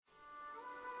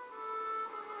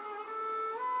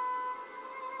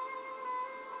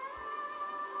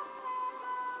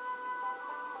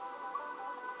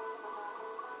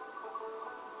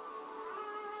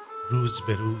روز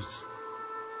به روز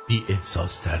بی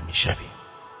احساس تر می شویم.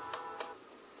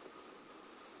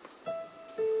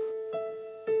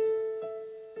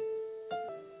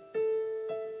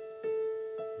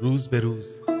 روز به روز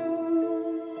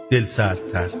دل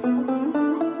سردتر،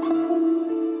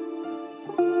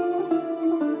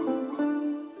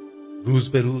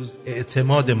 روز به روز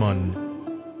اعتمادمان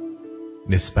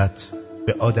نسبت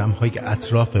به آدم‌های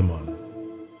اطرافمان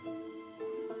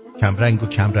کمرنگ و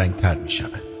کمرنگ تر می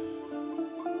شود.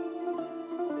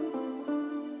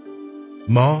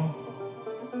 ما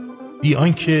بی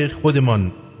آنکه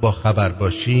خودمان با خبر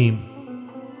باشیم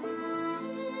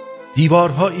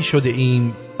دیوارهایی شده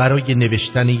ایم برای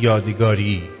نوشتن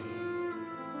یادگاری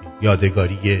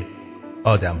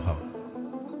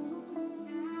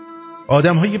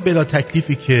آدم‌های بلا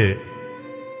تکلیفی که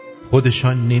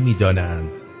خودشان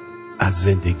نمی‌دانند از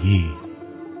زندگی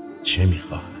چه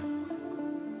می‌خواهند.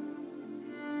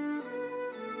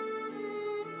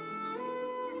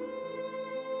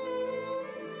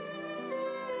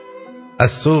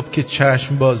 از صبح که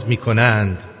چشم باز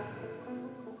می‌کنند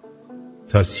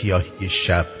تا سیاهی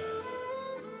شب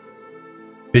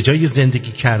به جای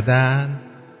زندگی کردن،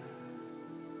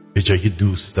 به جای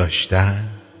دوست داشتن،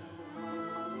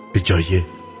 به جای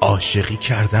عاشقی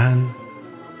کردن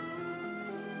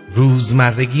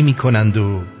روزمرگی می‌کنند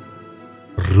و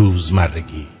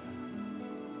روزمرگی.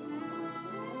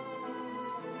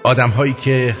 آدم‌هایی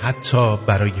که حتی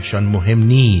برایشان مهم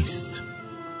نیست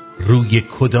روی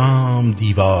کدام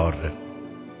دیوار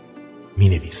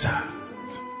می‌نویسند.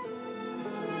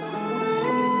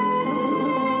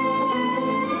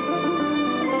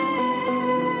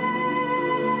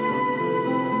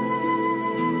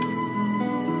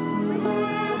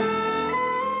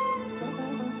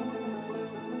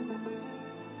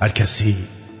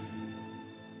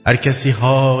 هر کسی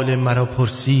حال مرا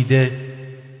پرسیده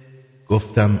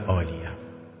گفتم عالیم.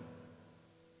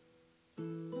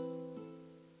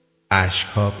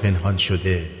 اشک‌ها پنهان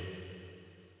شده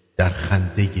در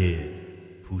خنده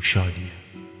پوشالیم.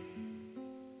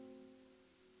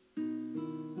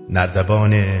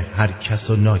 نردبان هر کس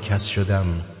و ناکس شدم،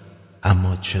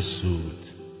 اما چه سود؟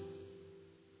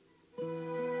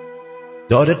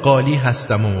 دار قالی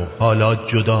هستم و حالا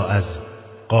جدا از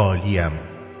قالیم.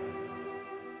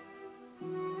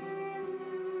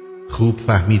 خوب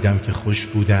فهمیدم که خوش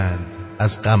بودند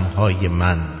از غمهای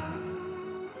من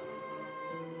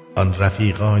آن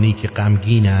رفیقانی که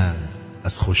غمگینند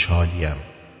از خوشحالیم.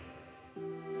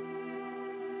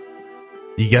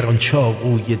 دیگر آن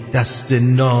چاقوی دست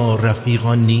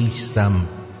نارفیقان نیستم،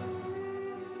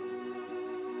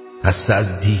 خسته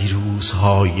از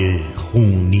دیروزهای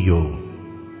خونی و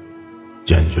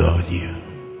جنجالیم.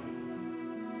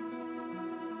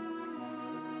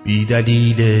 بی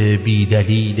دلیل بی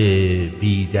دلیل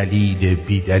بی دلیل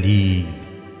بی دلیل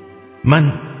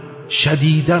من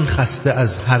شدیداً خسته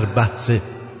از هر بحث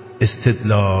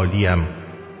استدلالیم.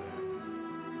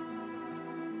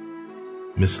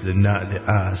 مثل نعل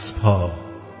اسب‌ها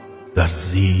در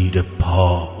زیر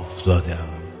پا افتادم.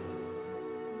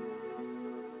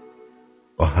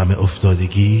 با همه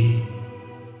افتادگی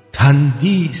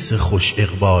تندیس خوش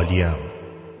اقبالیم.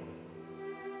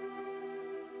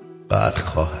 غرق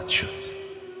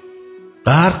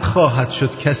خواهد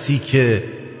شد کسی که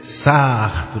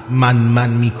سخت من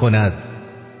می کند.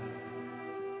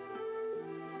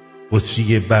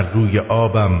 بطری بر روی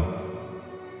آبم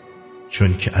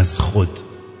چون که از خود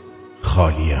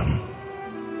خالیم.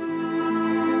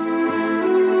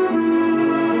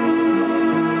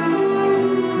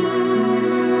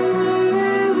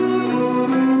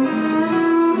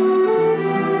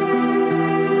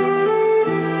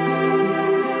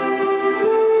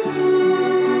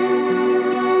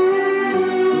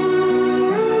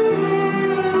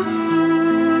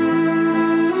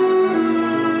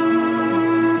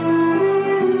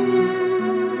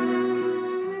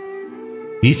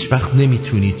 هیچ وقت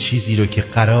نمیتونی چیزی رو که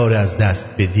قرار از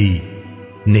دست بدی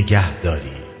نگه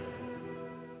داری.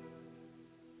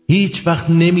 هیچ وقت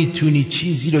نمیتونی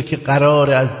چیزی رو که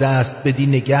قرار از دست بدی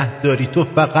نگه داری. تو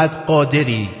فقط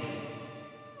قادری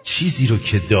چیزی رو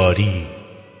که داری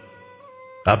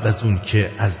قبل از اون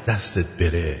که از دستت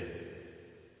بره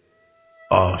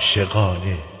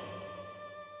عاشقانه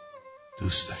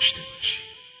دوست داشته باشی.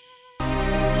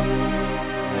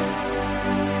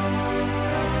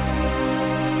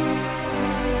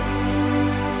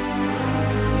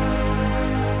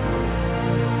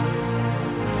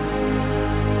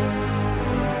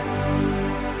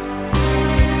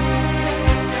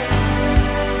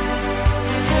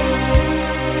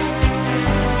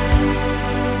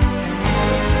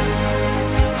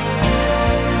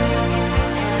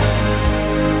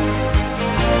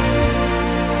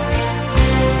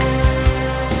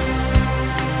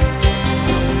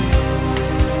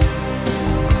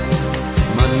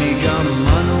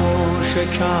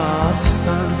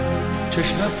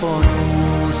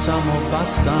 فانوسم و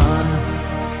بستن،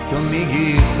 تو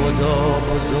میگی خدا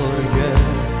بزرگه،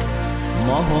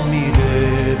 ماهو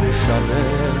میده به شب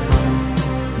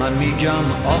من میگم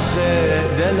آخه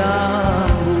دلم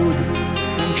بود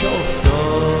اون که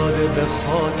افتاده به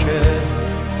خاکه،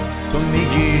 تو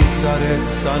میگی سرت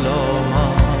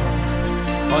سلامت،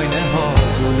 آینه ها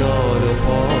زلال و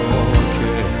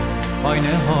پاکه،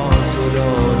 آینه ها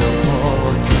زلال و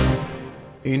پاکه.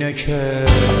 اینه که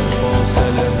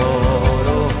فاصله ها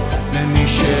رو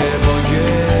نمیشه با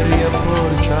گریه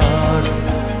پر کرد،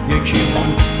 یکیمون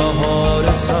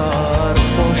بهار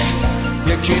سرخوش،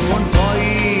 یکیمون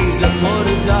پاییز پر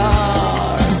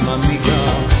درد. من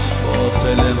میگم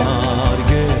فاصله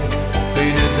مرگه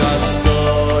بین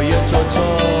دستای تو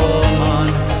تا من،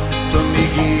 تو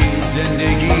میگی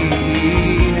زندگی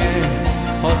اینه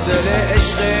حاصل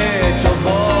عشق تو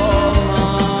با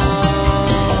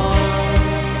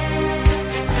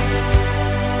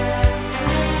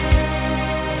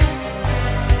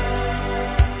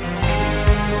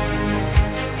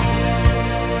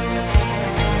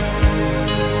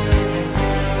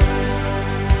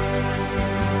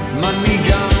من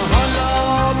میگم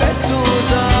حالا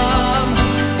بسوزم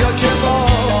یا که با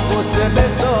غصه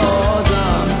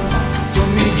بسازم، تو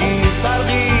میگی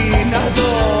فرقی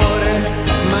نداره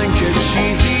من که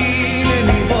چیزی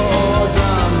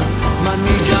نمیبازم. من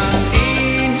میگم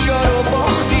اینجا رو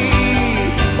باختی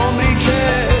عمری که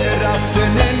رفته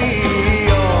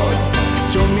نمیاد،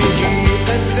 تو میگی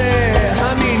قصه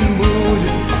همین بود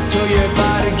تو یه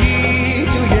برگی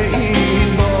توی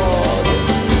این باد.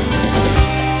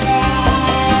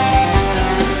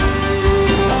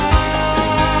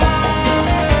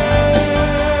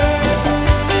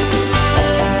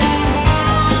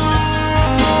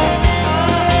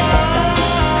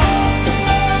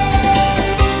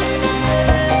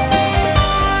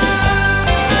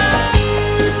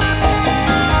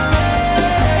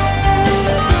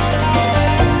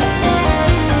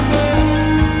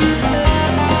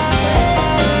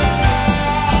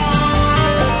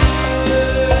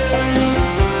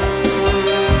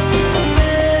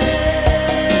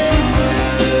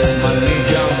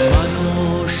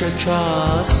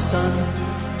 شکستن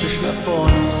چشم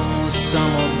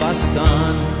فانوسم و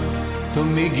بستن، تو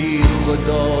میگی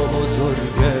خدا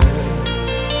بزرگه،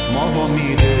 ماهو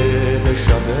میده به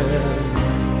شبه.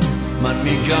 من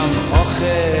میگم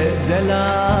آخه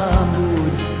دلم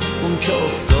بود اون که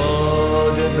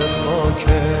افتاده به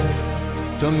خاکه،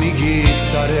 تو میگی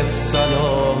سرت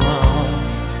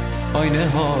سلامت، آینه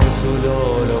ها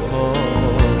زلال و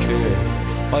پاکه،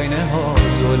 آینه ها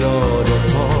زلال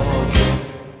و پاکه.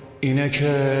 اینه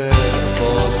که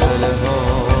فاصله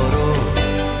ها رو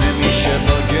نمیشه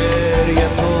با گریه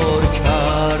پر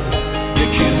کرد،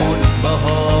 یکیمون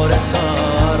بهار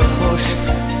سرخوش،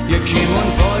 یکیمون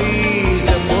پاییز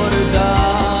پر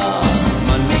درد.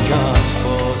 من میگم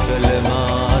فاصله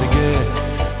مرگه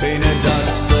بین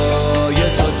دستای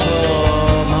تو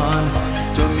تا من،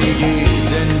 تو میگی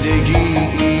زندگی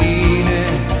اینه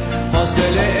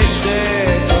حاصل عشق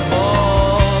تو با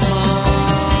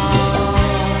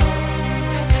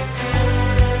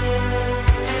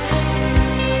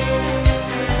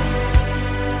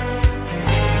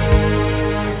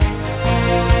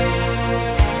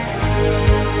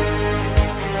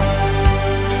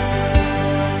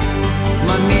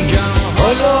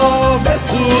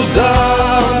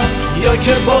بسوزم یا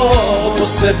که با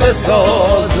غصه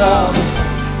بسازم،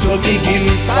 تو میگی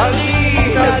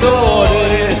فرقی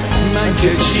نداره من که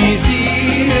چیزی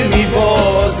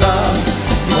نمیبازم.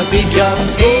 من میگم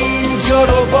اینجا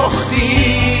رو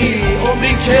باختی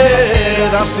عمری که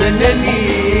رفته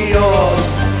نمیاد،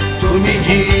 تو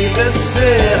میگی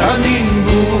قصه همین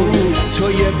بود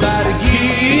تو یه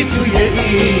برگی توی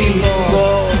این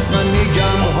باد. من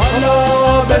میگم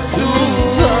حالا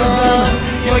بسوزم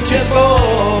یا که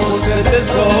بازه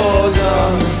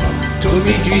بسازم، تو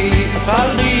میگی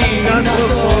فرقی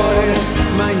نداره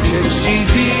من که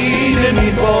چیزی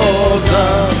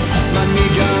نمیبازم. من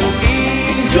میگم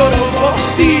اینجا رو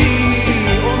باختی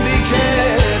عمری که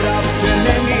رفته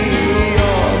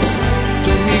نمیاد،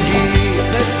 تو میگی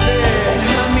قصه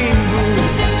همین بود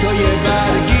تو یه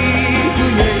برگی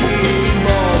توی این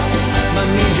باد. من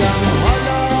میگم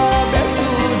حالا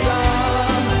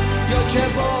بسوزم یا که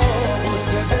با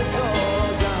غصه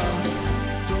بسازم،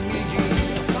 تو میگی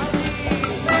فرقی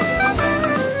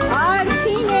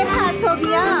آرتین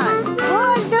پرتویان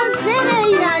بلدوزر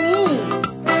ایرانی،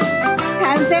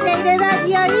 طنز غیر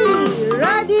رادیویی،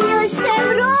 رادیو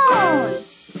شمرون.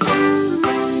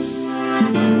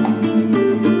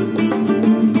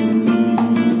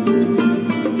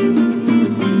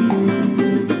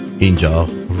 اینجا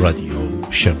رادیو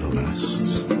شمرون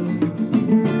است.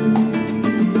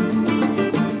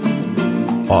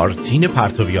 آرتین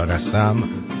پرتویان هستم،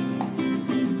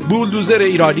 بولدوزر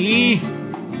ایرانی،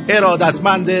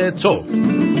 ارادتمند تو.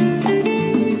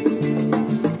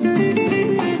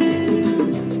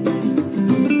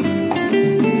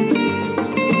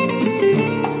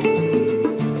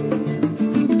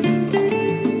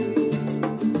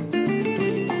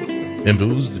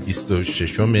 امروز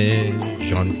 26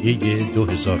 ژانویه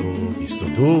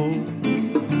 2022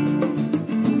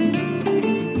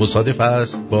 مصادف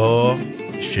است با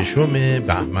 6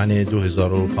 بهمن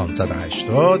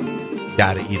 2580.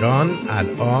 در ایران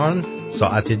الان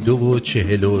ساعت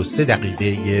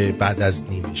 2:43 بعد از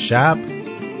نیم شب،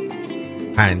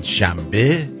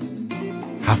 پنجشنبه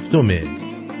 7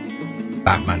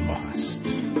 بهمن ماه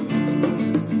است.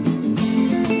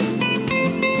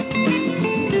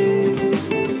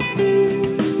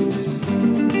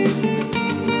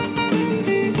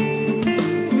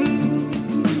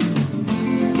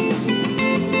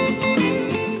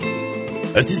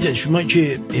 آرتین جان، شما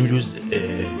که امروز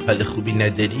حال خوبی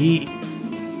نداری،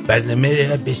 برنامه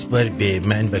را بسپار به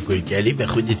من و گلگلی و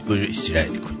خودت برو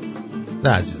استراحت کن. نه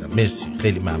عزیزم، مرسی،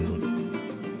 خیلی ممنون.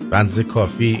 بنز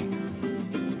کافی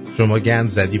شما گند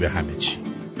زدی به همه چی.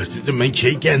 آرتین جان، من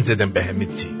کی گند زدم به همه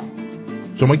چی؟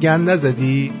 شما گند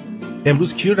نزدی؟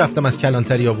 امروز کی رو رفتم از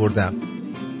کلانتری آوردم؟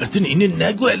 آرتین اینو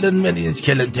نگو، الان من این از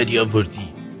کلانتری آوردی.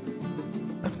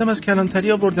 رفتم از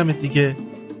کلانتری آوردم دیگه.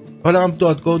 حالا هم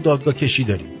دادگاه و دادگاه کشی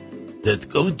داریم.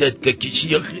 دادگاه و دادگاه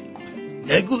کشی آخه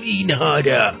نگو اینها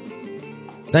را.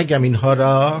 نگم اینها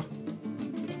را؟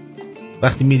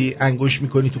 وقتی میری انگوش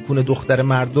میکنی تو کون دختر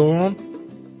مردم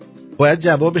باید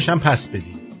جوابش هم پس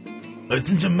بدی.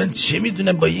 آرتین جان، من چه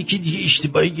میدونم، با یکی دیگه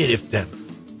اشتباهی گرفتم.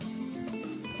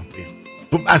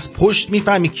 تو از پشت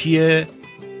میفهمی کیه؟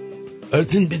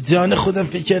 آرتین به جان خودم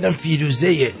فکر کردم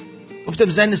فیروزه‌یه. گفتم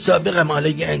زن سابقم، حالا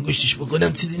اگه انگشتش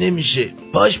بکنم چیزی نمیشه.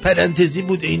 باش پرانتزی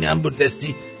بود، این هم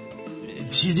بردستی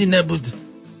چیزی نبود.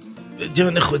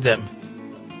 جان خودم.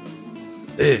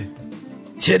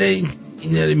 چرا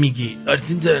اینا رو میگی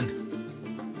آرتین جان؟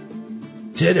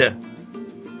 چرا؟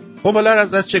 خب حالا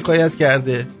از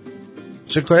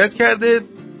شکایت کرده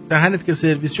دهنت که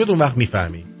سرویس شد، اون وقت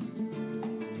میفهمی.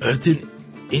 آرتین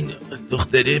این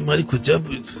دختره مال کجا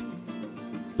بود؟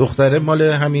 دختره مال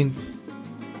همین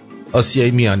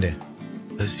آسیای میانه.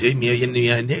 آسیای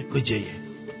میانه کجایه؟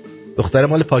 دختره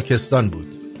مال پاکستان بود.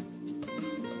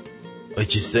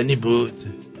 پاکستانی بود؟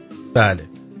 بله.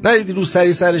 ندیدی رو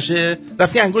سری سرشه؟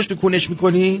 رفتی انگشت تو کونش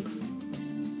میکنی؟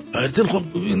 آرتین خب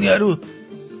این یارو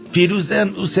فیروزه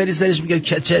هم رو سری سرش میگه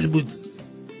کچل بود،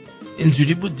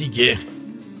 اینجوری بود دیگه.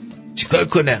 چیکار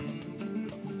کنم؟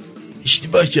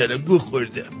 اشتباه کردم، گو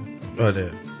خوردم.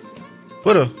 آره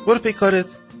برو پی کارت.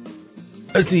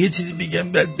 آرتین یه چیزی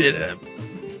بگم بعد برم.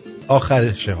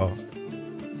 آخرشه ها.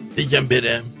 بگم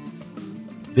برم؟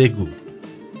 بگو.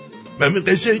 مامی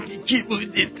قشنگ کی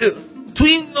بودی تو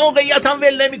این موقعیت هم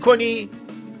ول نمی کنی؟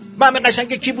 مامی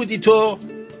قشنگ کی بودی تو؟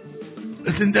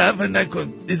 آرتین دعوا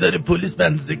نکن، اداره پلیس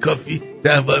بنز کافی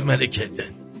دعوا منو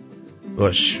کردن.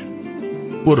 باش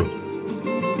برو.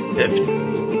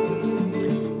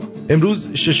 امروز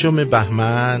 6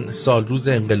 بهمن، سال روز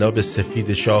انقلاب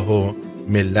سفید شاه و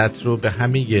ملت رو به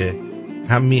همه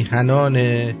هم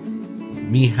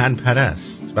میهن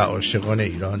پرست و عاشقان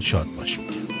ایران شاد باش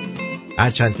میگم.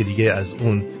 هرچند که دیگه از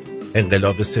اون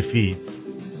انقلاب سفید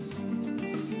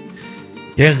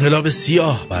یه انقلاب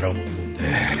سیاه برامون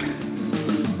مونده.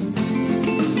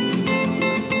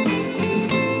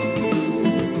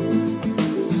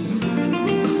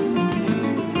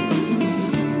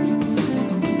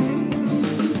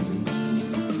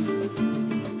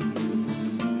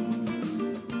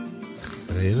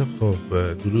 خیلی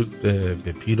خوب، درود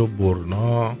به پیر و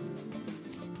برنا.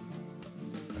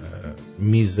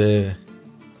 میز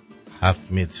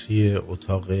 7 متری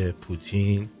اتاق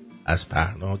پوتین از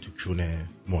پهنا تو کونه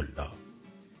ملا.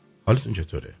 حالتون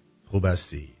چطوره؟ خوب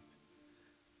هستید؟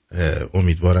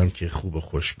 امیدوارم که خوب و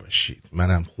خوش باشید.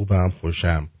 منم خوبم،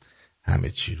 خوشم، همه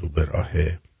چی رو به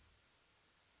راهه.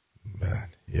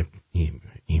 یه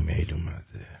ایمیل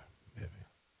اومده.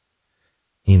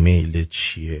 ایمیل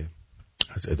چیه؟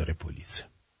 از اداره پلیس.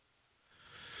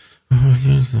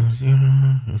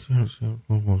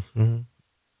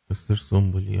 استر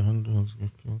سنبولیان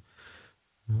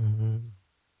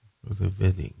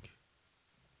ودینگ.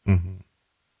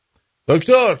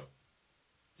 دکتر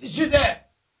چی شده؟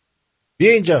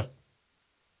 بیا اینجا،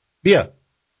 بیا.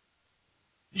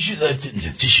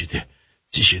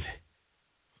 چی شده؟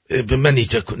 به من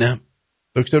ایجا کنم؟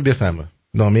 دکتر بفرما.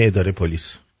 نامه اداره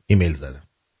پلیس، ایمیل زدم.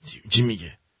 چی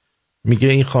میگه؟ میگه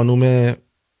این خانوم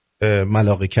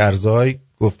ملاقه کرزای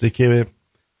گفته که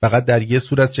فقط در یه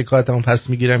صورت شکایتمو پس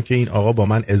میگیرم که این آقا با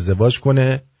من ازدواج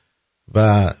کنه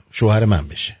و شوهر من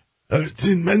بشه.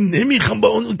 آرتین من نمیخوام با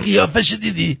اون قیافش.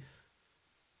 دیدی؟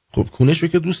 خب کونشو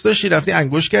که دوست داشتی رفتی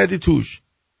انگشت کردی توش.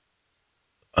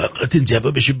 آرتین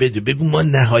جوابشو بده، بگو ما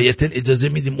نهایتا اجازه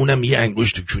میدیم اونم یه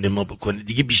انگشت تو کونه ما بکنه،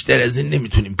 دیگه بیشتر از این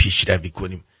نمیتونیم پیشروی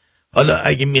کنیم. حالا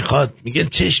اگه میخواد میگن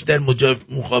چشم در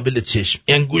مقابل چشم،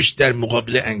 انگشت در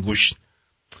مقابل انگشت.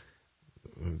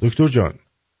 دکتر جان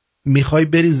میخوای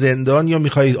بری زندان یا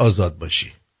میخوای آزاد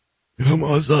باشی؟ میخوام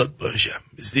آزاد باشم،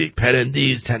 مثل یک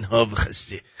پرنده تنها و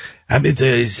خسته همه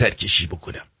جای سرکشی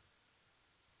بکنم.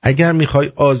 اگر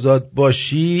میخوای آزاد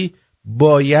باشی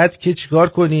باید که چیکار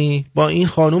کنی؟ با این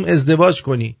خانوم ازدواج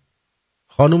کنی.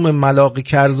 خانوم ملاقه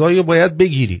کرزایی رو باید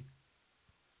بگیری.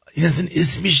 این اصلا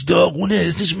اسمش داغونه،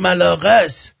 اسمش ملاقه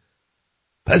است.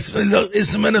 پس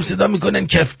اسم منم صدا میکنن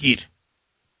کفگیر.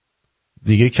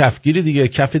 دیگه کفگیری دیگه،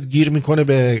 کفت گیر میکنه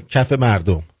به کف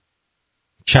مردم.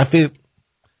 کف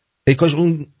ای کاش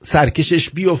اون سرکشش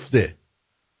بیفته.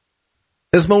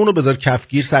 اسم اونو بذار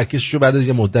کفگیر، سرکششو بعد از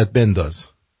یه مدت بنداز.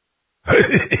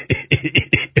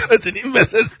 حسن این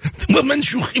وسط تو با من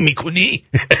شوخی میکنی؟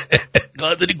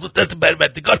 قادری گوتت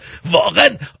بربردگار واقعا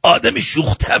آدم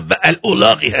شوخ‌طبع و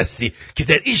الاولاقی هستی که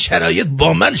در این شرایط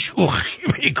با من شوخی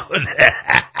میکنه.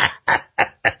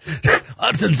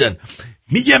 آرتن جان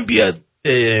میگم بیاد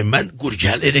من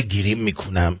گرگله رو گیریم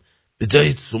میکنم به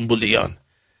جای سنبولیان،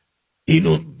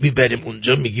 اینو میبریم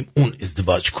اونجا میگیم اون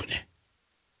ازدواج کنه.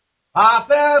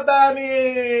 آفر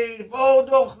بمیر با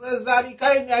دختر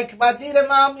زریکه نکبتیر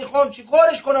من میخوام چی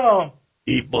کارش کنم؟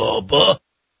 ای بابا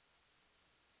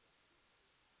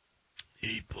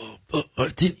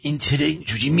آرتین این چرا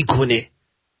اینجوری میکنه؟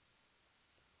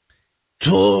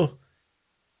 تو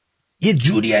یه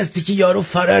جوری هستی که یارو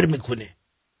فرار میکنه.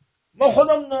 ما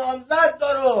خودم نامزد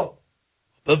دارم.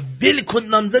 با ول کن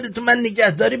نامزدتو من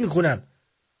نگهداری میکنم.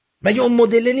 مگه اون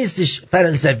مدل نیستش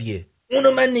فرانسویه؟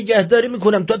 اونو من نگهداری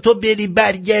میکنم تا تو بری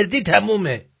برگردی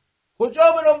تمومه. کجا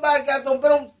برم برگردم؟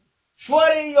 برم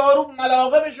شوهر یارو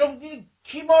ملاقه بشم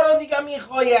کی ما رو دیگه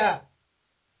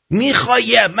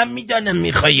میخوایه من میدانم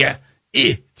میخوایه.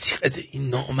 چقدر این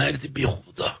نامرد بی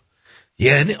خدا.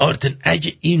 یعنی آرتن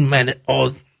اگه این من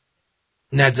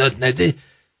نجات نده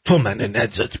تو منو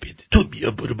نجات بده، تو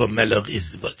بیا برو با ملاقه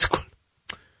ازدواج کن.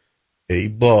 ای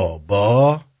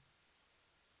بابا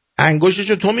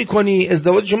انگشتشو تو میکنی،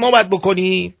 ازدواجشو ما باید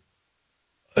بکنی؟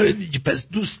 آره دیگه، پس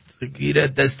دوست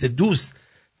گیرد دست دوست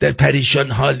در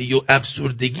پریشان حالی و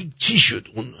افسردگی چی شد؟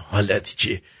 اون حالتی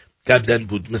که قبلا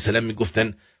بود مثلا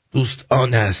میگفتن دوست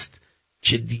آن است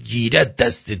که گیرد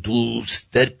دست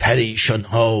دوست در پریشان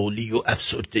حالی و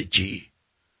افسردگی.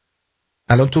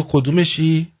 الان تو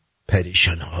کدومشی؟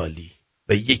 پریشان حالی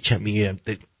و یک کمی هم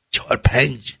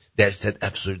 4-5%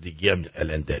 افسردگی هم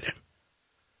الان دارم.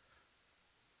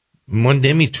 ما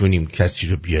نمیتونیم کسی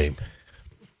رو بیایم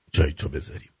جای تو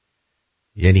بذاریم،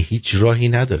 یعنی هیچ راهی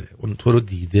نداره. اون تو رو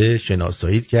دیده،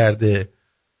 شناساییت کرده،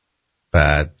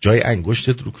 بعد جای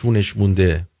انگشتت رو کونش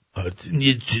مونده. آرتین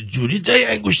یه جوری جای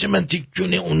انگشت من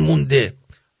تیکونه اون مونده؟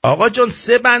 آقا جان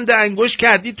 3 بند انگشت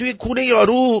کردی توی کونه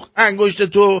یارو، انگشت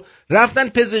تو رفتن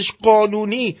پزشک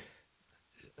قانونی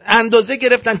اندازه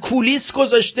گرفتن، کولیس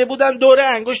گذاشته بودن دور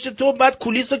انگشت تو، بعد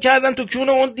کولیس رو کردن تو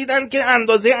کونه اون، دیدن که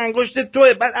اندازه انگشت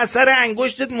توه، بعد اثر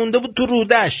انگشتت مونده بود تو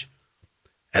رودش.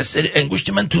 اثر انگشت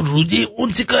من تو رودی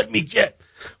اون چی کار میکرد؟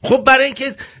 خب برای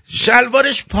اینکه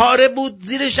شلوارش پاره بود،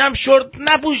 زیرش هم شورت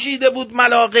نپوشیده بود،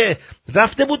 ملاقه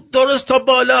رفته بود درست تا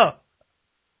بالا.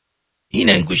 این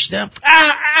انگشتم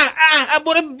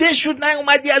برو بشود، نه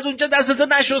اومدی از اونجا دستتو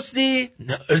نشستی؟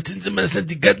 نه آرتین من اصلا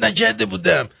دقت نکرده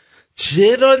بودم.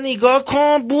 چرا نگاه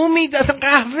کن بومید اصلا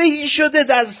قهوه‌ای شده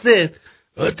دستت.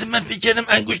 آرتین من فکر کردم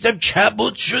انگشتم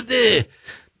کبود شده.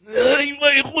 ای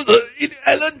وای خدا، این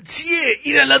الان چیه؟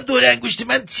 این الان دور انگشت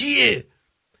من چیه؟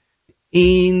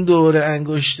 این دور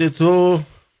انگشت تو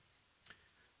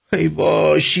ای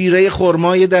با شیره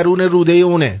خرمای درون روده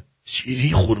اونه.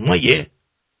 شیره خرمایه؟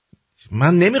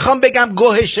 من نمیخوام بگم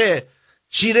گوهشه.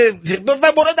 شیره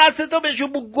و برو دستتو بشو،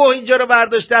 گوه اینجا رو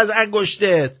برداشته از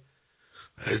انگشتت.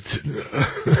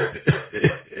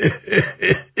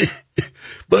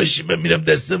 باشه من میرم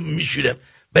دستم میشورم،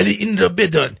 ولی این را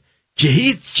بدان که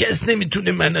هیچ کس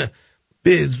نمیتونه منو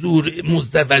به زور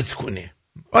مزدوج کنه.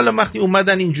 حالا وقتی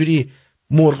اومدن اینجوری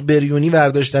مرغ بریونی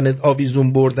برداشتنت،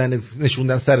 آویزون بردنت،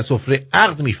 نشوندن سر سفره،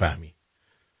 عقد میفهمی.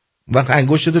 وقت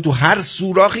انگشتتو تو هر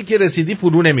سوراخی که رسیدی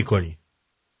فرو نمی کنی.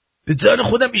 به جان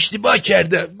خودم اشتباه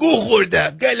کردم، گو خوردم،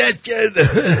 غلط کردم.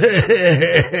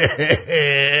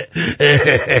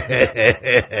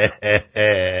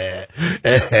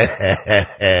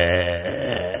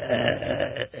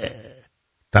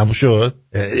 تموم شد؟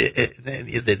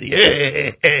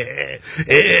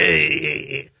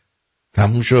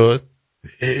 تموم شد؟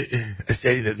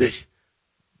 اثری نداشت.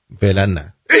 فعلا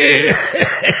نه.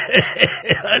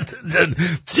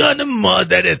 جان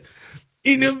مادرت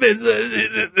اینو بذار.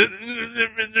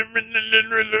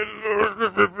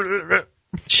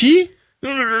 چی؟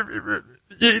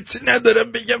 هیچ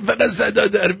ندارم بگم، فقط صدا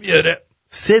در میاره.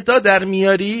 صدا در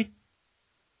میاری؟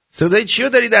 صدای چیو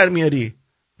داری در میاری؟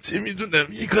 چه میدونم،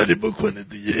 یه کاری بکنه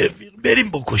دیگه رفیق.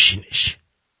 بریم بکشینش.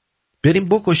 بریم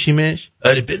بکشیمش؟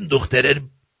 آره بریم دختره رو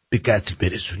به قتل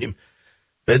برسونیم،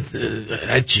 بعد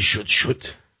هر چی شد.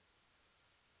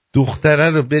 دختره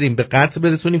رو بریم به قتل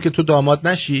برسونیم که تو داماد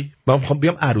نشی؟ من میخوام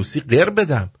بیام عروسی غیر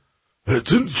بدم.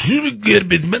 تو چی غیر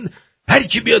بدی؟ من هر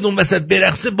کی بیاد اون وسط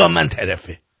برقصه با من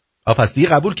طرفه. پس دیگه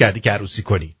قبول کردی که عروسی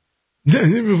کنی؟ نه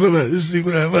نمیخوام عروسی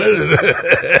کنم.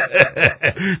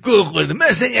 گوه خورده. من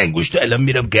اصلا انگشتو الان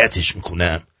میرم قطعش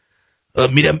میکنم.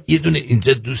 میرم یه دونه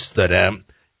اینجا دوست دارم،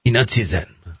 اینا چیزن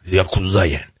یا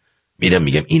کوزاین، میرم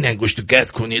میگم این انگشتو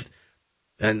قطع کنید.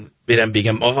 من برم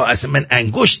بگم آقا اصلا من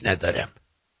انگشت ندارم.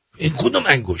 این کدوم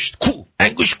انگشت؟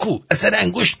 انگشت کو؟ اصلا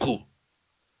انگشت کو؟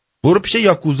 برو پیش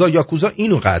یاکوزا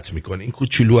اینو قطع میکنه، این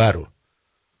کوچولوه رو.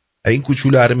 این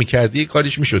کوچولوه رو میکردی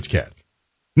کارش میشد کرد.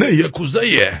 نه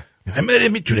یاکوزایه، همه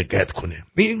میتونه قطع کنه.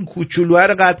 این کوچولوه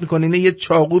رو قطع میکنه. اینه یه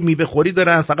چاقو میوه خوری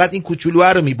دارن، فقط این کوچولوه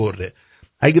رو میبره.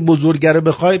 اگه بزرگه رو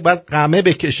بخوای بعد قمه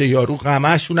بکشه یارو.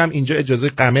 قمهشون هم اینجا اجازه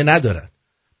قمه ندارن.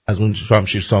 از اون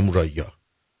شمشیر سامورایی‌ها.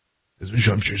 از اون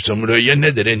شمشیر سامورایی‌ها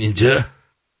ندارن اینجا؟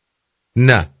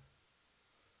 نه.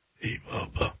 ای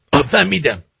بابا.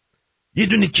 فهمیدم. یه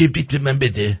دونه کبریت به من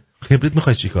بده. کبریت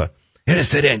میخوای چیکار؟ هر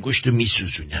سر انگشتو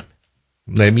میسوزونم.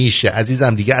 نمیشه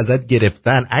عزیزم، دیگه ازت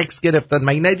گرفتن، عکس گرفتن.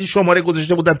 مگه ندیدی شماره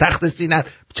گذاشته بودن تخت سینه؟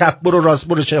 چپ برو راست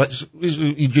برو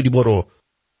اینجوری برو.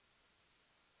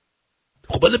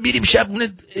 خب حالا بریم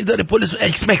شبونه اداره پلیس و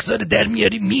عکس مکسار در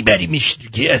میاریم میبریمش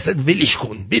دیگه. اصلا ولش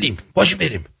کن. بریم. باشه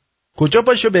بریم. کجا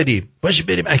بریم؟ باشه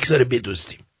بریم عکس‌ها رو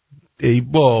بدزدیم. ای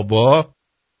بابا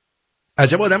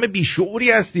عجب آدم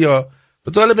بیشعوری هستی ها.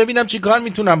 تو حالا ببینم چی کار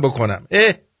میتونم بکنم.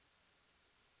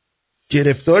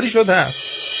 گرفتاری شدم.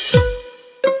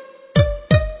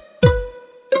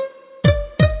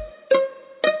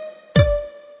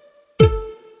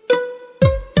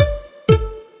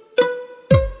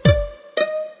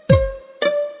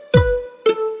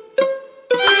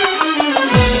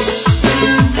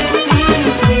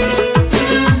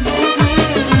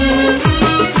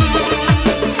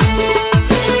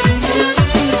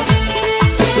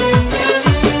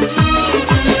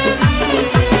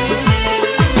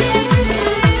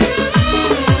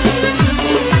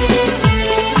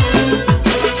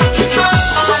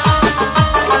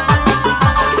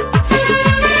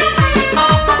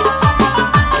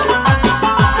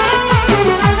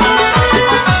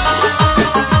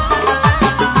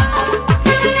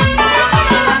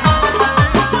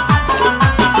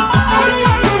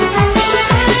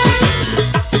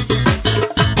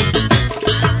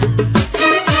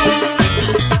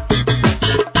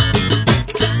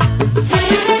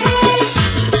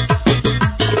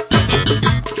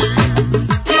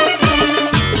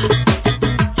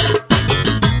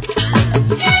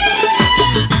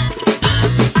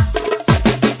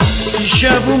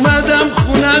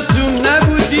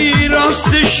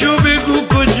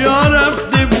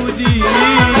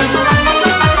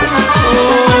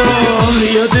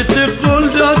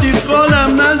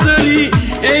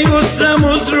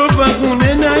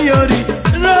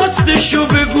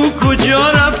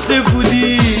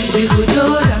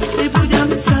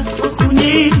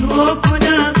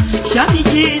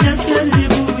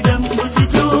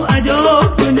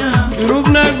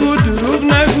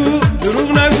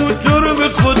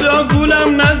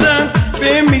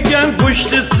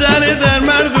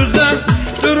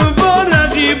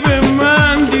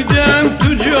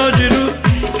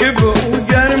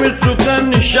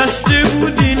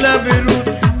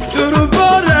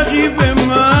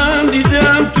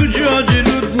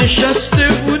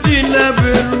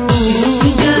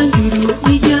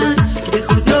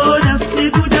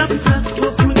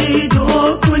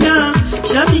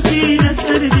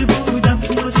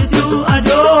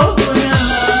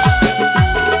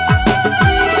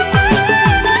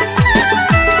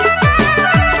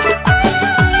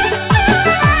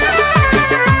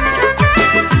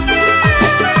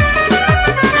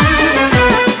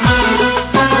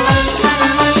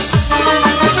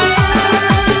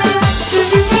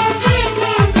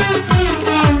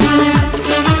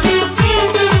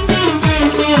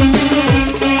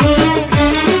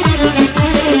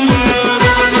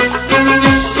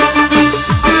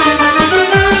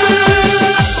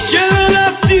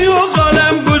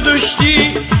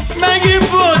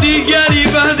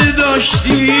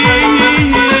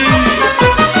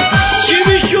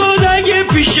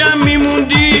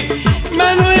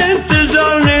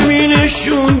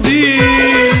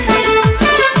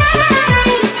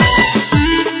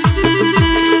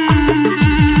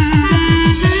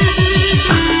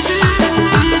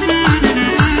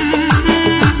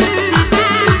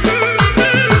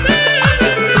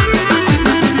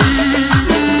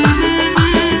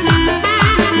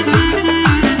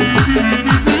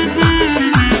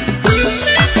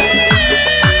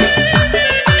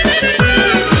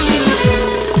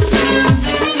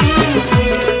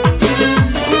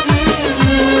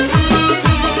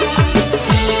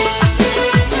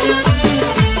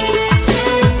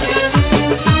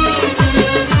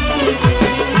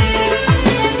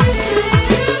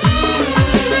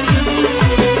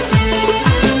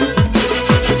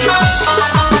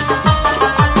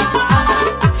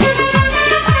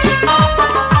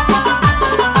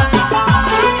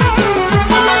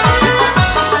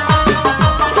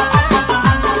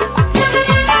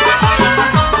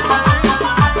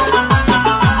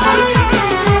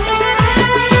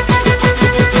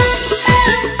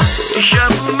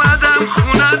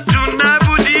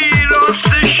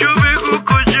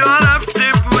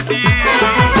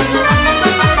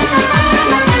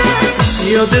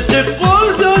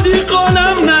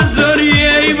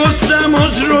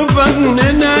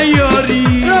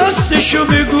 اسمشو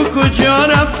بگو کجا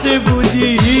رفته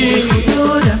بودی؟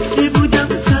 خدا رفته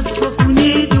بودم سقف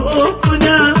خونه دعا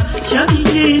کنم، شبی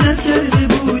که نسرده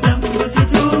بودم واسه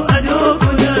تو ادا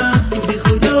کنم. به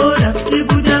خدا رفته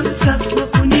بودم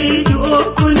سقف خونه دعا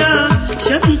کنم،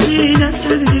 شبی که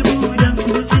نسرده بودم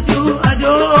واسه تو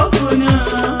ادا کنم.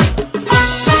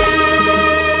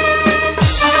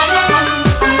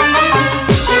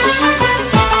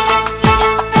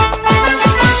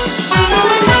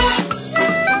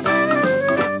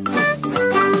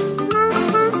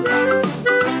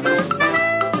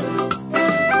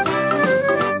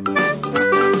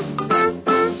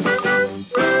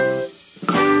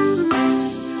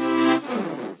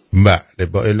 بله،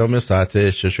 با اعلام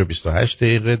ساعت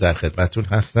 6:28 در خدمتون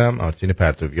هستم. آرتین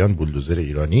پرتویان، بولدوزر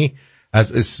ایرانی،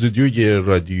 از استودیوی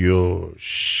رادیو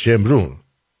شمرون.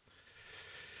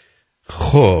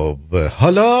 خب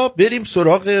حالا بریم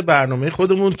سراغ برنامه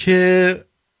خودمون که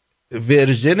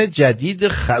ورژن جدید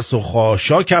خس و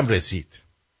خاشاک هم رسید.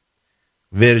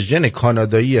 ورژن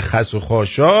کانادایی خس و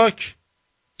خاشاک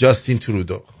جاستین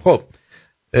ترودو. خب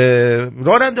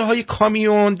راننده های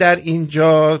کامیون در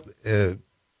اینجا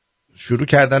شروع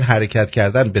کردن حرکت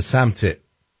کردن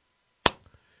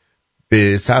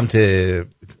به سمت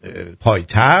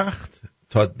پایتخت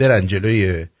تا برن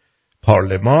جلوی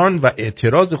پارلمان و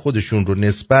اعتراض خودشون رو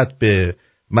نسبت به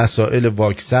مسائل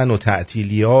واکسن و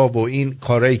تعطیلیات و این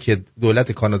کارهایی که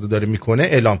دولت کانادا داره میکنه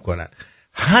اعلام کنن.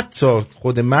 حتی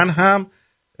خود من هم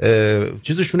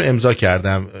چیزشون رو امضا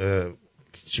کردم.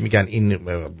 چی میگن این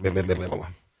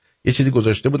یه چیزی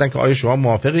گذاشته بودن که آیا شما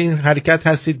موافق این حرکت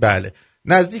هستید؟ بله.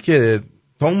 نزدیک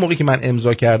تا اون موقعی که من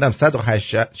امضا کردم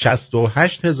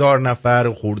 168,000 نفر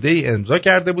خورده ای امضا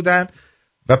کرده بودن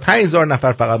و 5,000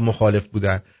 نفر فقط مخالف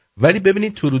بودن. ولی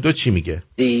ببینید ترودو چی میگه.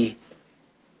 The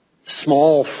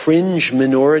small fringe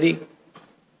minority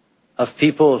of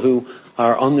people who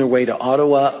are on their way to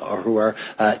Ottawa or who are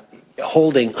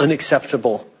holding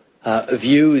unacceptable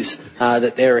views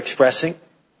that they're expressing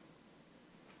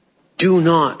do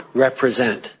not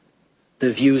represent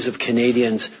the views of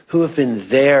Canadians who have been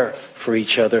there for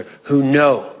each other, who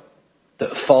know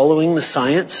that following the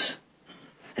science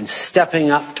and stepping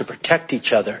up to protect each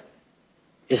other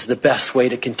is the best way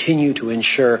to continue to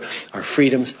ensure our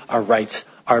freedoms, our rights,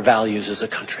 our values as a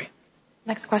country.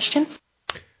 Next question.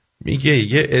 میگه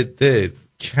یه عده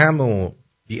کم و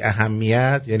بی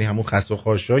اهمیت، یعنی همون خس و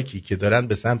خاشاکی که دارن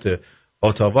به سمت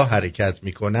اتاوا حرکت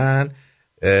میکنن،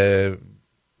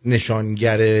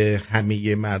 نشانگر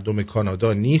همه مردم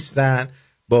کانادا نیستن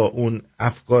با اون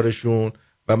افکارشون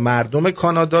و مردم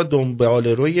کانادا دنبال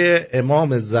روی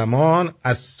امام زمان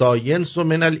از ساینس و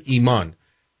من الایمان،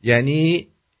 یعنی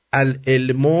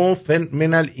العلم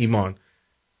من الایمان،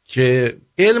 که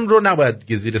علم رو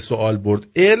نباید زیر سوال برد.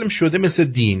 علم شده مثل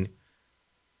دین،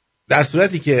 در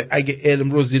صورتی که اگه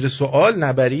علم رو زیر سوال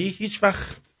نبری هیچ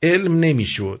وقت علم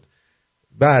نمیشد.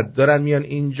 بعد دارن میان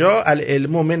اینجا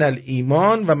العلم من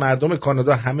الایمان و مردم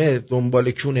کانادا همه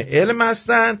دنبال کون علم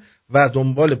هستن و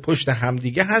دنبال پشت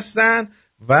همدیگه هستن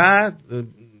و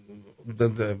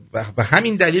به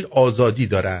همین دلیل آزادی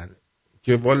دارن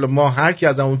که والا ما هر کی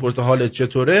از همون پرسه حالت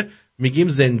چطوره میگیم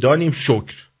زندانیم.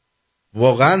 شکر،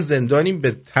 واقعا زندانیم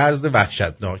به طرز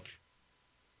وحشتناک.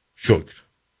 شکر.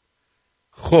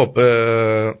 خب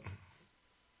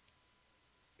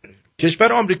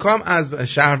کشور آمریکا هم از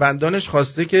شهروندانش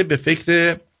خواسته که به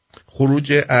فکر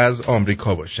خروج از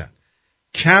آمریکا باشن.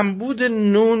 کمبود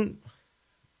نون،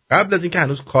 قبل از اینکه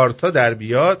هنوز کارتا در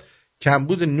بیاد،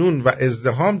 کمبود نون و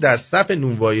ازدحام در صف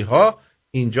نونوایی ها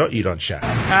اینجا ایران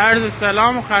شهر. عرض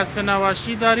سلام و خسته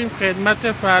نباشی داریم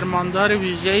خدمت فرماندار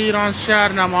ویژه ایران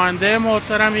شهر، نماینده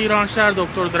محترم ایران شهر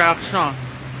دکتر درخشان.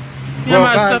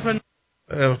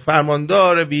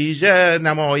 فرماندار ویژه،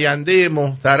 نماینده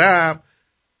محترم،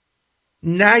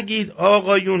 نگید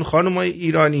آقایون خانمای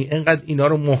ایرانی اینقدر اینا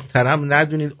رو محترم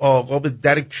ندونید. آقا به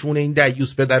در کونه این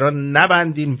دیوس پدران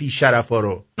نبندین بی شرفا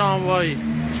رو. نانوایی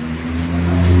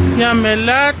یه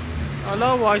ملت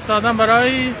حالا وایسادن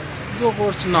برای 2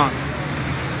 قرص نان.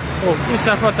 خب این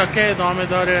صفحه تا که ادامه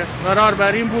داره. قرار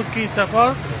بر این بود که این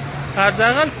صفحه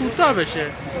حداقل کوتاه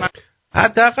بشه.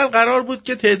 حداقل قرار بود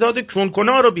که تعداد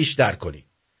کنکنا رو بیشتر کنید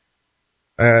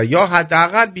یا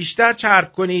حداقل بیشتر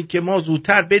چرب کنید که ما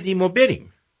زودتر بدیم و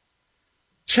بریم.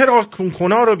 چرا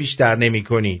کنکنا رو بیشتر نمی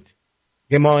کنید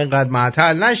که ما اینقدر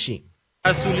معطل نشیم؟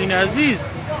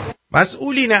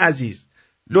 مسئولین عزیز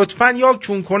لطفاً یا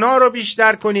کنکنا رو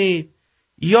بیشتر کنید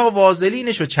یا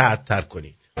وازلینش رو چربتر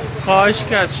کنید. خواهش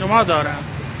که از شما دارم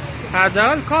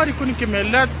حداقل کاری کنید که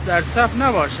ملت در صف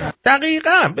نباشن.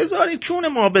 دقیقاً بذارید چون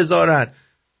ما بذارن.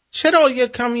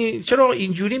 چرا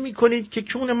اینجوری میکنید که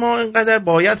کون ما اینقدر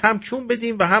باید هم کون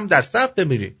بدیم و هم در صف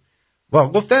بمیریم؟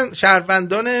 گفتن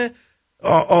شهروندان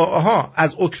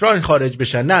از اوکراین خارج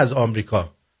بشن، نه از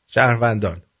آمریکا.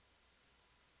 شهروندان.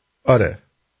 آره.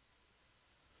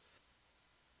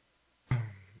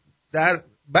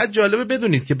 بعد جالبه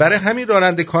بدونید که برای همین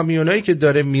راننده کامیونایی که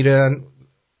داره میرن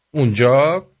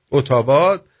اونجا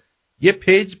اتوبان یه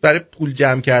پیج برای پول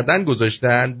جمع کردن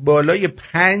گذاشتن، بالای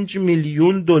 5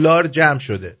 میلیون دلار جمع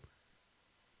شده.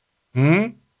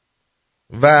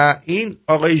 و این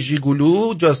آقای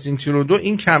ژیگولو، جاستین ترودو،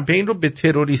 این کمپین رو به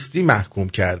تروریستی محکوم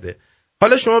کرده.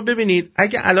 حالا شما ببینید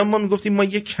اگه الان ما میگفتیم ما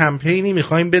یه کمپینی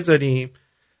میخوایم بذاریم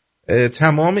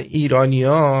تمام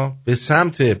ایرانیا به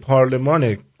سمت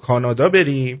پارلمان کانادا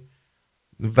بریم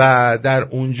و در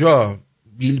اونجا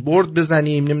بیلبورد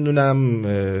بزنیم، نمیدونم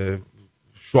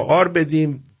شعار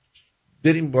بدیم،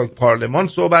 بریم با پارلمان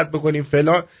صحبت بکنیم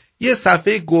فلان، یه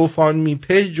صفحه گوفاندمی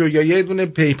پیج یا یه دونه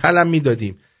پیپل هم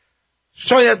میدادیم،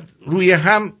 شاید روی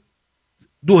هم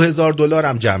 $2000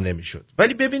 هم جمع نمیشد.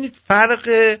 ولی ببینید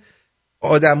فرق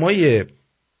آدمای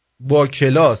با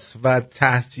کلاس و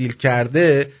تحصیل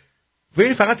کرده،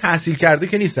 ببینید فقط تحصیل کرده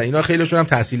که نیستن، اینا خیلیشون هم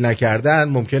تحصیل نکردن،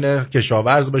 ممکنه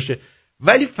کشاورز باشه،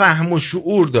 ولی فهم و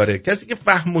شعور داره. کسی که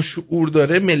فهم و شعور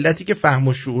داره، ملتی که فهم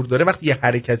و شعور داره، وقتی یه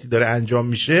حرکتی داره انجام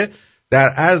میشه در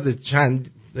عرض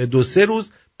 2-3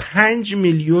 روز 5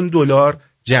 میلیون دلار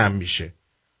جمع میشه.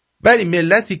 ولی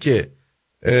ملتی که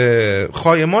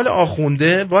خایمال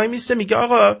آخونده وای میسته میگه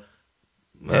آقا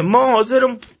ما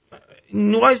حاضرم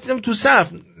نوایستم تو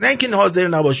صف، نه اینکه حاضر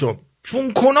نباشم،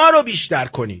 چون کنا رو بیشتر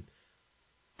کنید،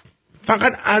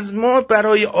 فقط از ما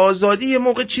برای آزادی یه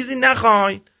موقع چیزی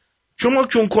نخواین، شما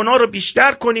چون کنا رو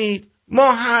بیشتر کنید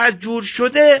ما هر جور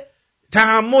شده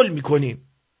تحمل میکنیم،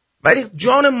 ولی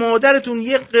جان مادرتون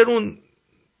یک قرون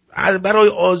برای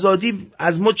آزادی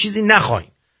از ما چیزی نخواین،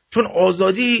 چون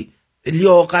آزادی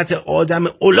لیاقت آدم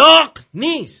الاغ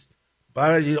نیست،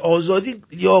 برای آزادی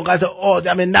لیاقت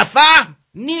آدم نفهم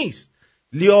نیست،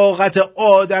 لیاقت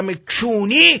آدم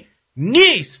کونی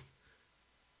نیست.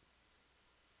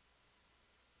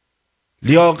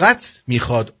 لیاقت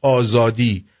میخواد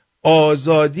آزادی،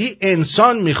 آزادی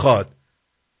انسان میخواد.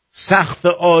 سقف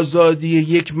آزادی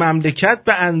یک مملکت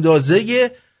به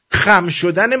اندازه خم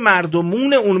شدن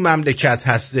مردمون اون مملکت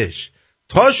هستش.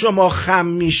 تا شما خم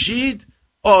میشید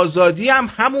آزادی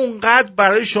هم همونقدر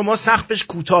برای شما سقفش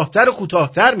کوتاهتر و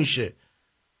کوتاهتر میشه.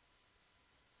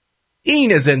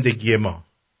 اینه زندگی ما،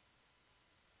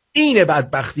 اینه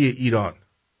بدبختی ایران.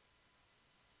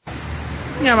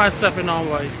 میگم از صف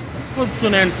ناموایی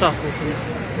خودتون انصاف بکنید.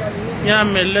 یه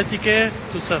ملتی که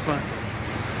تو صفن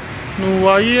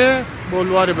نوایی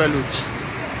بلوار بلوچ.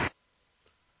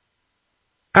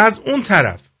 از اون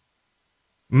طرف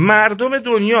مردم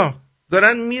دنیا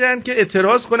دارن میرن که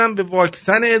اعتراض کنن به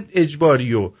واکسن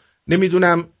اجباری و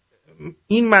نمیدونم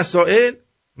این مسائل.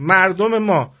 مردم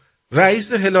ما،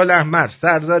 رئیس هلال احمر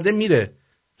سرزده میره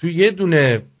تو یه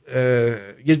دونه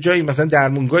یه جایی مثلا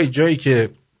درمونگاهی، جایی که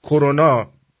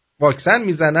کرونا واکسن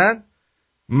میزنن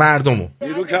مردمو.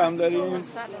 نیرو کم داریم.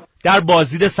 در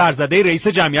بازدید سرزده رئیس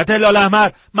جمعیت هلال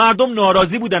احمر مردم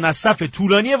ناراضی بودن از صف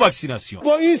طولانی واکسیناسیون.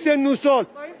 با این سن و سال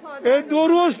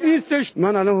درست نیستش.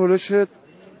 من الان هولوش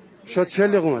شاید 40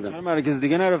 دقیقه اومدم. مرکز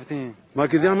دیگه نرفتین؟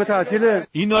 مرکزی همه تعطیله.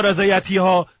 این نارضایتی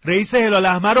ها رئیس هلال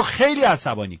احمر رو خیلی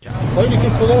عصبانی کرد. خیلی که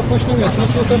خدا رو خوش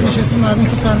نمیاد. چون نشستیم مردم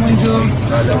تو سرما اینجا.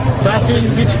 بعد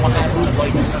هیچ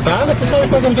بعد پسر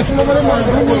خودم داشتیم ما برای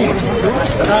مردم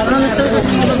قرار نیست که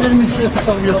بذاریم این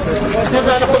اتفاق بیفته. یه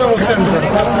بعد خودم اکسن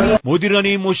میذارم. مدیران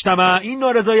این مجتمع این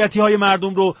نارضایتی های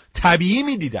مردم رو طبیعی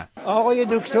میدیدن. آقای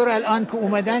دکتر الان که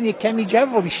اومدن یک کمی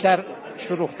جو بیشتر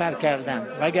شروختر کردن،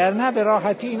 وگرنه به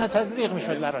راحتی اینا تزریق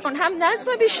میشد براشون. هم نظم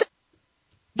بیشتر.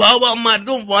 بابا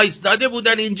مردم وایستاده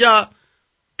بودن اینجا،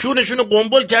 چونشونو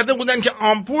قنبل کرده بودن که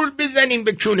آمپول بزنیم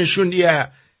به چونشون دیگه.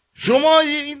 شما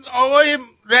این آقای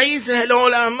رئیس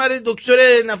هلال احمر دکتر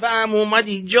نفهم اومد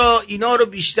اینجا اینا رو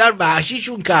بیشتر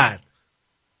وحشیشون کرد.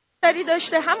 داری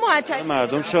داشته هم معطل.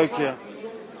 مردم شاکیه.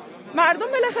 مردم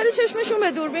بالاخره چشمشون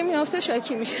به دوربین میافته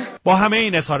شاکی میشن. با همه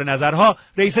این اظهار نظرها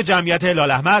رئیس جمعیت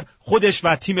هلال احمر خودش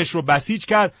و تیمش رو بسیج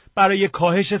کرد برای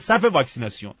کاهش صف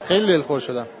واکسیناسیون. خیلی دلخور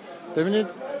شدم. ببینید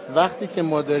وقتی که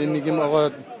ما داریم میگیم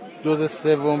آقا دوز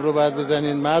سوم رو باید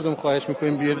بزنین، مردم خواهش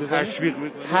میکنیم بیاد بزنین، تشویق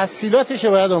میکنیم، تحصیلاتش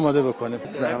رو باید آماده بکنیم.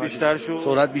 بیشتر شد،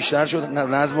 سرعت بیشتر شد،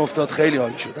 نظم افتاد، خیلی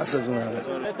عالی شد. دستتون در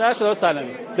نکنه. بهتر شد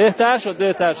سلمی. بهتر شد.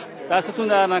 دستتون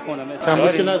در نکنه.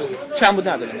 چند بود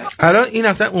نداره. الان این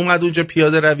اصلا اومد اونجا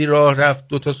پیاده روی راه رفت،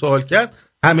 2 سوال کرد،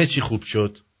 همه چی خوب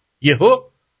شد. یهو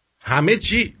همه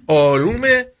چی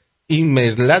آرومه، این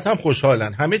ملت هم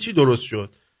خوشحالن، همه چی درست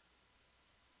شد.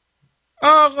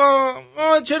 آقا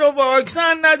ما چرا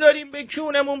واکسن نداریم به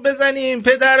کونمون بزنیم،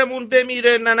 پدرمون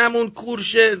بمیره، ننمون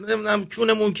کورشه، نمیدونم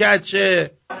کونمون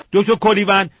کچه. دکتر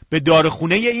کلیوان به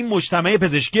داروخونه این مجتمع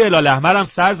پزشکی هلال‌احمر هم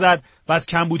سر زد و از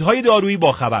کمبودهای دارویی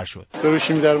باخبر شد.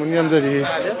 داروشیمی درمانی هم داری؟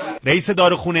 رئیس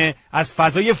داروخونه از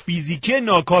فضای فیزیکی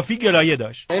ناکافی گلایه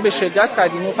داشت. این به شدت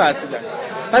قدیمی و فاسد است.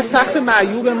 پس سقف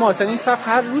معیوب ماست، این سقف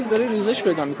هر روز داره ریزش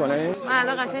پیدا میکنه. من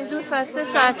الان قشنگ 2 ساعت 3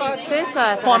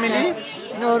 ساعت فامیلی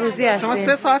نوروزی هستیم. شما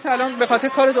 3 ساعت الان به خاطر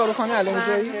کار داروخانه الان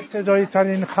اینجایی؟ ابتدایی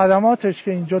ترین خدماتش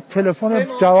که اینجا تلفن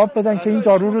جواب بدن که این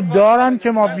دارو رو دارن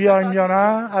که ما بیایم یا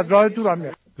نه، از راه دورم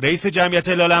میاد. رئیس جمعیت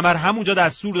هلال‌احمر همونجا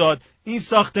دستور داد این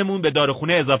ساختمون به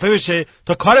داروخونه اضافه بشه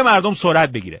تا کار مردم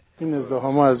سرعت بگیره. این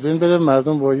ازدحام از بین بره،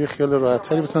 مردم با یه خیال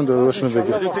راحت‌تری بتونن داروهاشون رو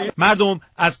بگیرن. مردم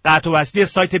از قطع و وصلی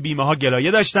سایت بیمه ها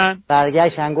گلایه داشتن.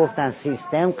 برگشتن گفتن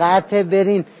سیستم قطع،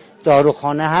 برین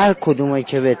داروخانه هر کدومی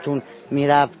که بهتون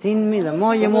میرفتین میدن.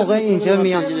 ما یه موقع اینجا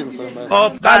میام.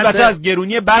 البته از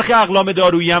گرونی برخی اقلام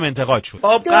دارویی هم انتقاد شد.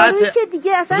 دارویی که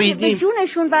دیگه اصلا به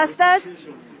جونشون بسته است.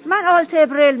 من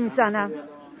آلتبرل میزنم.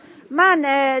 من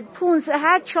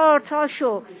هر 4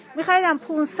 تاشو میخریدم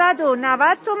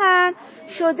 590 تومن،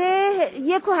 شده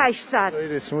 1,800.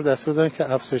 رئیس دستور دادن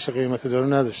که افزایش قیمت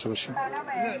دارو نداشته باشیم.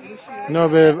 اینا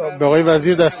به آقای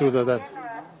وزیر دستور دادن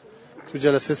تو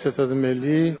جلسه ستاد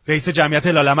ملی. رئیس جمعیت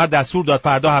هلال‌احمر دستور داد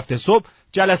فردا هفته صبح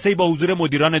جلسه‌ای با حضور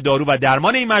مدیران دارو و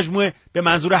درمان این مجموعه به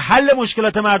منظور حل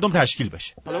مشکلات مردم تشکیل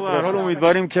بشه. حالا به هر حال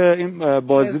امیدواریم که این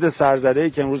بازدید سرزده‌ای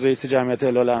که امروز رئیس جمعیت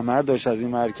هلال‌احمر داشت از این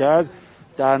مرکز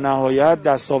در نهایت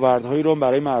دستاوردهایی رو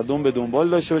برای مردم به دنبال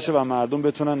داشته باشه و مردم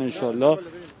بتونن انشالله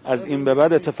از این به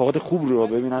بعد اتفاقات خوب رو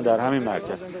ببینن در همین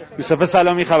مرکز. یوسف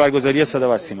سلامی، خبرگزاری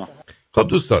صدا و سیما. خب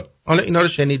دوستان، حالا اینا رو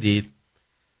شنیدید.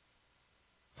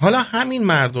 حالا همین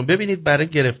مردم ببینید برای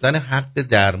گرفتن حق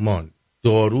درمان،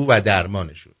 دارو و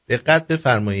درمانشون دقت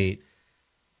بفرمایید.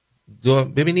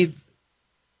 ببینید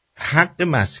حق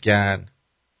مسکن،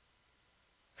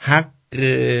 حق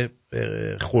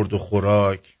خورد و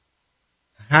خوراک،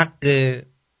 حق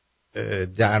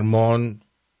درمان،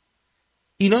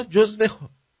 اینا جزو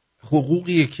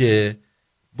حقوقیه که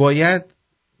باید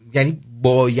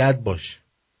باشه.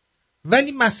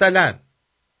 ولی مثلا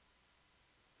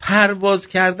پرواز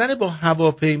کردن با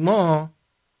هواپیما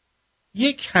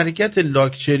یک حرکت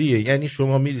لاکچریه. یعنی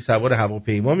شما میری سوار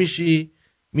هواپیما میشی،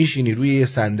 میشینی روی یه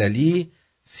صندلی،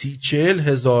 30-40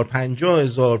 هزار 50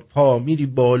 هزار پا میری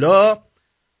بالا،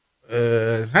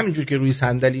 همینجور که روی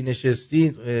صندلی نشستی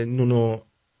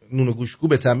نون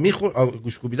گوشکوبت هم میخوری،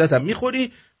 گوشکوبیدت هم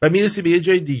میخوری و میرسی به یه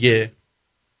جای دیگه.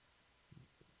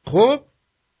 خب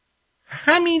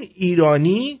همین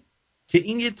ایرانی که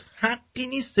این یه حقی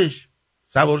نیستش،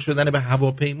 سوار شدن به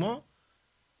هواپیما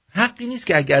حقی نیست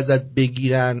که اگه ازت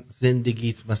بگیرن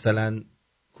زندگیت مثلا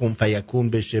کن فیکون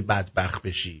بشه، بدبخت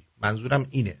بشی. منظورم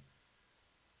اینه،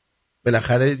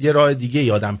 بالاخره یه راه دیگه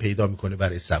یادم پیدا میکنه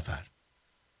برای سفر.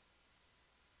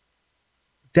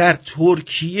 در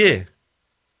ترکیه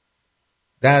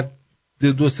در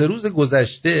 2-3 روز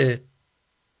گذشته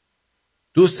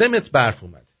 2-3 متر برف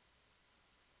اومده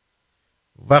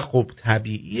و خب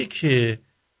طبیعیه که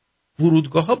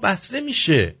فرودگاه ها بسته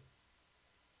میشه،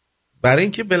 برای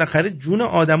اینکه بالاخره جون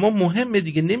آدما مهمه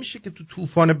دیگه. نمیشه که تو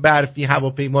طوفان برفی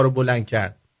هواپیما رو بلند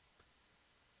کرد.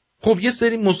 خب یه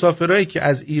سری مسافرایی که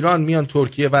از ایران میان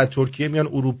ترکیه و ترکیه میان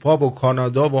اروپا و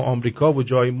کانادا و آمریکا و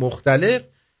جای مختلف،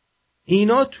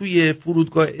 اینا توی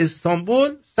فرودگاه استانبول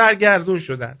سرگردون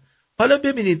شدن. حالا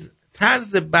ببینید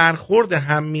طرز برخورد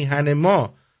هم میهن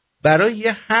ما برای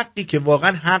یه حقی که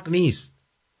واقعا حق نیست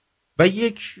و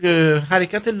یک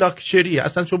حرکت لاکچری.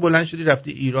 اصلا چون بلند شدی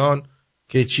رفتی ایران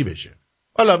که چی بشه؟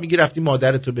 حالا میگی رفتی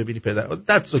مادرتو ببینی، پدر،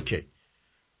 that's okay.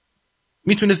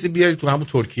 میتونستی بیاری تو همون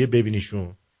ترکیه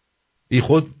ببینیشون، بی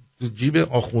خود جیب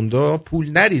آخوندا پول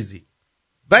نریزی.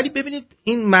 ولی ببینید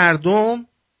این مردم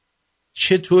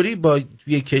چطوری با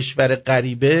توی کشور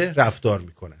غریبه رفتار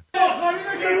میکنن.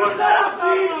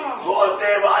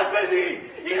 توضیح باید بدی،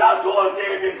 اینا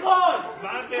توضیح میخوان،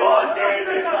 توضیح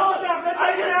میخوان.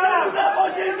 اگه نروزم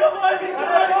باشه اینجا باید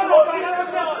میکنم توضیح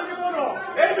میخوان.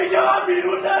 ای میگه من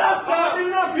بیرون نرفتم،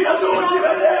 بیا توضیح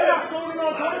بده.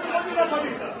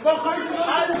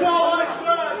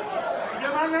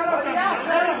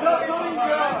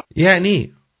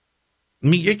 یعنی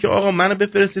میگه که آقا منو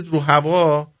بفرستید رو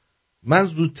هوا، من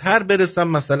زودتر برسم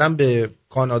مثلا به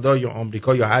کانادا یا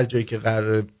آمریکا یا هر جایی که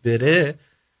قراره بره،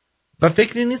 و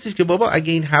فکری نیستش که بابا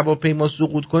اگه این هواپیما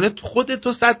سقوط کنه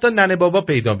خودت 100 تا ننه بابا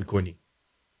پیدا میکنی.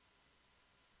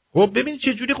 خب ببین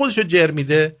چه جوری خودشو جر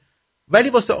میده. ولی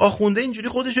واسه آخونده اینجوری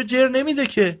خودشو جر نمیده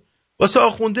که واسه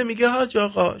آخونده میگه حاج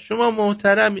آقا شما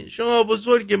محترمی، شما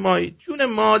بزرگ مایی، جون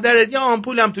مادرت یه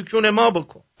آمپولم تو کون ما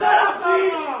بکن.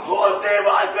 توضیح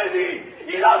باید بدی،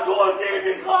 اینا توضیح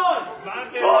میخوان،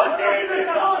 توضیح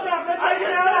میخوان. اگه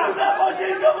سرزن باشه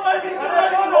اینجا باید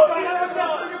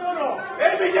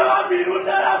میگه من بیرون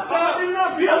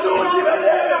نرفتم، بیا توضیح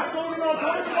بده.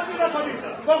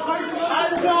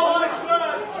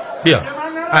 بیا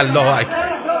الله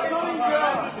اکبر.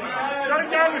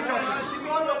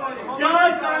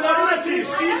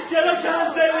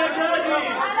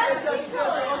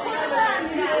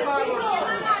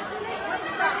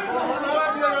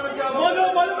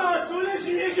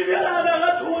 یکی بیاد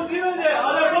حداقل توضیح بده.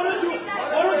 حالا برو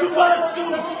تو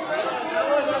بستون.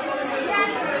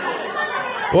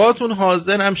 باهاتون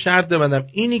حاضرم شرط ببندم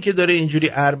اینی که داره اینجوری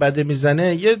عربده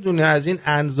میزنه یه دونه از این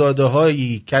انزاده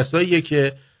هایی، کساییه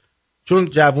که چون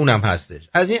جوونم هستش،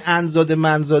 از این انزاده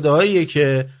منزاده هاییه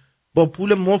که با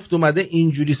پول مفت اومده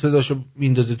اینجوری صداشو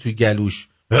میندازه توی گلوش.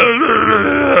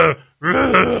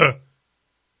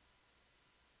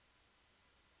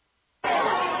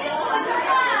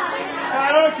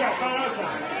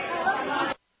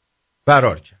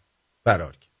 فرار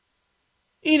کرد.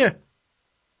 اینه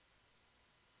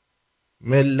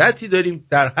ملتی داریم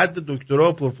در حد دکترا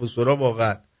و پروفسورا،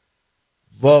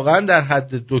 واقعا در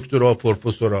حد دکترا و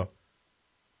پروفسورا.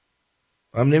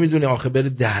 هم نمیدونه آخه بره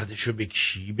دردشو به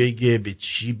کی بگه، به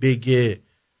چی بگه،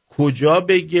 کجا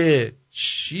بگه،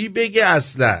 چی بگه،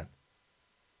 اصلا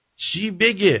چی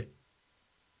بگه.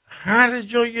 هر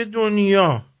جای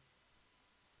دنیا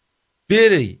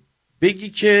بری بگی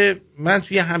که من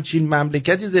توی همچین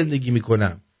مملکتی زندگی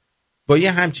میکنم، با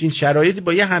یه همچین شرایطی،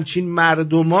 با یه همچین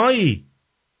مردمایی،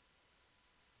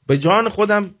 به جان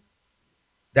خودم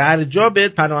در جا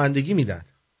بهت پناهندگی میدن،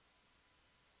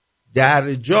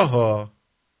 در جاها.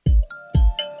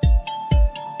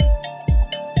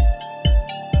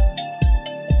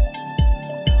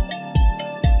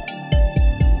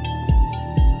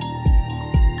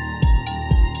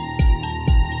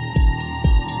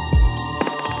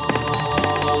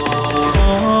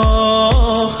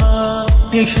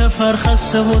 یک نفر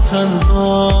خسته و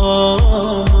تنها،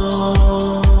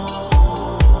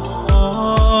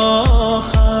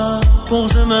 آخر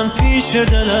بغض من پیش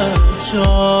دلت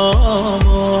جا،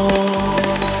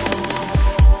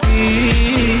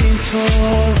 بی تو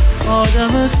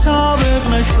آدم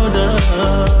سابق نشدم،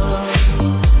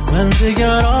 من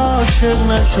دیگر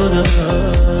عاشق نشدم،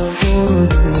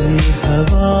 بردی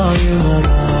هوای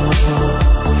مرا،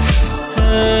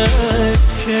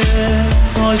 که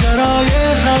ماجرای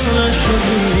هم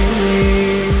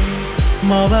نشدی،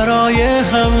 ما برای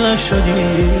هم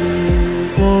نشدی،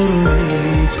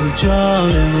 بروی تو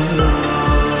جان من.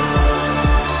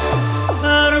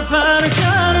 پر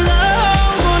کردم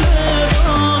گل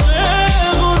باغ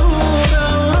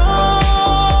غروبم را،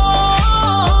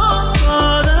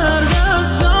 با در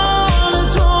دستان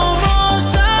تو با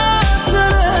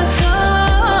صدر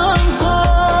تنها،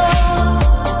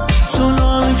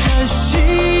 چنان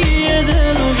کشی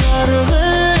دل غرق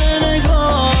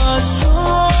نگاهت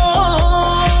شد،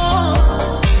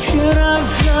 که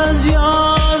رفت از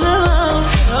یادم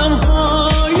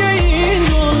غمهای این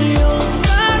دنیا.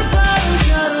 پر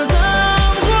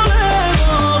کردم گل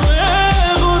باغ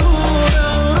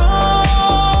غرورم را،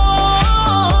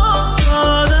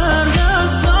 تا در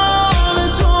دستان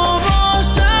تو با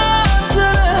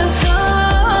صدر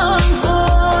تنها،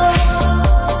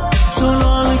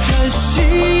 چنان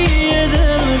کشی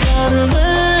دل غرق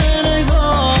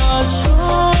نگاهت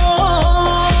شد،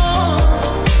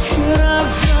 که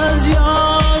رفت از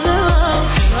یادم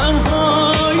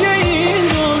غمهای این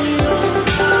دنیا.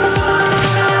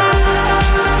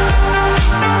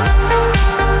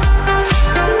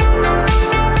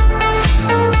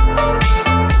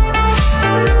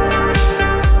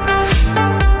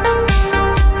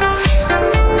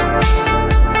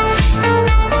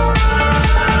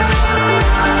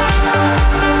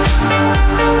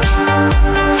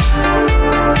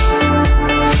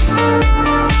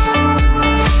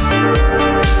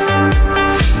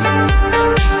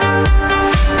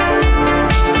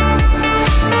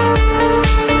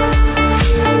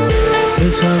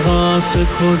 تقاس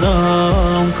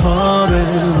کدام کار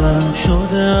من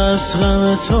شده از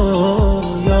غم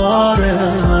تو یار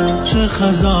من، چه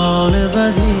خزان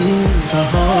بدی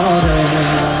تهار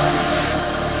من،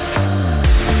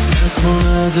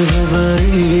 نکند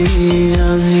ببری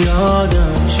از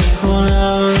یادم، چه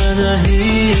کنم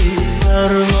ندهی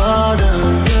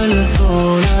بربادم، دل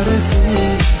تو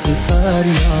نرسید به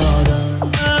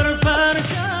فریادم.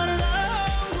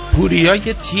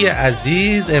 پوریای تی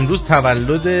عزیز امروز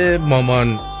تولد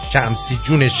مامان شمسی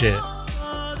جونشه.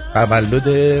 تولد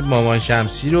مامان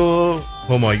شمسی رو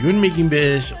همایون میگیم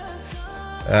بهش.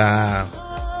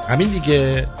 همین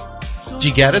دیگه،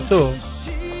 جیگرتو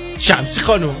شمسی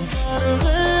خانوم.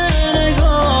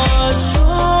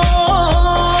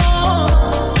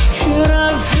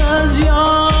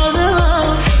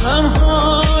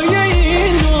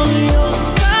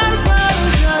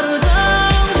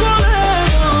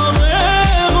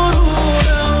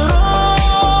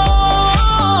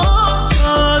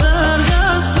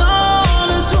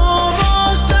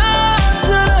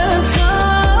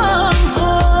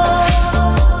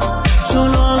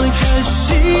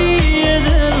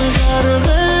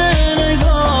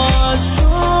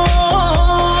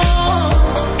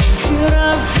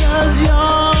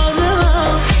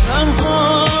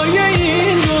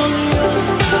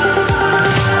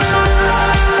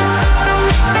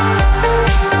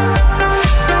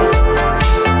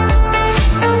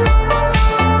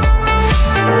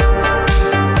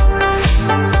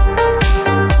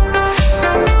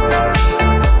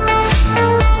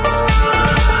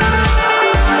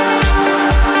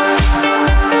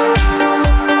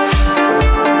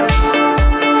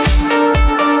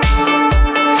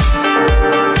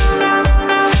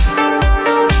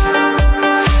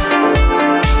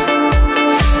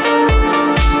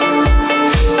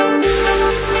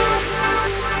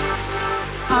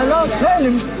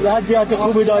 وضعیت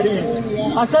خوبی داریم.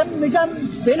 اصلا میگم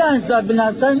بلنسا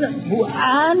بو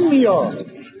ان میاد.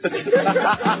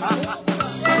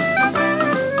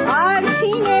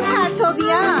 آرتین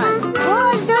پرتویان،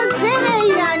 بولدوزر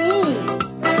ایرانی،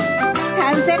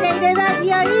 طنز غیر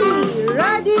رادیویی،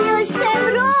 رادیو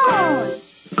شمرون.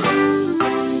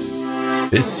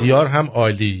 بسیار هم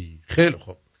عالی. خیلی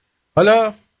خوب،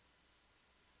 حالا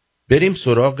بریم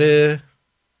سراغ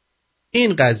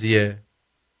این قضیه.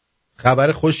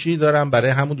 خبر خوشی دارم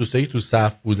برای همون دوستایی که تو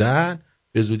صف بودن.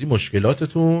 به زودی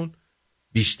مشکلاتتون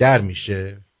بیشتر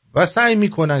میشه و سعی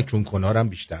میکنن چون کنارم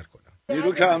بیشتر کنن.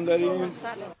 نیرو کم داریم.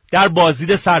 در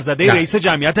بازدید سرزده رئیس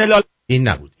جمعیت هلال این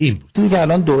نبود، این بود. چیزی که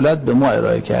الان دولت به ما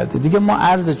ارائه کرده دیگه ما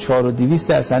ارز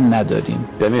 4200 اصلا نداریم.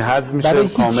 یعنی حذف میشه برای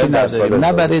کامل هیچی نداریم،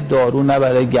 نه برای دارو نه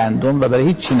برای گندم و برای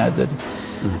هیچی نداریم.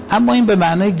 اما این به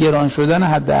معنای گران شدن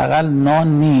حداقل نان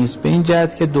نیست، به این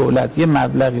جهت که دولت یه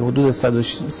مبلغی حدود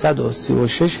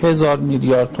 136,000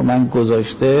 میلیارد تومان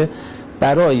گذاشته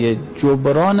برای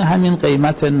جبران همین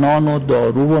قیمت نان و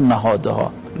دارو و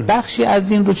نهادها. بخشی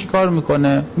از این رو چیکار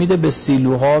میکنه؟ میده به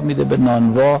سیلوها، میده به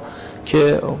نانوا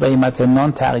که قیمت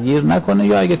نان تغییر نکنه،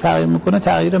 یا اگه تغییر میکنه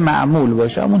تغییر معمول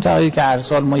باشه، همون تغییری که هر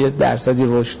سال ما یه درصدی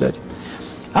رشد داریم.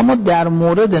 اما در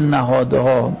مورد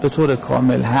نهادها به طور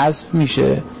کامل حذف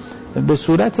میشه. به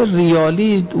صورت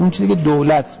ریالی اون چیزی که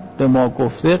دولت به ما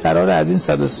گفته قرار از این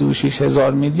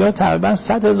 136,000 میلیارد تقریبا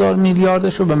 100,000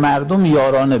 میلیاردش رو به مردم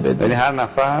یارانه بده. یعنی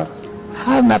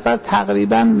هر نفر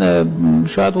تقریبا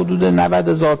شاید حدود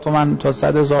 90,000 تومان تا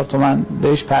 100,000 تومان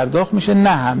بهش پرداخت میشه. نه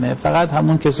همه، فقط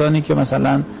همون کسانی که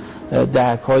مثلا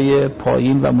دهک‌های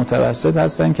پایین و متوسط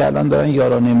هستن که الان دارن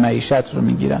یارانه معیشت رو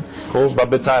میگیرن. خب و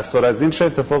به تأثیر از این چه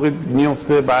اتفاقی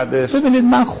میفته بعدش؟ ببینید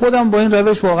من خودم با این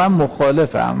روش واقعا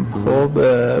مخالفم. خب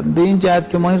به این جهت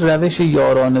که ما این روش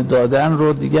یارانه دادن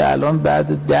رو دیگه الان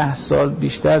بعد 10 سال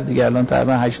بیشتر دیگه، الان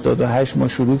تقریبا 88 ما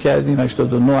شروع کردیم،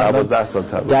 89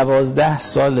 12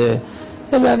 ساله،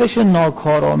 روش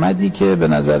ناکارآمدی که به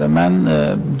نظر من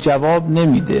جواب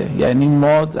نمیده. یعنی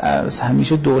ما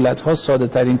همیشه دولت ها ساده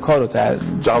ترین کار رو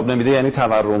جواب نمیده، یعنی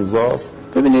تورمزاست.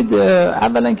 ببینید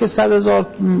اولا که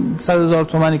 100,000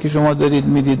 تومانی که شما دارید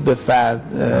میدید به فرد،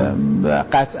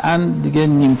 قطعا دیگه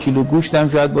نیم کیلو گوشت هم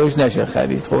شاید باش نشه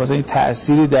خرید. خب اصلا این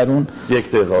تأثیری در اون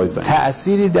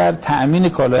تأثیری در تأمین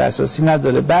کالای اساسی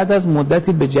نداره. بعد از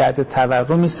مدتی به جهت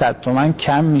تورمی 100 تومان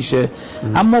کم میشه،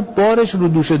 اما بارش رو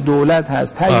دوش دولت هست.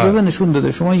 تجربه نشون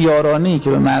داده شما یارانه‌ای که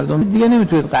به مردم دیگه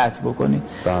نمیتونید قطع بکنید.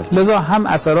 لذا هم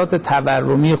اثرات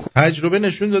تورمی تجربه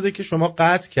نشون داده که شما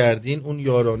قطع کردین اون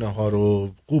یارانه ها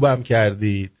رو، خوبم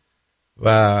کردید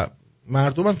و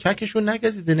مردم هم ککشون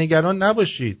نگزیده. نگران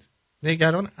نباشید،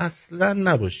 نگران اصلا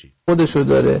نباشید. خودشو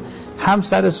داره، هم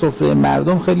سر سفره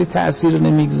مردم خیلی تأثیر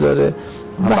نمیگذاره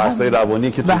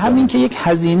و همین که یک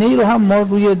هزینه‌ای رو هم ما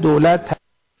روی دولت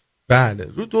بله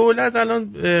رو دولت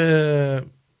الان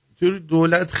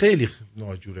دولت خیلی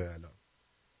ناجوره الان.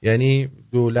 یعنی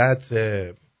دولت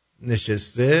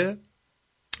نشسته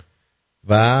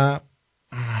و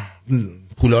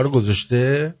پولا رو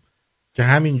گذاشته که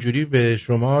همینجوری به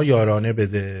شما یارانه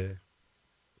بده.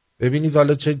 ببینید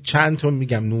حالا چند تا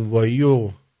میگم نونوایی و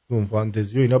نون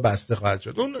فانتزی و اینا بسته خواهد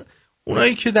شد.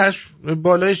 اونایی که در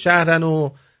بالای شهرن و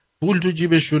پول تو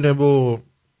جیبشونه و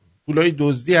پولای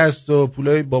دزدی هست و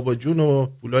پولای بابا جون و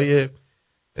پولای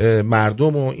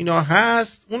مردم و اینا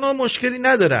هست، اونا مشکلی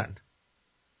ندارن.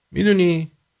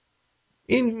 میدونی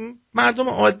این مردم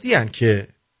عادی هن که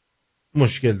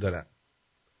مشکل دارن.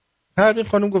 پروین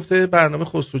خانم گفته برنامه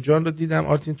خسرو جان رو دیدم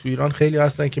آرتین، تو ایران خیلی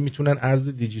هستن که میتونن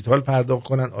ارز دیجیتال پرداخت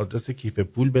کنن، آدرس کیف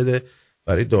پول بده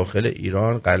برای داخل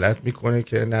ایران، غلط میکنه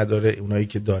که نداره اونایی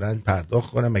که دارن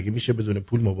پرداخت کنن. مگه میشه بدون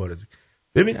پول مبارزه؟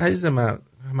 ببین عزیز من،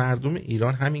 مردم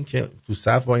ایران همین که تو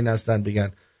صف وای نستن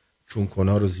بگن چون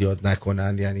کنا رو زیاد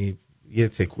نکنن، یعنی یه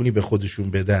تکونی به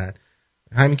خودشون بدن،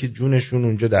 همین که جونشون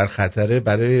اونجا در خطره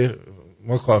برای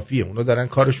ما کافیه. اونا دارن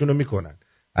کارشون رو میکنن،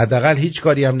 حداقل هیچ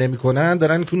کاری هم نمیکنن،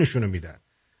 دارن کونشون رو میدن.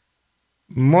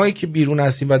 مایی که بیرون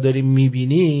هستیم و داریم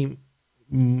میبینیم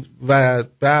و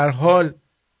به هر حال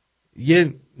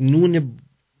یه نون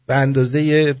به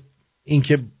اندازه این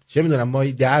که چه میدونم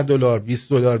مایی $10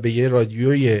 $20 به یه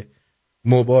رادیوی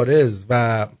مبارز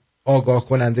و آگاه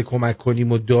کننده کمک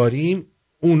کنیم و داریم،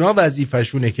 اونا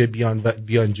وظیفشونه که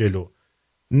بیان جلو،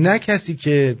 نه کسی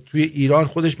که توی ایران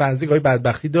خودش بنزگاهی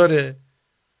بدبختی داره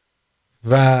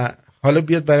و حالا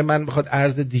بیاد برای من بخواد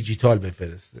ارز دیجیتال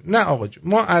بفرسته. نه آقا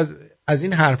ما از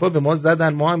این حرفا به ما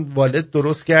زدن، ما هم والت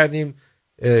درست کردیم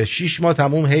 6 ماه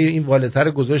تموم هی این والت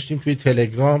رو گذاشتیم توی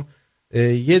تلگرام،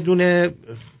 یه دونه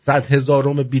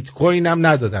 100,000 بیت کوین هم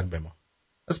ندادن به ما.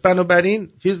 پس بنابراین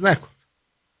چیز نکن.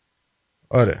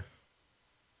 آره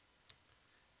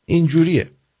اینجوریه.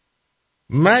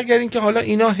 مگر اینکه حالا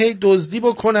اینا هی دزدی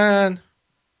بکنن،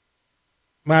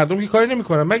 مردم که کاری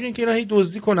نمیکنن، مگر اینکه اینا هی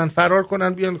دزدی کنن، فرار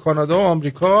کنن بیان کانادا و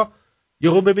آمریکا،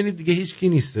 یهو ببینید دیگه هیچ کی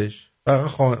نیستش، فقط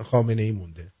خامنه ای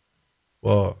مونده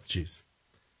با چیز.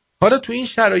 حالا تو این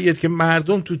شرایط که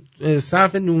مردم تو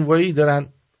صف نونوایی دارن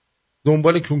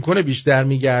دنبال کونکن بیشتر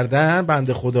میگردن،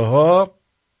 بنده خداها،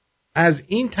 از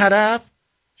این طرف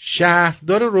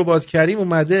شهردار رباط کریم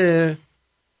اومده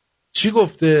چی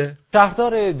گفته؟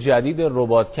 شهردار جدید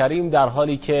رباط کریم در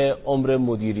حالی که عمر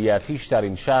مدیریتیش در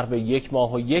این شهر به 1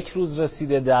 ماه و 1 روز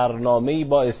رسیده، در نامه‌ای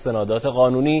با استنادات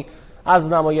قانونی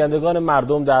از نمایندگان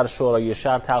مردم در شورای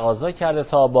شهر تقاضا کرده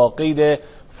تا با قید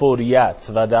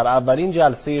فوریت و در اولین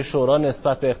جلسه شورا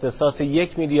نسبت به اختصاص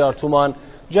 1 میلیارد تومان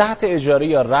جهت اجاره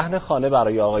یا رهن خانه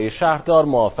برای آقای شهردار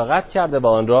موافقت کرده و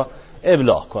آن را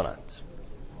ابلاغ کنند.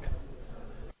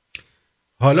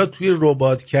 حالا توی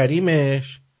رباط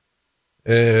کریمش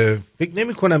فکر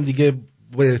نمی کنم دیگه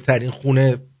بهترین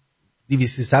خونه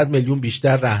 200-300 میلیون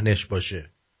بیشتر رهنش باشه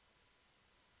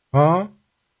ها؟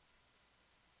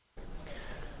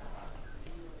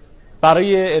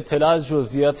 برای اطلاع از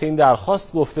جزئیات این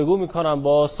درخواست گفتگو میکنم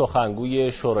با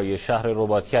سخنگوی شورای شهر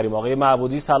رباط کریم. آقای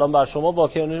معبودی سلام بر شما.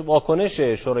 واکنش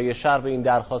شورای شهر به این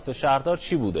درخواست شهردار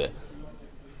چی بوده؟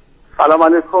 سلام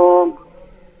علیکم،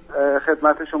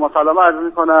 خدمت شما سلام عرض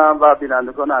میکنم و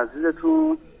بینندگان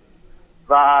عزیزتون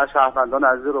و شهروندان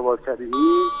عزیز رباط کریمی.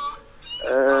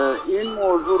 این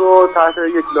موضوع رو تحت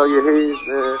یک لایحه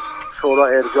شورا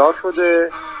ارجاع شده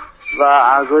و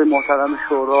اعضای محترم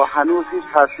شورا هنوز هیچ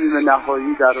تصمیم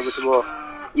نهایی در رابطه با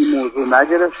این موضوع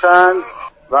نگرفتن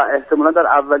و احتمالا در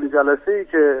اولین جلسه‌ای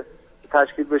که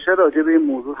تشکیل بشه راجع به این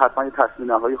موضوع حتما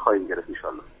تصمیم نهایی خواهیم گرفت ان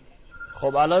شاءالله.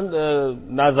 خب الان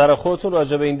نظر خودتون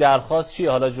راجع به این درخواست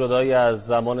چیه؟ حالا جدای از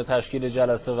زمان تشکیل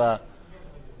جلسه و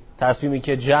تصمیمی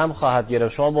که جمع خواهد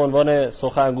گرفت، شما به عنوان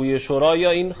سخنگوی شورا یا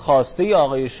این خواسته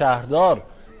آقای شهردار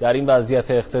در این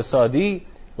وضعیت اقتصادی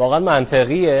واقعا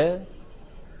منطقیه؟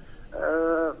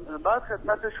 بعد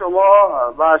خدمت شما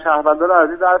و شهروندان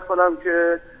عزیز عرض کنم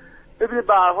که ببینید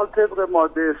به هر حال طبق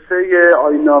ماده 3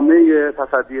 آیین‌نامه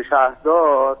تصدی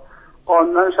شهردار،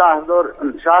 قانونا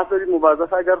شهرداری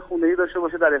موظف اگر خونه‌ای داشته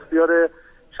باشه در اختیار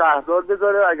شهردار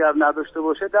بذاره، اگر نداشته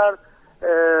باشه در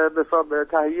به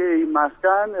تهیه این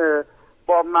مسکن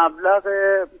با مبلغ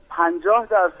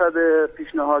 50%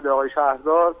 پیشنهاد آقای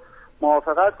شهردار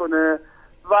موافقت کنه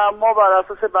و ما بر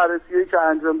اساس بررسی‌ای که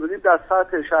انجام دادیم در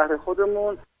سطح شهر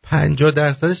خودمون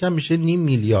 50% هم میشه 0.5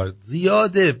 میلیارد.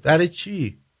 زیاده. برای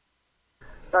چی؟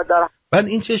 بعد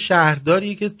این چه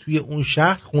شهرداری که توی اون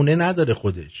شهر خونه نداره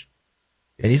خودش،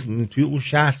 یعنی توی اون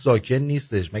شهر ساکن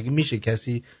نیستش. مگه میشه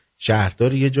کسی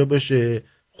شهردار یه جا باشه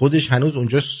خودش هنوز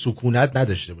اونجا سکونت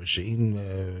نداشته باشه؟ این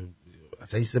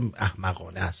اصلا این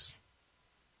احمقانه است.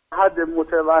 حد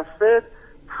متوسط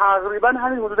تقریبا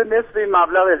همین حدود نصف این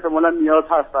مبلغ احتمالاً نیاز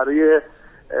هست برای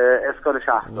اسکان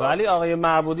شهردار. ولی آقای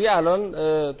معبودی الان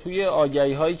توی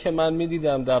آگهی هایی که من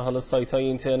میدیدم در حال سایت های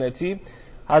اینترنتی،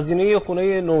 هزینه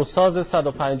خونه نوساز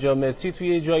 150 متری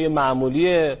توی جای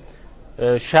معمولی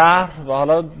شهر و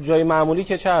حالا جای معمولی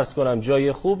که چه عرض کنم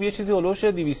جای خوب یه چیزی هلوش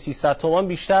 200-300 تومان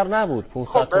بیشتر نبود،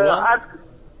 500 تومان.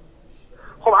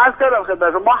 خب عرض کردم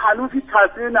خدمت ما هنوز هیچ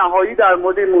تصمیم نهایی در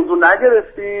مورد این موضوع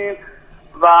نگرفتیم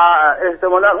و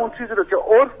احتمالا اون چیزی رو که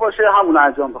عرف باشه همون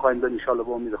انجام بخوایم بدیم ان شاءالله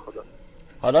به امید خدا.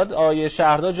 حالا آیه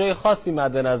شهرها جای خاصی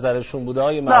مد نظرشون بوده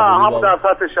آیه نه همون در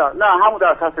سطح شهر، نه همون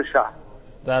در سطح شهر،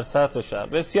 در سطح شهر.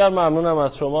 بسیار ممنونم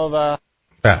از شما. و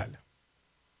بله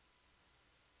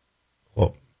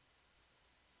خب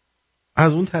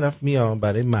از اون طرف میام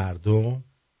برای مردم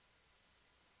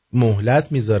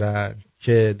مهلت میذارن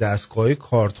که دستگاه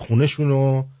کارتخونه‌شون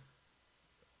رو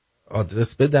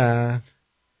آدرس بدن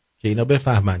که اینا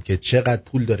بفهمن که چقدر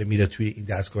پول داره میره توی این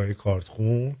دستگاه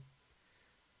کارتخون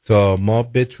تا ما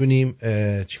بتونیم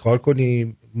چیکار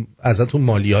کنیم، ازتون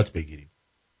مالیات بگیریم.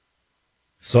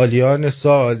 سالیان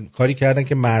سال کاری کردن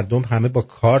که مردم همه با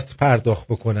کارت پرداخت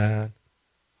بکنن،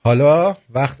 حالا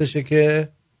وقتشه که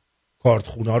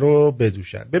کارتخونا رو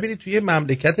بدوشن. ببینید توی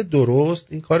مملکت درست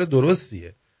این کار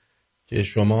درستیه که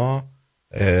شما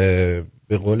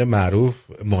به قول معروف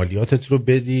مالیاتت رو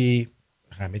بدی،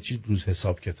 همه چیز روز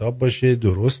حساب کتاب باشه،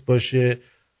 درست باشه.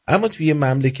 اما توی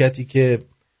مملکتی که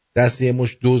دست یه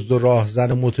مش دزد و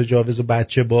راهزن و متجاوز و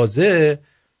بچه بازه،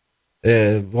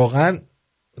 واقعا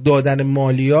دادن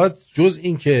مالیات جز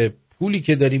این که پولی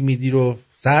که داری میدی رو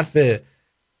صرف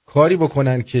کاری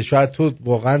بکنن که شاید تو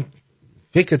واقعا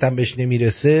فکرت هم بهش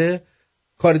نمیرسه،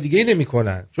 کار دیگه نمی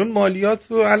کنن. چون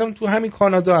مالیات رو الان تو همین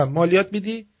کانادا هم مالیات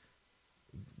میدی،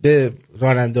 به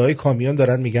راننده های کامیون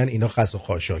دارن میگن اینا خس و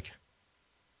خاشاک.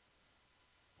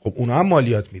 خب اونا هم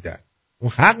مالیات میدن،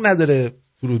 اون حق نداره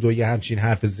فرودو یه همچین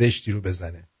حرف زشتی رو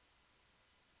بزنه.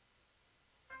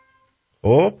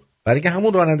 خب برای که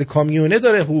همون راننده کامیونه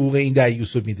داره حقوق این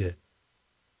دیوسو میده،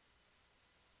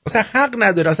 اصلا حق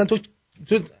نداره. اصلا تو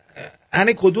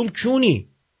انه کدوم کونی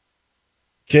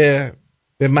که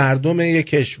به مردم یک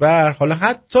کشور، حالا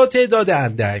حتی تعداد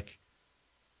اندک،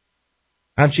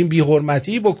 همچین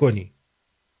بی‌حرمتی بکنی؟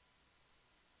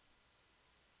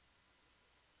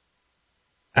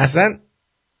 اصلا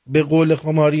به قول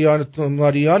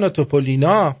ماریان و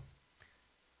توپولینا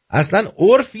اصلا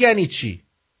عرف یعنی چی؟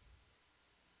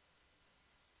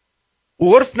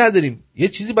 عرف نداریم. یه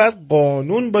چیزی باید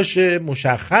قانون باشه،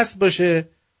 مشخص باشه.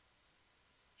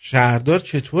 شهردار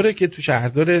چطوره که تو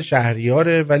شهردار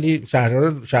شهریاره ولی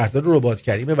شهردار رباط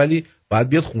کریمه ولی باید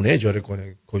بیاد خونه اجاره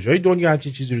کنه؟ کجای دنیا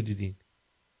همچین چیزی رو دیدین؟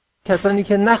 کسانی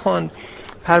که نخوان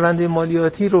پرونده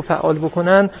مالیاتی رو فعال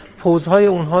بکنن، پوزهای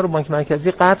اونها رو بانک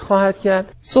مرکزی قطع خواهد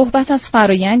کرد. صحبت از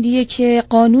فرایندیه که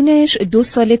قانونش 2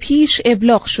 سال پیش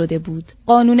ابلاغ شده بود.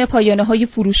 قانون پایانه‌های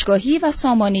فروشگاهی و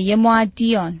سامانه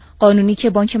معدیان، قانونی که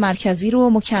بانک مرکزی رو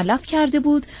مکلف کرده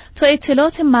بود تا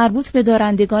اطلاعات مربوط به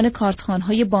دارندگان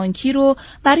کارتخوان‌های بانکی رو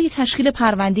برای تشکیل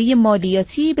پرونده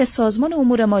مالیاتی به سازمان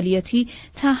امور مالیاتی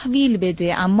تحویل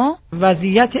بده. اما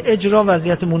وضعیت اجرا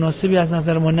وضعیت مناسبی از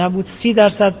نظر ما نبود.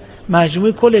 30%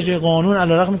 مجموع کل اجرای قانون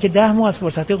علیرغم که 10 ماه از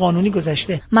فرصت قانونی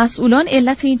گذشته. مسئولان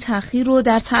علت این تأخیر رو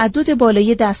در تعدد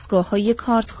بالای دستگاه‌های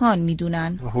کارتخوان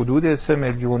میدونن. حدود 3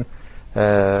 میلیون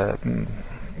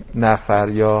نفر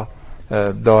یا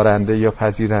دارنده یا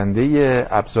پذیرنده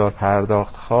ابزار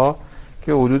پرداخت‌ها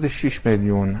که حدود 6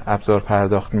 میلیون ابزار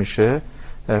پرداخت میشه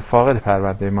فاقد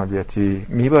پرونده مالیاتی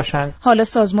می باشند. حالا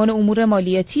سازمان امور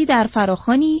مالیاتی در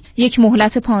فراخوانی یک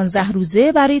مهلت 15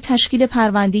 روزه برای تشکیل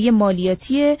پرونده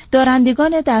مالیاتی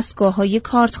دارندگان دستگاه‌های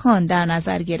کارتخوان در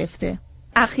نظر گرفته.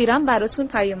 اخیراً براتون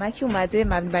پیامکی اومده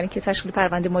برای اینکه تشکیل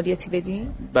پرونده مالیاتی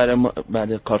بدین؟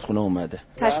 بعد کارتخونه اومده.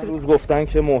 تشکیل روز گفتن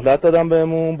که مهلت دادم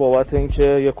بهمون بابت اینکه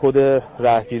یه کد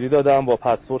راهگیری دادم با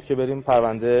پسورد که بریم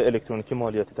پرونده الکترونیکی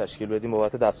مالیاتی تشکیل بدیم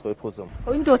بابت دستگاه پوزمون.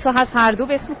 این دوتا هست، هر دو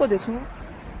به اسم خودتون؟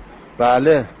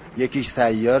 بله، یکیش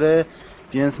سیاره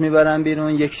جنس میبرن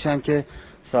بیرون، یکیش هم که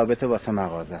ثابت واسه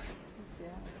مغازه است.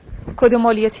 کد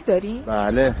مالیاتی داری؟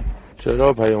 بله.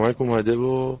 چرا پیامک اومده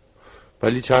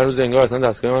ولی چند روز انگار اصلا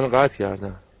دستگاه منو قطع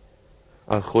کردن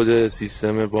از خود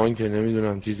سیستم بانک،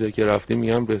 نمیدونم چیزایی که رفتیم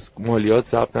میگم به مالیات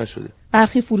ثبت نشده.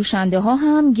 برخی فروشنده ها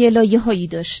هم گلایه هایی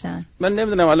داشتن. من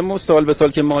نمیدونم الان ما سال به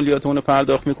سال که مالیاتمون رو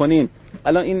پرداخت میکنیم،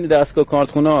 الان این دستگاه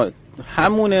کارتخونا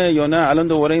همونه یا نه؟ الان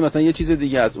دوباره این مثلا یه چیز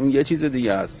دیگه است، اون یه چیز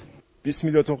دیگه است. 20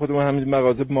 میلیون خودمون همین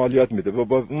مغازه مالیات میده.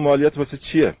 با اون مالیات واسه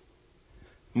چیه؟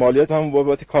 مالیات هم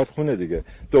بابت کارتخونه دیگه.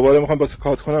 دوباره میخوام واسه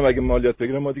کارتخونه هم اگه مالیات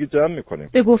بگیرم ما دیگه جمع میکنیم.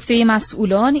 به گفته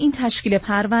مسئولان این تشکیل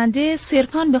پرونده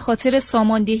صرفاً به خاطر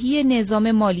ساماندهی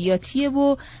نظام مالیاتیه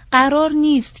و قرار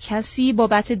نیست کسی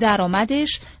بابت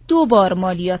درآمدش 2 بار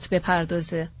مالیات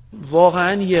بپردازه.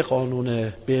 واقعاً یه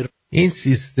قانونه. این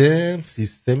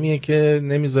سیستمیه که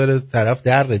نمیذاره طرف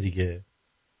در دیگه.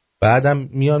 بعدم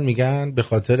میان میگن به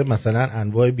خاطر مثلا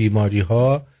انواع بیماری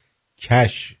ها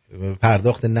کش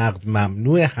پرداخت نقد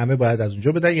ممنوع، همه باید از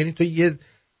اونجا بدن. یعنی تو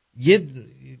یه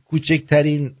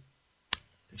کوچکترین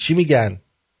چی میگن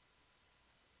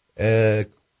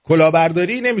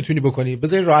کلاهبرداری نمیتونی بکنی،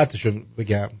 بذار راحتشو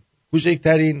بگم،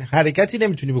 کوچکترین حرکتی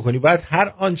نمیتونی بکنی، باید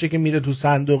هر آنچه که میره تو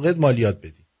صندوقت مالیات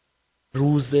بدی.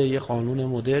 روز یه قانون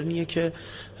مدرنیه که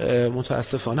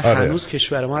متاسفانه آره. هنوز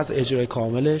کشور ما از اجرای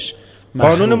کاملش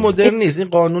قانون مدرن نیست، این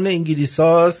قانون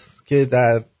انگلیساست که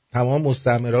در تمام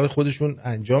مستعمره‌های خودشون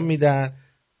انجام میدن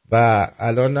و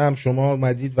الان هم شما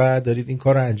اومدید و دارید این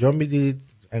کار رو انجام میدید.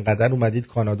 انقدر اومدید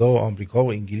کانادا و آمریکا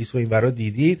و انگلیس و این ورا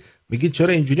دیدید، میگید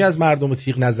چرا اینجوری از مردم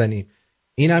تیغ نزنیم؟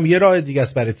 این هم یه راه دیگه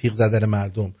است برای تیغ زدن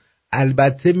مردم.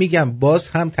 البته میگم باز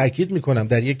هم تاکید میکنم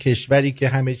در یک کشوری که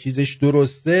همه چیزش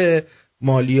درسته،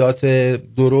 مالیات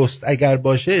درست اگر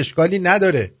باشه اشکالی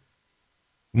نداره،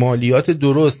 مالیات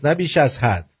درست نه بیش از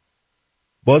حد.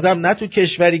 بازم نه تو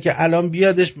کشوری که الان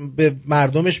بیادش به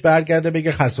مردمش برگرده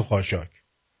بگه خس و خاشاک.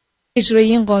 اجرای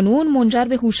این قانون منجر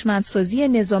به هوشمندسازی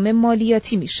نظام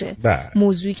مالیاتی میشه. بله.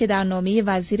 موضوعی که در نامه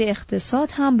وزیر اقتصاد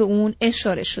هم به اون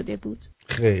اشاره شده بود.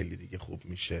 خیلی دیگه خوب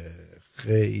میشه،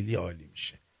 خیلی عالی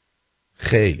میشه،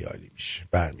 خیلی عالی میشه.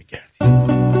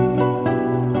 برمیگردیم.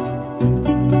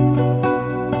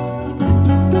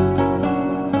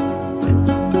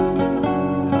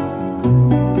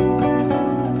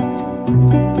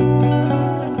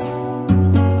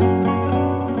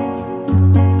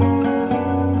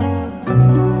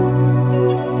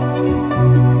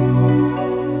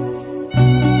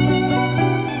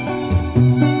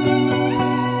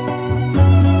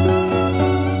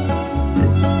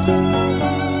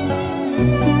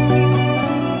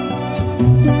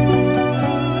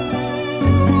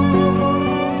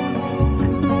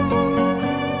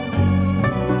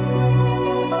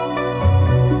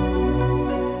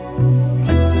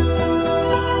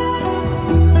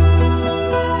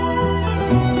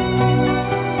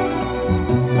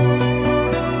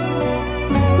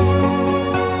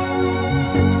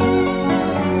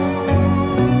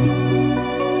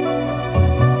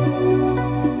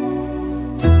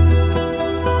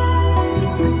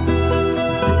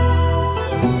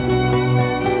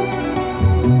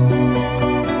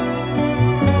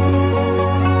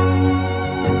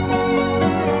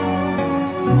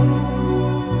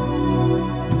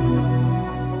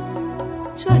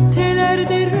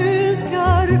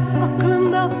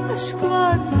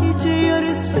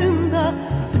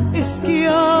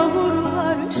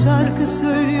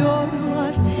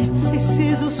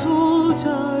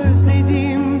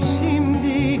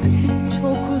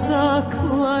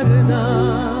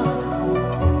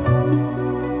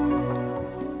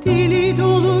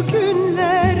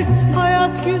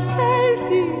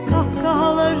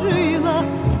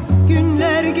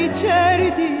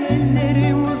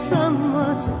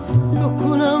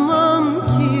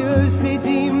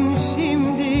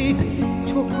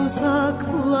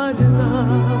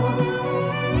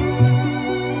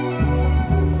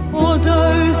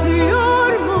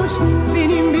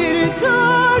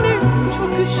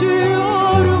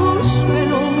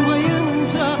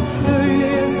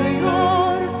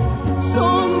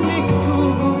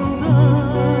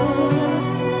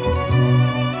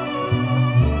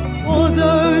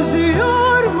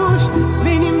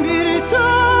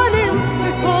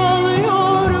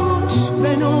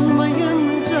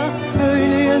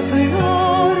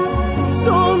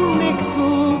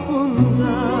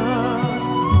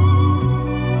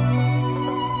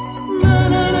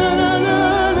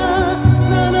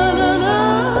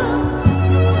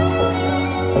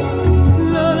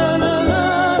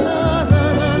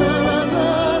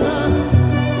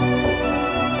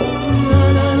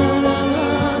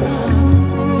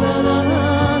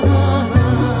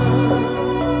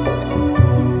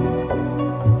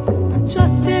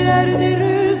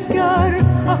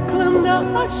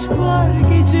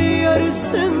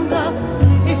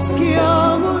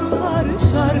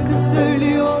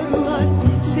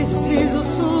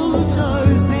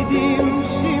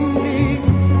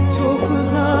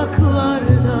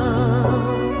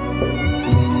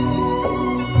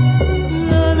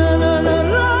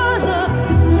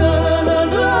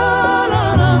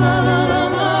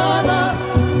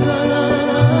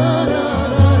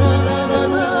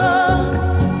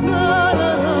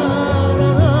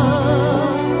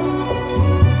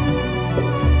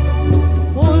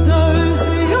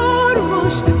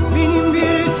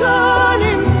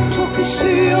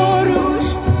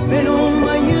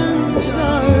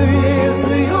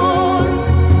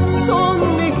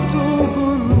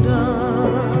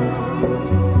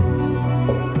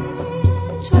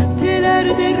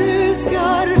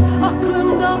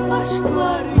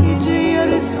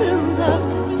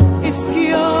 Eski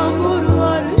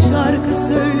yağmurlar şarkı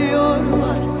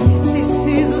söylüyorlar.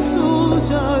 Sessiz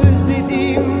usulca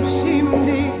özledim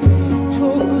şimdi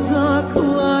çok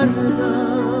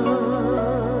uzaklarda.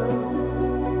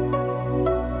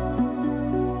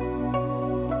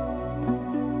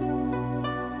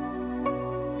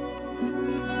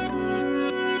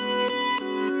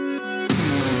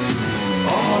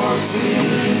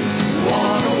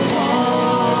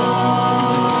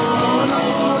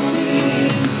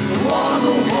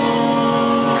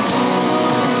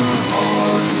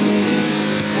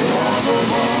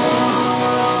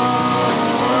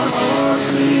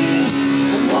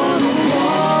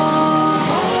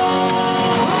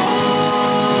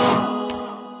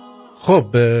 خب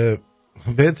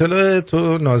به اطلاع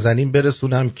تو نازنین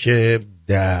برسونم که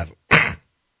در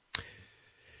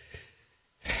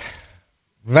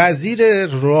وزیر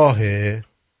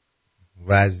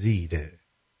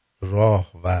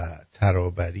راه و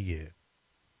ترابری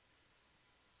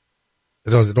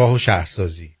راه و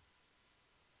شهرسازی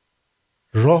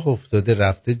راه افتاده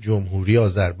رفته جمهوری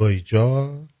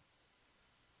آذربایجان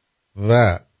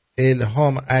و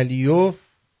الهام علیوف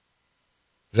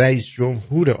رئیس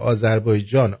جمهور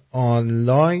آذربایجان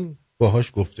آنلاین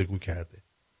باهاش گفتگو کرده.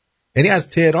 یعنی از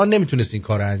تهران نمیتونست این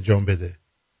کار انجام بده.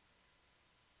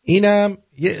 اینم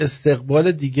یه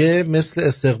استقبال دیگه مثل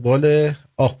استقبال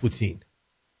آخ پوتین.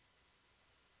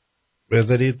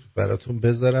 بذارید براتون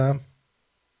بذارم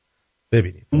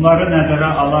ببینید.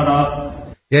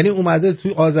 یعنی اومده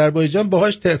توی آذربایجان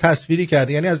باهاش تصویری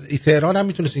کرده. یعنی از تهران هم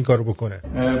میتونست این کارو بکنه.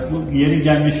 یعنی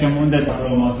gelmişim ده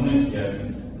تقریماتını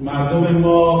isterdim. مردم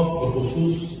ما به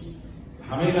خصوص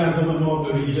همه مردم ما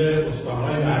به ویژه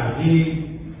استان‌های مرزی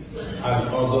از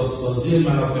آزادسازی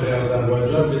مناطق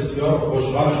آذربایجان بسیار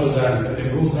خوشحال شدند.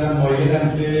 امروز هم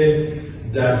مایلند که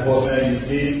در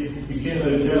بازرسی iki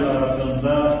ülke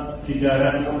arasında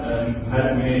ticaret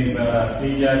hacmi ve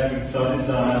diğer iktisadi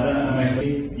sahada emekli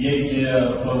یک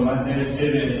فرمت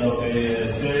سر اضافه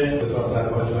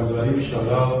آذربایجان داریم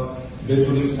انشاءالله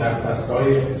بتونیم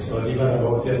سرپرست‌های اقتصادی و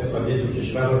روابط اقتصادی دو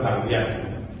کشور رو تقویت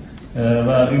کنیم. و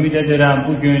امید ederim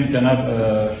bugün Cenab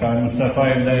Şahin Mustafa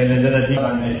ile elinde de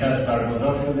نشست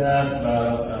برگزار شده است و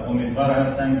امیدوار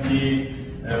هستم که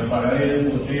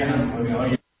برای توسعه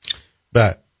همکاری‌های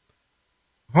بعد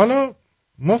حالا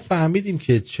ما فهمیدیم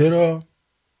که چرا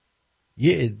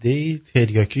یه عده‌ای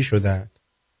تریاکی شدن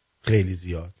خیلی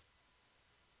زیاد.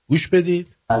 گوش بدید.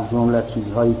 از جمله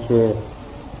چیزهایی که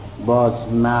باز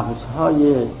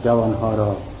مغزهای جوانها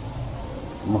را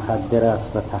مخدر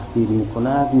است و تخدیر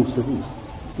می‌کند موسیقی است.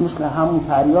 مثل همون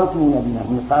تریاک می‌بینم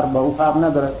این فرق با اون فرق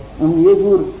نداره. اون یه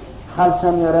جور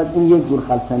خلسه میارد، این یک جور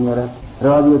خلسه میارد.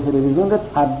 رادیو تلویزیون را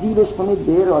تبدیلش کنید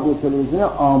به رادیو تلویزیون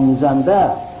آموزنده.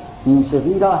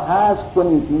 موسیقی را حذف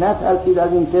کنید، نه ترسید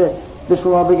از این که به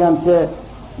شما بگم که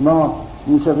ما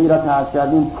موسیقی را حذف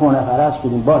کردیم کهنه پرست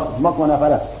شدیم. باشه ما کهنه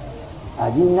پرست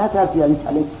از این نترسید. این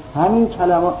همین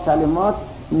کلمات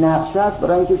نقشه است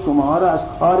برای اینکه شما را از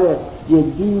کار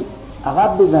جدی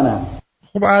عقب بزنن.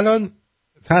 خب الان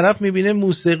طرف میبینه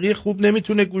موسیقی خوب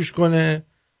نمیتونه گوش کنه،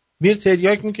 میر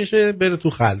تریاک میکشه بره تو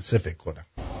خلسه فکر کنم.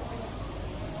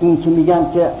 این که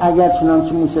میگن که اگر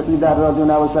چنانچه موسیقی در رادیو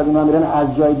نباشد اونا میرن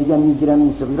از جای دیگه میگیرن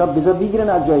موسیقی را، بذار بگیرن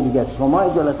از جای دیگه. شما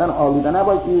اجالتا آلوده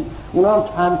نباشید، اونا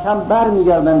هم کم کم بر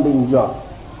میگردن به اینجا.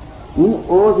 این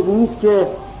عذر نیست که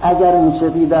اگر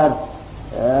موسیقی در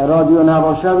رادیو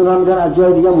نباشد اونا میرن از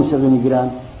جای دیگه موسیقی میگیرن.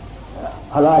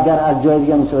 حالا اگر از جای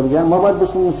دیگه موسیقی بگیرن ما باید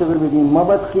بهشون موسیقی بدیم، ما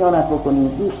باید خیانت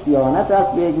بکنیم. این خیانت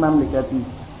است به یک مملکتی،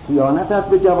 خیانت است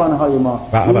به جوانهای ما.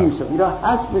 این موسیقی را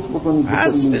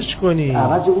حذفش کنید.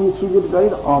 عوض این چیزی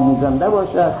بذارید آموزنده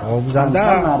باشد.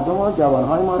 آموزنده مردم و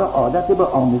جوانهای ما را عادت به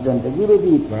آموزندگی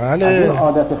بدید. بله. از این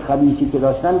عادت خبیثی که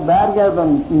داشتن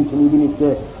برگردن. این که میبینید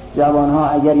که جوانها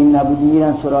اگر این نبود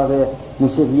میرن سراغ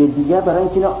موسیقی دیگه برای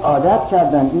اینکه عادت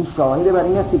کردن. این شاهد بر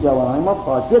این است که جوانهای ما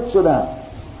فاسد شدن.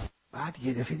 بعد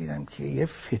یه دفعه دیدم که یه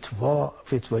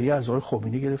فتوایی از آقای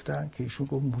خمینی گرفتن که ایشون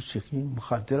گفت موسیقی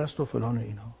مخدر است و فلان و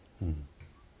اینا.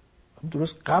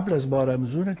 درست قبل از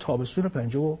بارمزون تابستون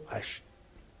 58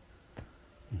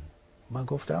 من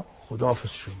گفتم خداحافظ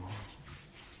شما،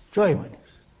 جای ما نیست.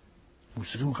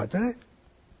 موسیقی مخدره؟ یعنی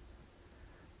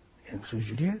موسیقی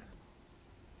جوریه؟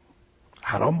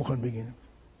 حرام میخوان بگین،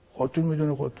 خودتون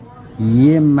میدونه خودتون.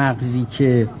 یه مغزی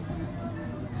که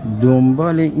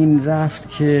دنبال این رفت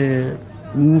که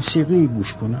موسیقی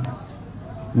گوش کنند،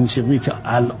 موسیقی که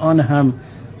الان هم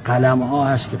قلم ها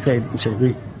هست که خیلی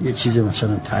موسیقی یه چیز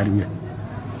مثلا تربیه.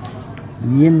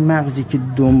 یه مغزی که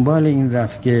دنبال این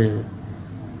رفت که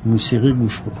موسیقی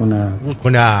گوش بکنه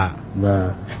و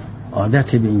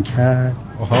عادت به این کرد،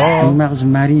 این مغز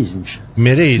مریض میشه،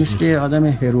 مثل آدم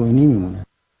هروئینی میمونه،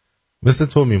 مثل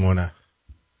تو میمونه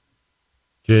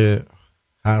که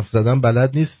حرف زدن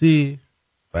بلد نیستی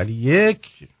ولی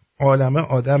یک عالمه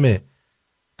آدم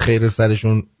خیر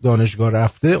سرشون دانشگاه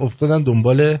رفته افتادن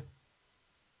دنبال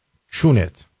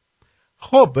چونت.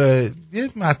 خب یه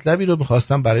مطلبی رو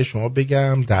میخواستم برای شما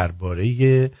بگم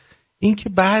درباره این که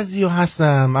بعضی ها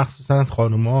هستن مخصوصا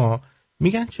خانوما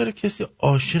میگن چرا کسی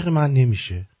عاشق من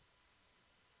نمیشه؟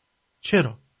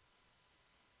 چرا؟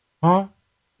 ها؟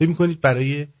 فکر میکنید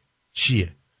برای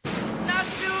چیه؟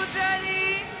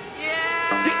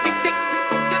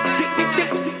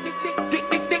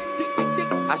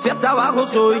 Hacia abajo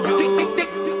soy yo.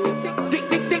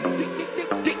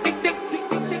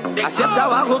 Hacia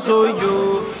abajo soy yo.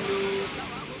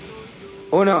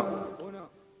 Uno.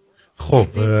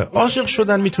 خب عاشق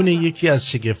شدن میتونه یکی از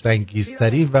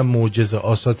شگفت‌انگیزترین و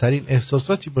معجزه‌آساترین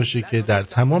احساساتی باشه که در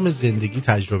تمام زندگی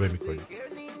تجربه میکنید.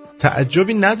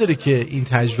 تعجبی نداره که این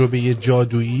تجربه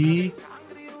جادویی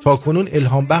تاکنون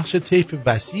الهام بخش طیف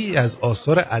وسیعی از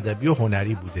آثار ادبی و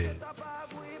هنری بوده.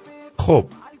 خب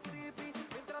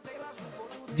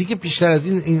دیگه بیشتر از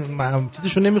این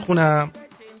چیزشو نمیخونم.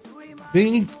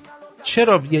 ببینید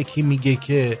چرا یکی میگه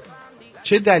که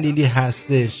چه دلیلی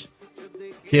هستش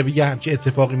که بگه همچه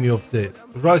اتفاقی میفته.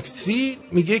 راکسی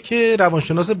میگه که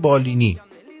روانشناس بالینی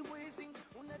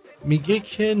میگه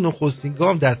که نخستین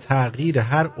گام در تغییر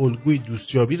هر الگوی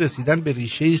دوستیابی رسیدن به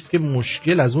ریشه‌ای است که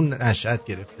مشکل از اون نشأت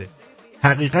گرفته.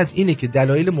 حقیقت اینه که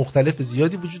دلایل مختلف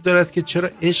زیادی وجود دارد که چرا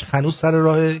عشق هنوز سر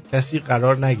راه کسی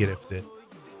قرار نگرفته.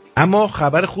 اما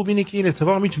خبر خوب اینه که این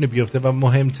اتفاق میتونه بیفته و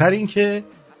مهمتر این که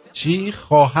چی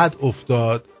خواهد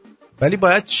افتاد. ولی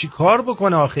باید چی کار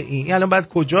بکنه آخه این الان باید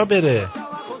کجا بره؟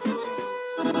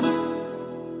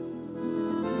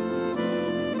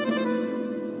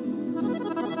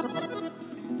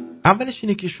 اولش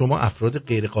اینه که شما افراد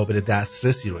غیر قابل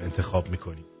دسترسی رو انتخاب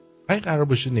میکنید. اگه قرار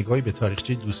باشه نگاهی به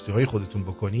تاریخچه دوستی های خودتون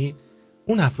بکنید،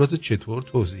 اون افراد چطور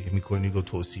توضیح میکنید و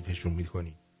توصیفشون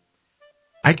میکنید؟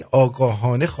 اگه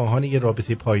آگاهانه خواهان یه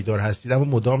رابطه پایدار هستید اما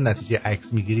مدام نتیجه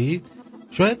عکس میگیرید،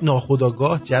 شاید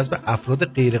ناخودآگاه جذب افراد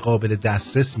غیر قابل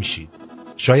دسترس میشید.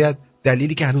 شاید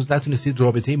دلیلی که هنوز نتونستید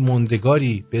رابطه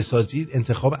موندگاری بسازید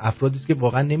انتخاب افرادی است که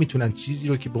واقعا نمیتونن چیزی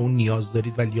رو که به اون نیاز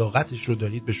دارید و لیاقتش رو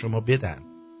دارید به شما بدن.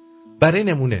 برای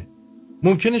نمونه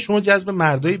ممکنه شما جذب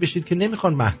مردایی بشید که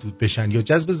نمیخوان محدود بشن یا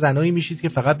جذب زنایی میشید که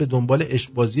فقط به دنبال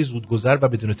عشقبازی زودگذر و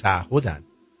بدون تعهدن.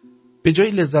 به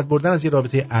جای لذت بردن از یه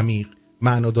رابطه عمیق،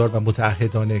 معنادار و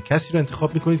متعهدانه کسی رو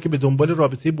انتخاب میکنید که به دنبال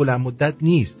رابطه بلند مدت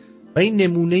نیست و این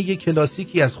نمونه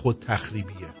کلاسیکی از خود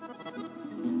تخریبیه.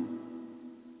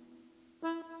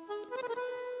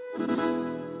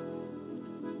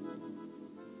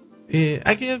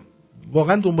 اگه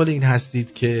واقعا دنبال این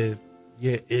هستید که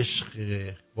یه عشق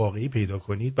واقعی پیدا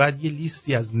کنید، باید یه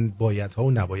لیستی از بایدها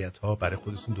و نبایدها برای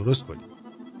خودتون درست کنید.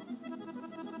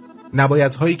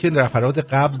 نبایدهایی که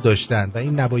نفرات قبل داشتن و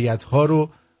این نبایدها رو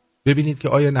ببینید که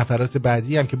آیا نفرات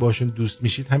بعدی هم که باشون دوست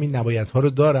میشید همین نبایدها رو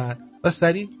دارن و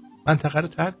سریع منطقه رو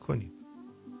ترک کنید.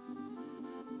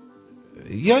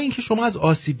 یا اینکه شما از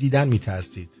آسیب دیدن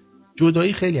میترسید.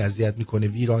 جدایی خیلی اذیت میکنه،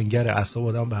 ویرانگر، اعصاب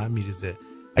آدم به هم میریزه.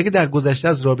 اگه در گذشته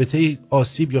از رابطه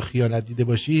آسیب یا خیانت دیده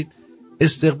باشید،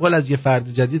 استقبال از یه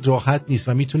فرد جدید راحت نیست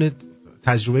و میتونه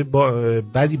تجربه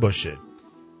بدی باشه.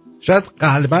 شاید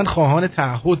قلباً خواهان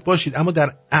تعهد باشید اما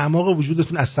در اعماق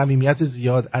وجودتون از صمیمیت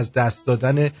زیاد، از دست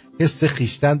دادن حس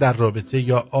خویشتن در رابطه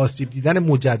یا آسیب دیدن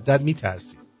مجدد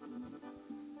میترسید.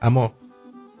 اما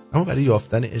برای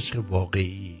یافتن عشق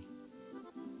واقعی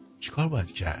چیکار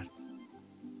باید کرد؟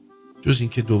 جز این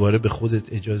که دوباره به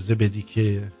خودت اجازه بدی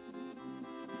که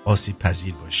آسیب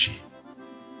پذیر باشی.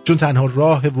 چون تنها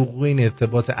راه وقوع این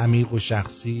ارتباط عمیق و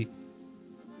شخصی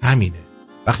همینه.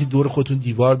 وقتی دور خودتون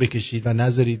دیوار بکشید و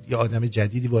نذارید یه آدم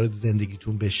جدیدی وارد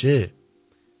زندگیتون بشه،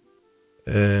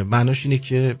 معناش اینه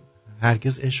که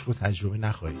هرگز عشق رو تجربه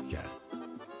نخواهید کرد.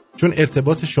 چون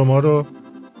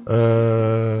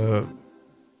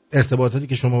ارتباطاتی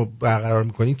که شما برقرار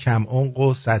میکنید کم عمق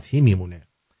و سطحی میمونه.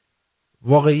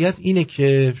 واقعیت اینه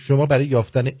که شما برای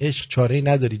یافتن عشق چاره‌ای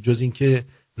ندارید جز این که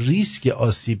ریسک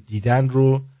آسیب دیدن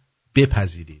رو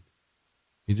بپذیرید.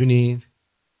 میدونید؟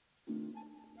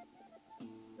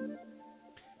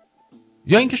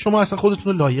 یا اینکه شما اصلا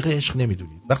خودتون رو لایق عشق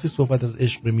نمیدونید. وقتی صحبت از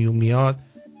عشق به میون میاد،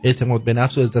 اعتماد به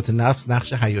نفس و عزت نفس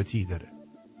نقش حیاتی داره.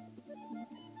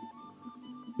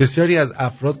 بسیاری از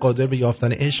افراد قادر به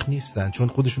یافتن عشق نیستن چون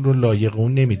خودشون رو لایق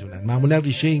اون نمیدونن. معمولا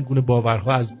ریشه این گونه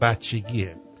باورها از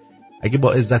بچگیه. اگه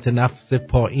با عزت نفس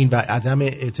پایین و عدم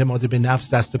اعتماد به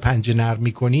نفس دست و پنجه نرم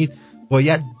میکنید،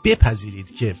 باید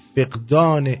بپذیرید که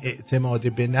فقدان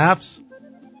اعتماد به نفس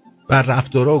و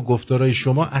رفتارها و گفتارهای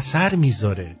شما اثر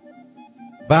میذاره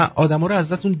و آدم‌ها رو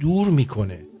ازتون دور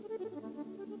میکنه.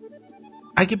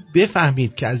 اگه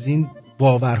بفهمید که از این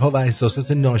باورها و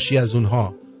احساسات ناشی از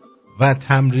اونها و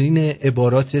تمرین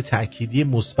عبارات تأکیدی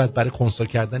مثبت برای خنثی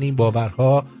کردن این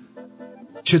باورها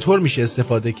چطور میشه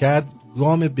استفاده کرد،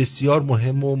 گام بسیار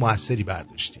مهم و موثری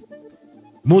برداشتید.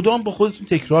 مدام با خودتون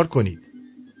تکرار کنید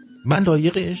من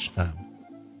لایق عشقم.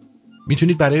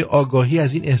 میتونید برای آگاهی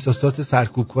از این احساسات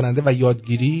سرکوب کننده و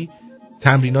یادگیری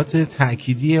تمرینات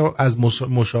تأکیدی از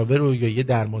مشاور یا یه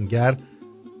درمانگر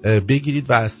بگیرید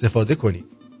و استفاده کنید.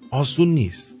 آسون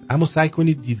نیست، اما سعی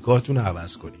کنید دیدگاهتون رو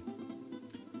عوض کنید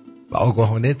و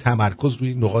آگاهانه تمرکز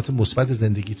روی نقاط مثبت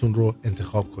زندگیتون رو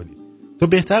انتخاب کنید تا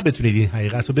بهتر بتونید این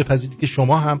حقیقت رو بپذیرید که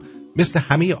شما هم مثل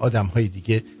همه آدم‌های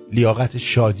دیگه لیاقت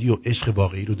شادی و عشق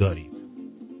واقعی رو دارید.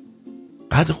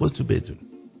 قدر خودتو بدون.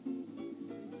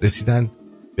 رسیدن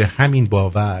به همین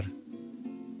باور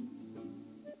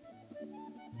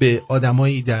به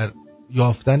آدمایی در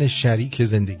یافتن شریک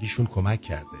زندگیشون کمک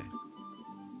کرده.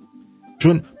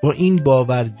 چون با این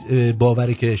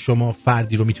باوره که شما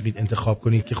فردی رو میتونید انتخاب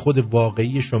کنید که خود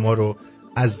واقعی شما رو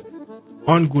از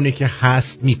آن گونه که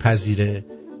هست میپذیره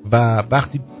و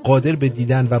وقتی قادر به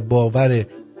دیدن و باور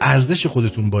ارزش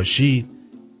خودتون باشید،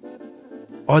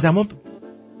 آدما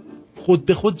خود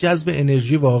به خود جذب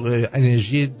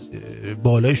انرژی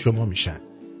بالای شما میشن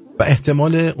و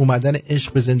احتمال اومدن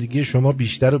عشق به زندگی شما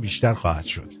بیشتر و بیشتر خواهد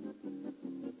شد.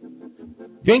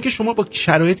 یا اینکه شما با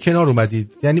شرایط کنار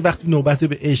اومدید، یعنی وقتی نوبت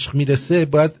به عشق میرسه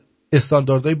باید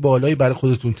استانداردهای بالایی برای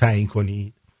خودتون تعیین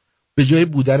کنید. به جای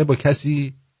بودن با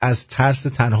کسی از ترس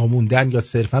تنها موندن یا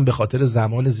صرفاً به خاطر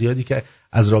زمان زیادی که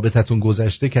از رابطتون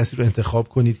گذشته کسی رو انتخاب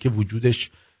کنید که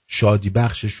وجودش شادی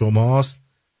بخش شماست،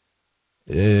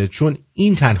 چون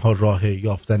این تنها راه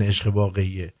یافتن عشق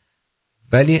واقعیه.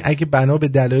 ولی اگه بنا به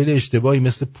دلایل اشتباهی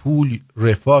مثل پول،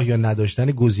 رفاه یا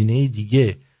نداشتن گزینه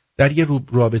دیگه در یه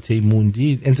رابطه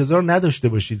موندید، انتظار نداشته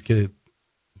باشید که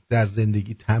در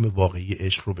زندگی طعم واقعی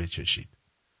عشق رو بچشید،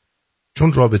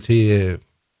 چون رابطه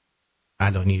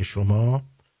الانی شما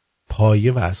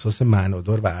پایه و اساس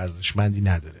معنادار و ارزشمندی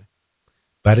نداره.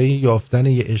 برای یافتن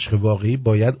یه عشق واقعی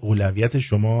باید اولویت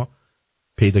شما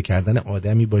پیدا کردن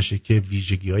آدمی باشه که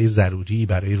ویژگی‌های ضروری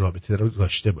برای رابطه رو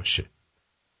داشته باشه،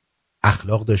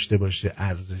 اخلاق داشته باشه،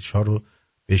 ارزش‌ها رو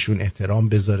بهشون احترام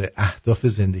بذاره، اهداف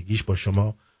زندگیش با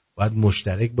شما باید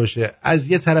مشترک باشه. از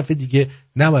یه طرف دیگه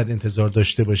نباید انتظار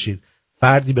داشته باشید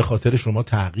فردی به خاطر شما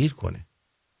تغییر کنه.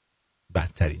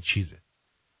 بدترین چیزه.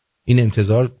 این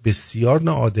انتظار بسیار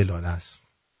ناعادلانه است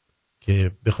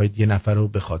که بخواید یه نفر رو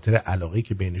به خاطر علاقه‌ای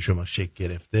که بین شما شکل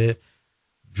گرفته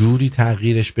جوری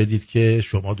تغییرش بدید که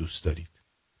شما دوست دارید.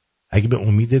 اگه به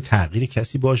امید تغییر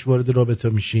کسی باش وارد رابطه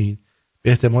میشین، به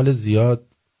احتمال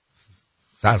زیاد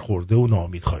سرخورده و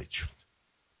ناامید خواهید شد.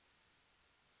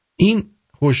 این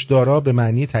هشدارا به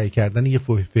معنی تهیه کردن یه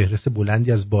فهرست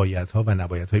بلندی از بایدها و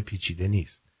نبایدهای پیچیده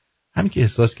نیست. همین که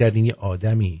احساس کردین یه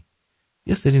آدمی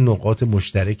یه سری نقاط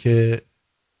مشترک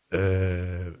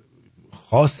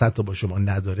خاص حتی با شما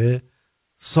نداره،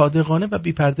 صادقانه و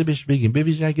بی‌پرده بهش بگیم. به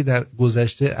ویژه اگه در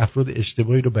گذشته افراد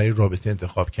اشتباهی رو برای رابطه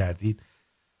انتخاب کردید،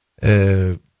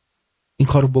 این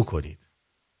کارو بکنید.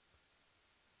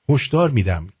 هشدار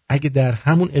میدم اگه در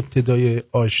همون ابتدای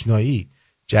آشنایی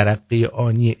جرقه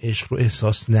آنی عشق رو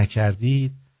احساس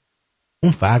نکردید،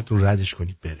 اون فرد رو ردش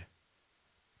کنید بره.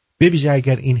 به ویژه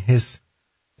اگر این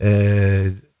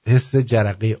حس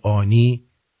جرقه آنی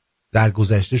در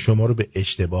گذشته شما رو به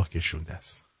اشتباه کشونده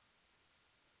است.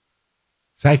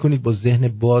 سعی کنید با ذهن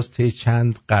باز طی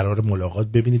چند قرار ملاقات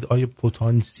ببینید آیا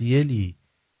پتانسیلی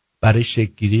برای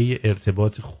شکل‌گیری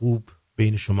ارتباط خوب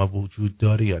بین شما وجود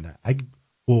داره یا نه. اگه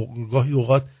گاهی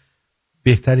اوقات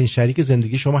بهترین شریک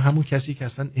زندگی شما همون کسی که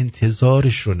اصلا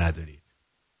انتظارش رو ندارید.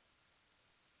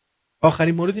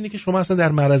 آخرین مورد اینه که شما اصلا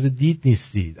در معرض دید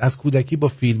نیستید. از کودکی با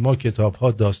فیلم‌ها،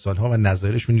 کتاب‌ها، داستان‌ها و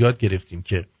نظایرشون یاد گرفتیم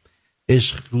که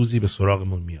عشق روزی به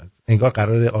سراغمون میاد. انگار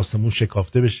قراره آسمون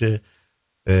شکافته بشه،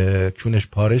 کونش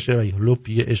پارشه و لپ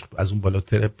یه عشق از اون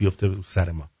بالاتر بیفته رو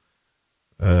سر ما.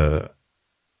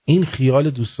 این خیال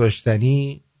دوست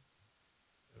داشتنی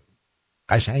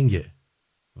قشنگه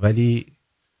ولی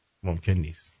ممکن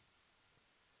نیست.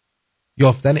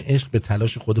 یافتن عشق به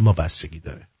تلاش خود ما بستگی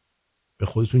داره. به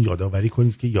خودتون یادآوری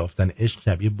کنید که یافتن عشق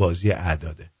شبیه بازی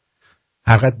اعداده.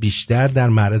 هر قدر بیشتر در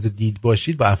معرض دید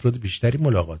باشید با افراد بیشتری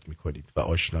ملاقات میکنید و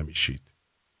آشنا میشید.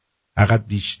 هر قدر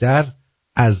بیشتر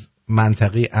از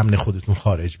منطقه امن خودتون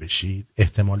خارج بشید،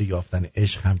 احتمال یافتن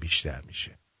عشق هم بیشتر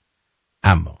میشه.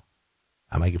 اما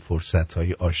اگه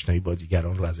فرصت‌های آشنایی با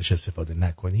دیگران رو ازش استفاده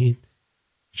نکنید،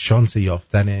 شانس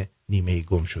یافتن نیمه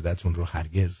گم شده‌تون رو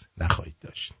هرگز نخواهید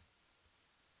داشت.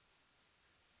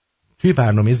 توی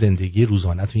برنامه زندگی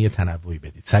روزانه‌تون یه تنوعی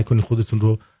بدید. سعی کنید خودتون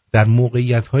رو در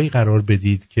موقعیت‌هایی قرار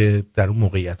بدید که در اون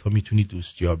موقعیت‌ها میتونید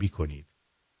دوستیابی کنید.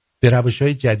 به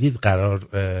روش‌های جدید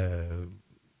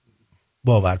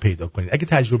باور پیدا کنید. اگه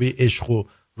تجربه عشق و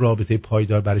رابطه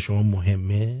پایدار برای شما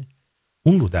مهمه،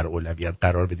 اون رو در اولویت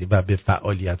قرار بدید و به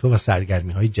فعالیت‌ها و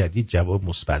سرگرمی‌های جدید جواب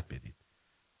مثبت بدید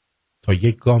تا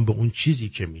یک گام به اون چیزی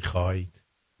که می‌خواید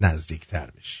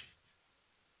نزدیکتر بشید.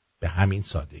 به همین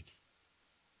سادگی.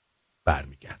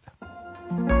 برمیگردم.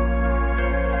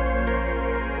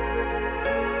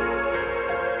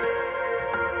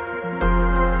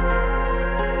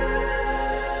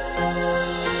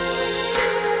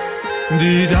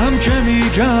 دیدم که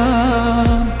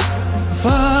میگم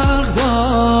فرق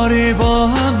داری با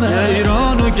همه،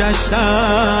 ایرانو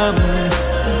گشتم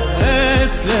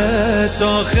مثل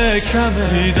تاخه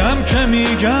کمه. دیدم که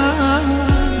میگم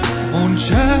اون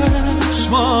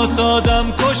چشمات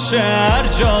آدم کشه، هر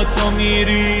جا تو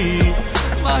میری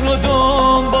منو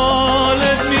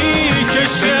دنبالت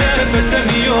میکشه.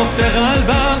 پته میفته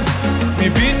قلبم،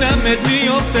 میبینمت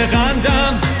میفته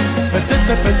قندم،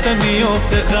 پته پته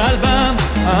میفته قلبم،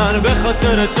 من به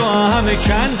خاطر تو همه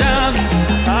کندم.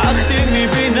 وقتی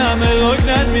میبینم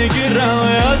لگنت میگیرم،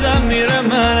 یادم میره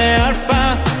من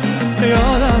حرفم،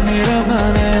 یادم میره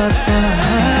من حرفم.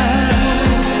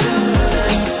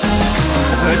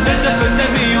 پته پته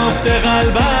میفته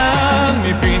قلبم،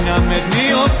 میبینمت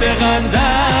میفته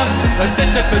قندم،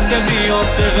 پته پته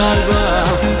میفته قلبم،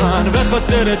 من به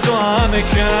خاطر تو همه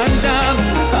کندم.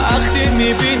 وقتی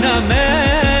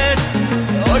میبینمت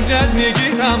لگنت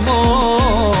میگیرم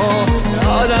و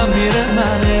یادم میره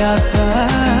من حرفم.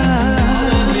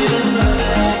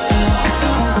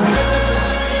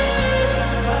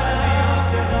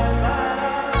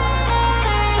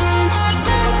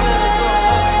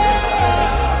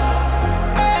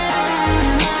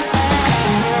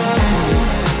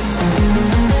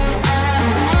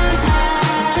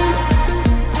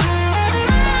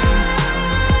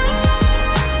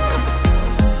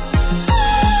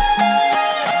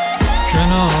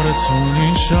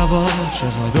 این شبا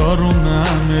چقدر آرومه،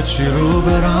 همه چی رو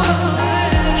برم،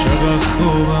 چقدر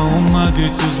خوبه اومدی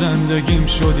تو زندگیم،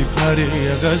 شدی پری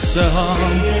قصه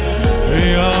هم.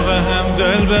 بیا به هم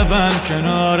دل ببند،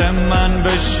 کنار من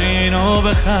بشین و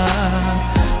بخند،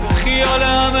 خیال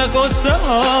همه قصه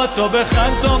ها تو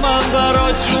بخند تا من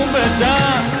برات جون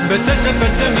بدم. به تته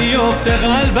پته میفته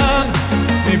قلبم،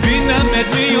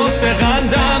 میبینمت میفته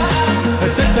قندم،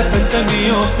 پته پته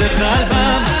میفته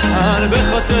قلبم، من به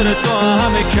خاطر تو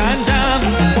همه کندم.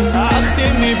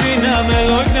 وقتی میبینم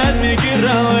لگنت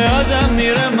میگیرم، یادم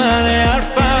میره من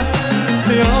حرفم،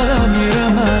 یادم میره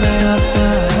من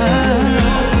حرفم.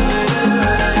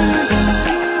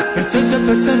 پته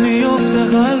پته میفته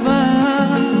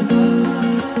قلبم،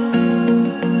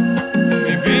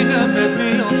 میبینمت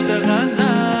میفته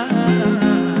قندم،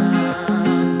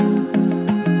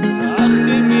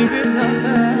 وقتی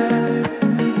میبینمت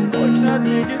لگنت میگیرم، یادم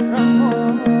میره من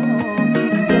حرفم.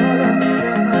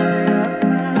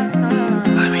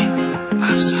 امین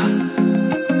افزان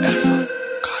عرفان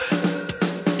کاره.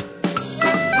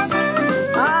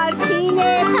 آرتین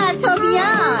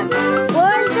پرتویان،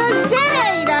 بلدوزر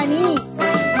ایرانی،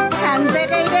 طنز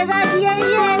غیر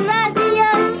رادیویی رادیو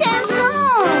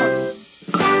شمرون.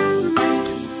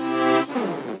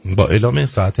 با اعلام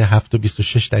ساعت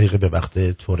 7:26 به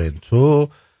وقت تورنتو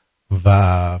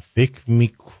و فکر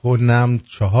میکنم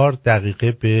 4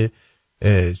 دقیقه به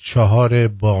 4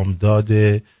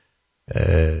 بامداد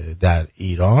در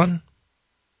ایران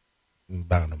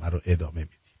برنامه رو ادامه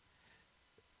میدیم.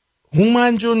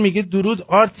 هومن جون میگه درود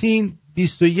آرتین،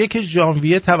 21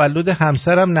 ژانویه تولد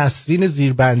همسرم نسرین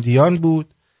زیربندیان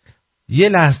بود. یه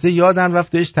لحظه یادم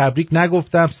رفت بهش تبریک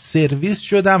نگفتم، سرویس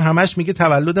شدم. همش میگه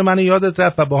تولد منو یادت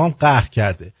رفت و با هم قهر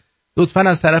کرده. لطفاً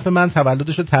از طرف من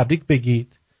تولدش رو تبریک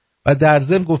بگید. و در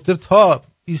ضمن گفته تا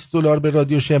 $20 به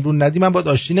رادیو شمرون ندی من باید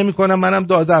آشتی نمی کنم. منم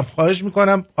دادم، خواهش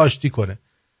میکنم آشتی کنه.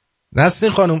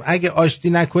 نسرین خانم اگه آشتی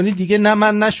نکنی دیگه نه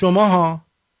من نه شما ها.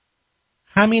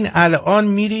 همین الان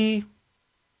میری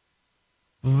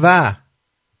و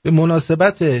به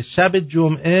مناسبت شب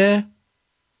جمعه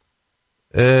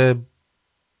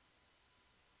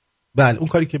بله اون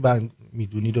کاری که من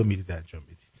میدونی رو میرید انجام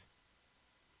بدید.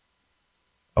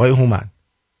 آقای هومن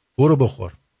برو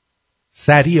بخور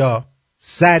سریع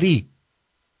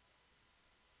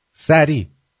سریع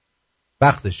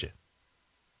وقتشه،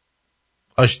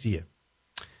 آشتیه.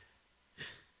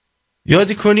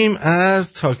 یادی کنیم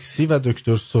از تاکسی و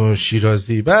دکتر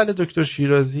شیرازی. بله دکتر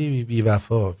شیرازی بی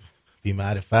وفا، بی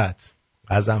معرفت،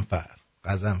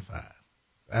 غضنفر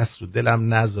دست رو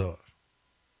دلم نذار.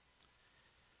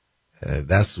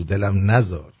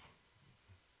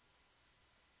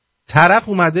 طرف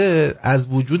اومده از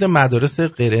وجود مدارس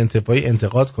غیر انتفاعی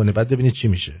انتقاد کنه، بعد ببینید چی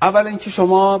میشه. اول اینکه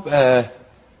شما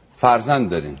فرزند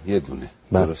دارین یه دونه،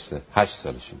 درسته؟ 8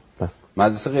 سالشون.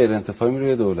 مدرسه غیر انتفاعی میره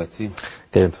یا دولتی؟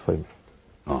 غیر انتفاعی.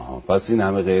 آها، پس این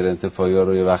همه غیر انتفاعی ها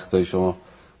رو یه وقتایی شما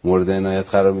مورد عنایت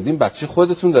قرار میدین، بچه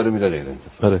خودتون داره میره غیر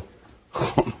انتفاعی. آره.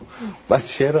 خب بعد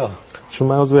چرا؟ چون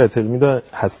من عضو هیئت علمی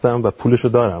هستم و پولشو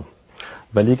دارم،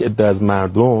 ولی یک عده از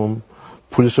مردم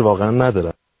پولشو واقعا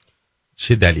ندارن.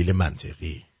 چه دلیل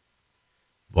منطقی.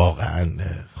 واقعا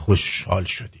خوشحال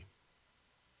شدیم.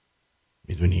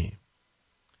 میدونی؟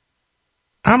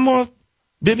 اما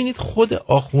ببینید خود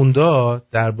آخوندا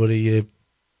درباره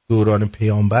دوران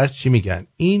پیامبر چی میگن.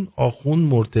 این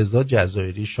آخوند مرتضی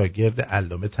جزایری شاگرد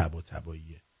علامه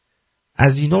طباطباییه.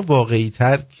 از اینا واقعی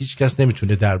تر هیچ کس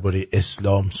نمیتونه درباره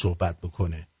اسلام صحبت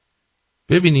بکنه.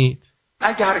 ببینید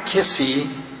اگر کسی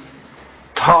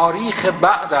تاریخ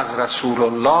بعد از رسول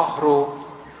الله رو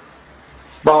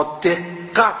با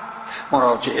دقت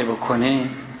مراجعه بکنه،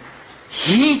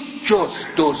 هیچ جز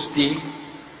دزدی،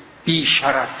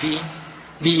 بیشرفی،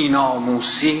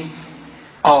 بیناموسی،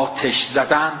 آتش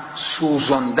زدن،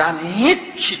 سوزندن،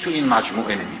 هیچی تو این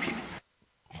مجموعه نمیبینی.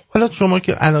 حالا شما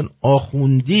که الان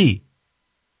آخوندی،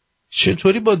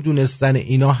 چطوری با دونستن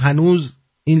اینا هنوز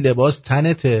این لباس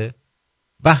تنته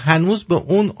و هنوز به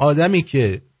اون آدمی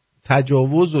که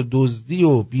تجاوز و دزدی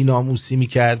و بیناموسی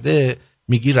میکرده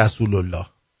میگی رسول الله؟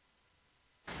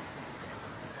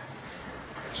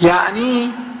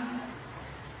 یعنی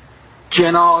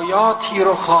جنایاتی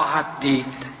رو خواهد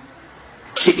دید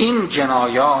که این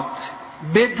جنایات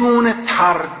بدون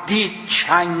تردید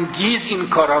چنگیز این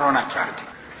کارا رو نکرده،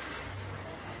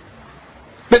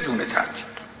 بدون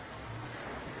تردید.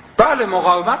 بله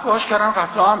مقاومت باهاش کردن،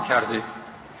 قتل عام کرده.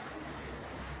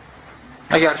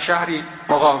 اگر شهری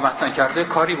مقاومت نکرده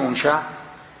کاری به اون شهر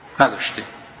نداشته.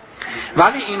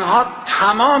 ولی اینها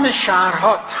تمام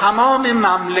شهرها، تمام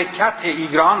مملکت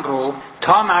ایران رو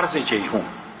تا مرز جیهون،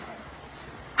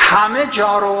 همه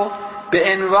جا رو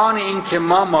به عنوان این که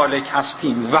ما مالک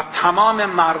هستیم و تمام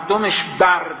مردمش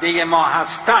برده ما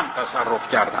هستن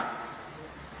تصرف کردن.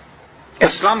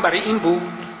 اسلام برای این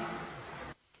بود؟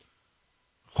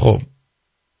 خب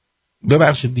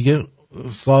ببخشید دیگه،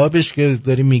 صاحبش که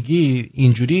داری میگی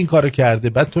اینجوری این کارو کرده،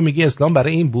 بعد تو میگی اسلام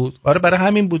برای این بود. آره برای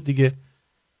همین بود دیگه.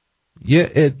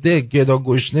 یه عده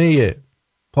گداگشنه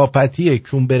پاپتی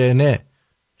کونبرنه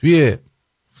توی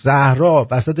صحرا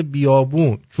وسط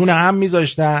بیابون چون هم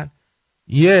میذاشتن،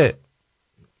 یه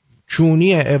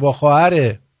چونی اوا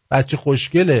خواهر بچه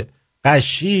خوشگل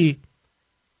قشی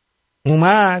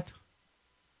اومد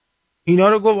اینا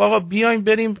رو گفت آقا بیاین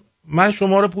بریم، من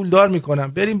شما رو پولدار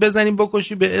میکنم، بریم بزنیم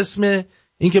بکشی به اسم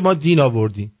اینکه ما دین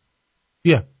آوردیم.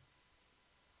 بیا.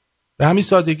 به همین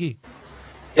سادگی.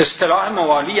 اصطلاح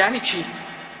موالی یعنی چی؟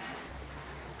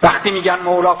 وقتی میگن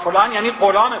مولا فلان یعنی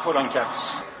غلام فلان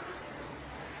کس.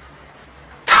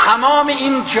 تمام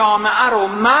این جامعه رو،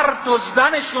 مرد و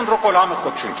زنشون رو غلام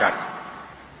خودشون کردن.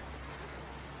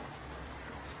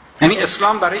 یعنی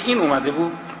اسلام برای این اومده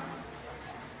بود؟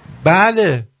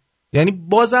 بله. یعنی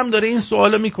بازم داره این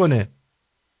سوالو میکنه.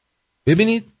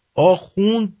 ببینید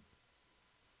آخوند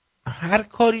هر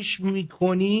کاریش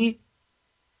میکنی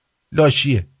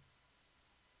لاشیه.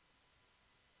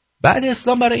 بله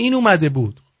اسلام برای این اومده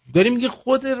بود. داریم میگه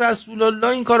خود رسول الله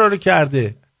این کارا رو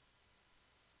کرده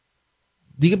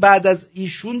دیگه. بعد از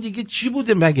ایشون دیگه چی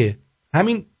بوده مگه؟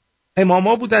 همین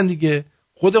اماما بودن دیگه.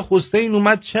 خود حسین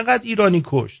اومد چقدر ایرانی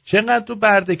کش، چقدر تو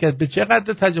برده کرد، به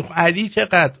چقدر تجربه، علی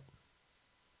چقدر.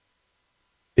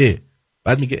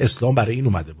 بعد میگه اسلام برای این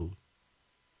اومده بود.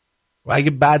 و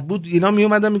اگه بد بود اینا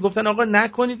میومدن میگفتن آقا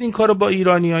نکنید این کارو با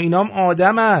ایرانی‌ها، اینا هم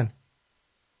آدمن.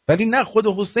 ولی نه، خود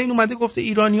حسین اومده گفته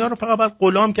ایرانی‌ها رو فقط باید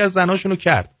غلام کرد، زناشونو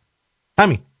کرد.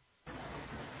 همین.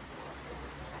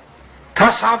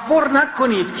 تصور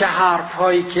نکنید که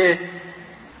حرف‌هایی که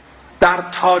در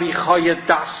تاریخ‌های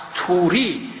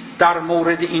دستوری در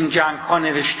مورد این جنگ‌ها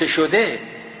نوشته شده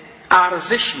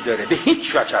ارزشی داره. به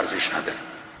هیچ وجه ارزش نداره.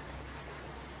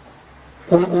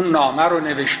 اون نامه رو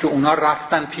نوشته، اونا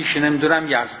رفتن پیش نمیدونم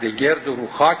یزدگرد و رو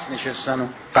خاک نشستن و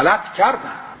غلط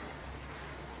کردن.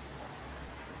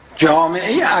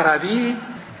 جامعه عربی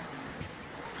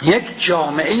یک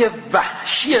جامعه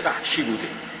وحشی بوده.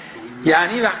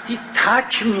 یعنی وقتی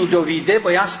تک میدویده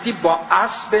بایستی با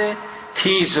اسب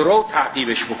تیزرو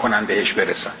تعقیبش بکنن بهش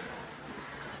برسن.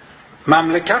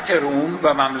 مملکت روم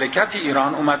و مملکت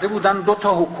ایران اومده بودن 2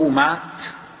 حکومت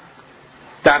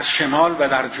در شمال و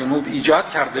در جنوب ایجاد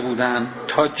کرده بودن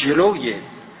تا جلوی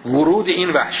ورود این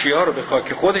وحشی‌ها رو به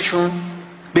خاک خودشون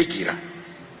بگیرن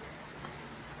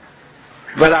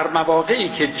و در مواقعی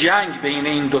که جنگ بین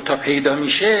این 2 پیدا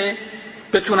میشه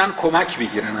بتونن کمک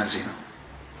بگیرن از اینا.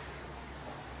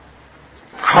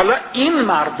 حالا این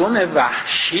مردم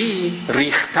وحشی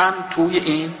ریختن توی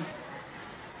این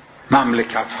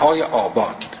مملکت‌های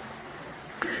آباد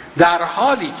در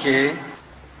حالی که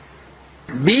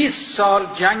 20 سال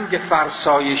جنگ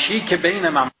فرسایشی که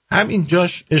بین همین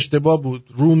جاش اشتباه بود.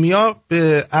 رومیا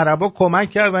به عربا کمک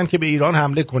کردن که به ایران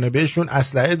حمله کنه، بهشون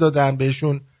اسلحه دادن،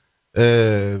 بهشون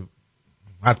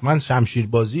حتما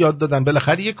شمشیربازی یاد دادن،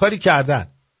 بالاخره یه کاری کردن.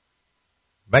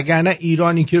 وگرنه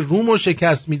ایرانی که رومو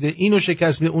شکست میده، اینو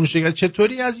شکست میده، اونو شکست،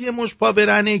 چطوری از یه مش پا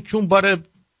برنه کون باره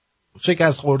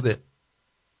شکست خورده؟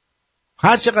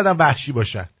 هر چقدر وحشی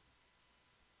باشن.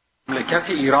 مملکت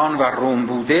ایران و روم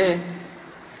بوده،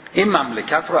 این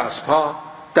مملکت رو از پا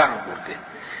در آورده،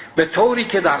 به طوری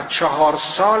که در 4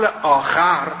 سال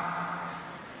آخر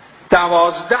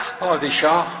 12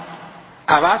 پادشاه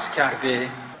عوض کرده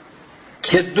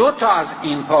که 2 تا از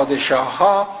این پادشاه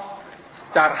ها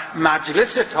در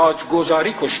مجلس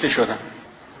تاجگذاری کشته شدن.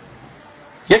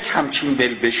 یک همچین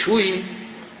بلبشویی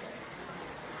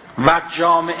و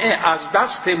جامعه از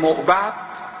دست معبد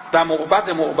و معبد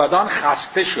معبدان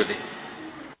خسته شده.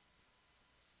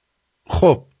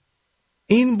 خب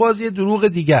این باز یه دروغ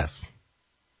دیگه است.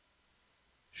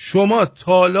 شما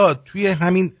تالا توی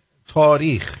همین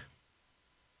تاریخ،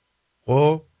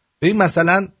 خب ببین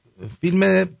مثلا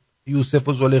فیلم یوسف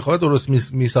و زلیخا درست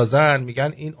میسازن،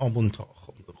 میگن این آمون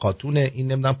خاتونه،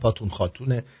 این نمیدونم پاتون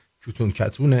خاتونه، کتون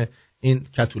کتونه، این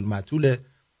کتول متوله،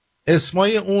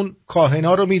 اسمای اون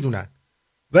کاهنا رو میدونن.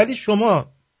 ولی شما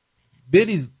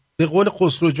برید به قول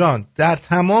خسرو جان در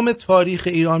تمام تاریخ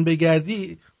ایران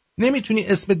بگردی، نمیتونی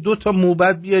اسم 2 تا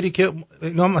موبد بیاری که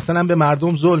اینا مثلا به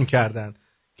مردم ظلم کردن،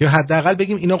 که حداقل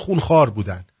بگیم اینا خونخوار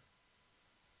بودن.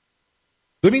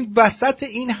 ببین وسط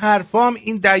این حرفام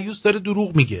این دیوس داره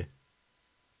دروغ میگه.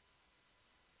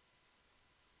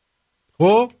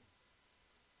 خب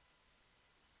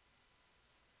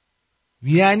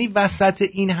یعنی وسط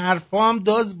این حرفام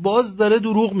باز داره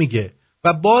دروغ میگه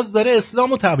و باز داره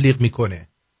اسلامو تبلیغ میکنه.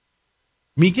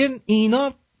 میگن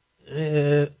اینا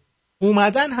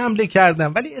اومدن حمله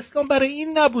کردن ولی اسلام برای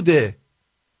این نبوده.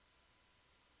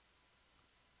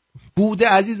 بوده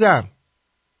عزیزم،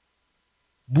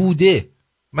 بوده.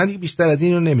 من دیگه بیشتر از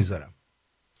این رو نمیذارم.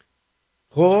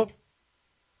 خب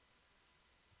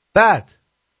بعد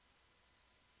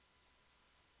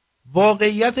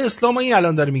واقعیت اسلام این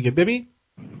الان داره میگه. ببین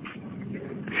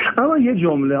اما یه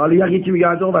جمله، حالا یکی میگه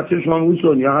آقا بچه شما اون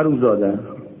سنیا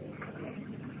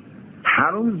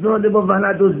حرومزاده با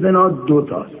ولد و زنا 2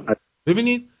 تاست.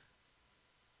 ببینید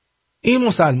این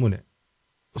مسلمونه،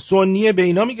 سنیه به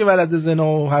اینا میگه ولد زنا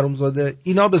و حرومزاده،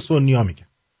 اینا به سنیا میگه.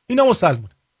 اینا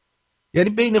مسلمونه، یعنی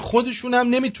بین خودشون هم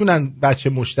نمیتونن بچه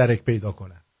مشترک پیدا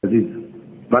کنن.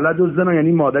 ولد و زنا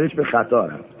یعنی مادرش به خطا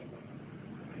رفت.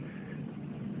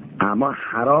 اما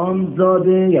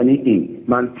حرامزاده یعنی این.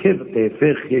 من طبق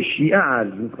فقه شیعه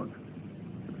عرض میکنم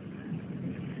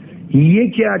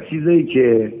یکی از چیزایی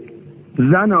که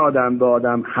زن آدم به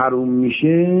آدم حروم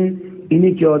میشه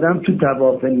اینه که آدم تو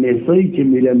طواف نسایی که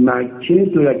میره مکه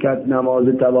 2 رکعت نماز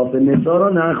طواف نسا را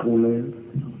نخونه.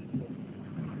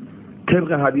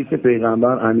 طبق حدیث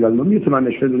پیغمبر امیرالمومنین من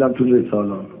نشون دادم تو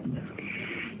رساله.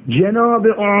 جناب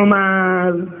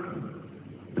عمر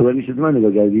تو باید میشه من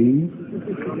نگاه کردی؟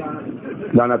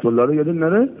 لعنت الله رو یادت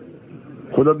نره؟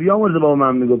 خدا بیامرزه با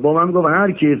من میگو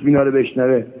هر کی اسم اینا رو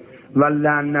بشنوه و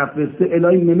لعن نفسته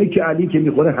الهی نمک علی که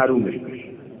میخوره حرومش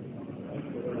بشه.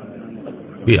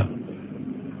 بیا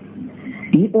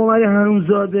این عمر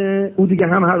حرومزاده، او دیگه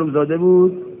هم حرومزاده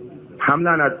بود هم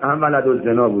لعنت هم ولد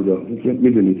الزنا بود.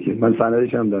 میدونید که من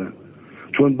سندش هم دارم،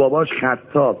 چون باباش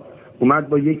خطاب اومد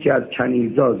با یکی از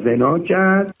کنیزا زنا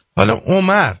کرد. حالا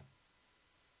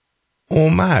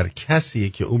عمر کسیه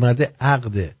که اومده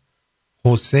عقد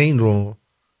حسین رو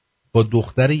با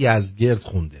دختر یزدگرد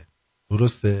خونده،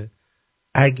 درسته؟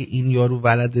 اگه این یارو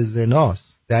ولد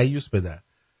زناست دیوس بدر،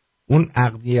 اون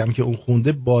عقدی هم که اون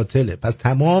خونده باطله، پس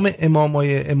تمام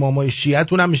امامای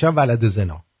شیعتون هم میشن ولد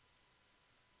زنا.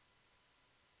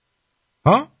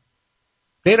 ها؟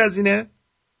 غیر از اینه؟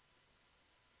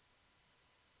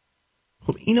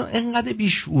 خب اینا انقدر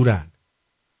بیشعورن.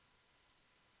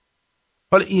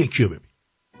 حالا این یکیو ببین.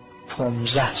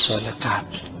 15 سال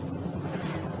قبل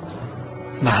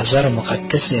محضر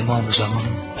مقدس امام زمان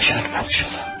مشرف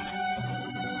شدم.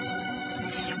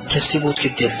 کسی بود که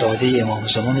دلداده امام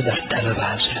زمان در طلب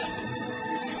حضرت،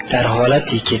 در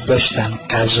حالتی که داشتن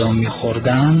غذا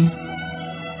می‌خوردن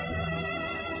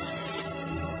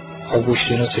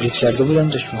آبگوشت اینا تلیت کرده بودن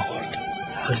داشت می‌خورد،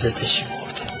 حضرتش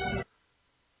می‌خورد.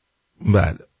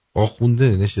 بله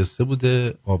آخونده نشسته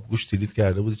بوده آبگوشت تلیت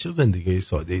کرده بوده. چه زندگی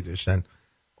ساده‌ای داشتن،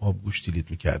 آبگوشت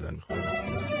تلیت می‌کردن می‌خوردن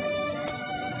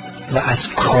و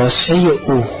از کاسه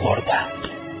او خوردند.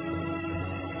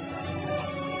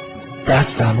 بعد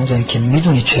فرمودن که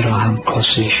میدونی چرا هم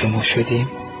کاسه شما شدیم؟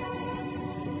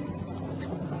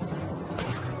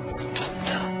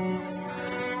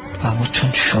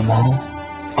 چون شما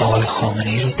آقای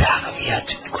خامنه‌ای رو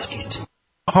تقویت میکنید.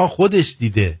 خودش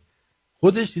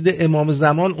دیده امام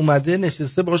زمان اومده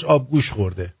نشسته باش آبگوش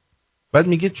خورده، بعد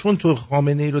میگه چون تو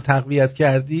خامنه‌ای رو تقویت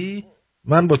کردی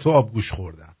من با تو آبگوش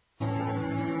خوردم.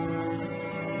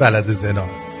 بلد زنا.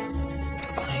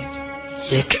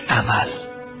 یک عمل.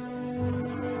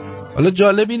 حالا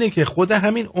جالب اینه که خود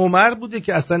همین عمر بوده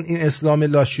که اصلا این اسلام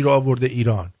لاشی رو آورده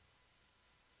ایران.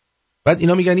 بعد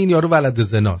اینا میگن این یارو ولد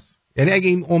زناست. یعنی اگه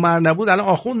این عمر نبود الان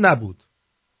آخوند نبود.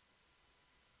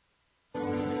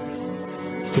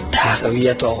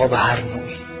 تقویت آقا به هر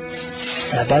نوعی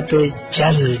سبب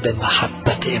جلب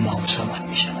محبت امام زمان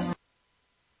میشه.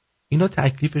 اینا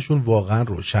تکلیفشون واقعا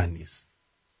روشن نیست.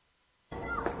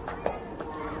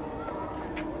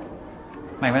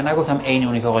 من نگفتم عین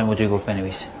اونی که آقای مدیر گفت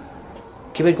بنویس؟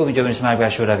 کی بهت گفت اینجا بنویس مرگ بر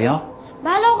شوروی ها؟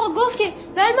 بله آقا گفتیم،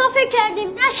 ولی ما فکر کردیم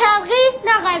نه شرقی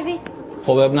نه غربی.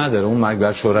 خب اب نداره اون مرگ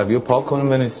بر شوروی رو پاک کنیم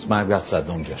بنویس مرگ بر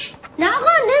صدام جاش. نه آقا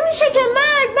نمیشه که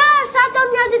مرگ بر صدام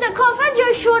یزید کافر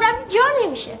جای شوروی جا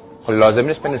نمیشه. خب لازم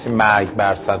نیست بنویسیم مرگ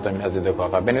بر صدام یزید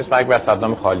کافر، بنویس مرگ بر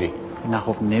صدام خالی. نه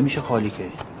خب نمیشه خالی که.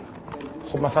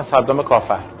 خب مثلا صدام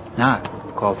کافر. نه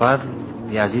کافر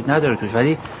یزید نداره توش،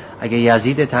 ولی اگه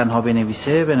یزید تنها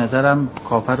بنویسه به نظرم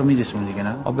کافر رو میرسونه دیگه.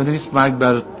 نه بنویس مرگ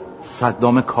بر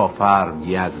صدام کافر،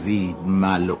 یزید،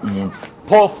 ملعون،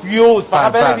 پافیوز،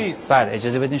 فقط بنویس. بله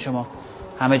اجازه بدین شما.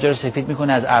 همه جا رو سفید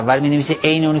میکنه، از اول مینویسه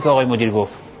عین اونی که آقای مدیر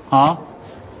گفت. ها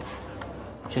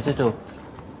چته تو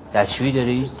دستشویی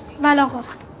داری؟ بله آقا.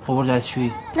 خب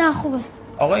دستشویی. نه خوبه.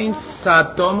 آقا این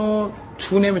صدامو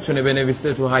تو نمیتونه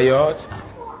بنویسه تو حیات؟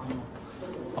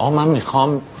 آقا من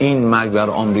میخوام این مرگ بر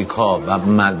آمریکا و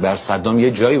مرگ بر صدام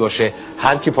یه جایی باشه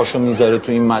هر کی پاشو میذاره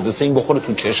تو این مدرسه این بخوره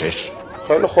تو چشش.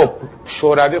 خیلی خب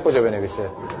شوروی کجا بنویسه؟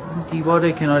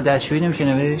 دیوار کنار دستشویی نمیشه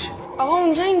نوشت؟ آقا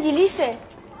اونجا انگلیسه.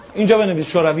 اینجا بنویس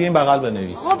شوروی، این بغل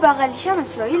بنویس. آقا بغلیش هم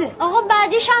اسرائیله. آقا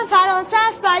بعدیش هم فرانسه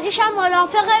است، بعدیش هم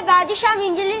مرافقه، بعدیش هم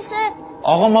انگلیسه.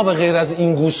 آقا ما به غیر از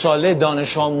این گوساله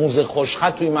دانش آموز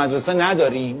خوشخط توی مدرسه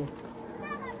نداریم.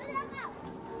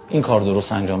 این کار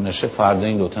درست انجام نشه فردا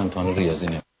این دوتا امتحان ریاضی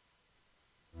نمیشه.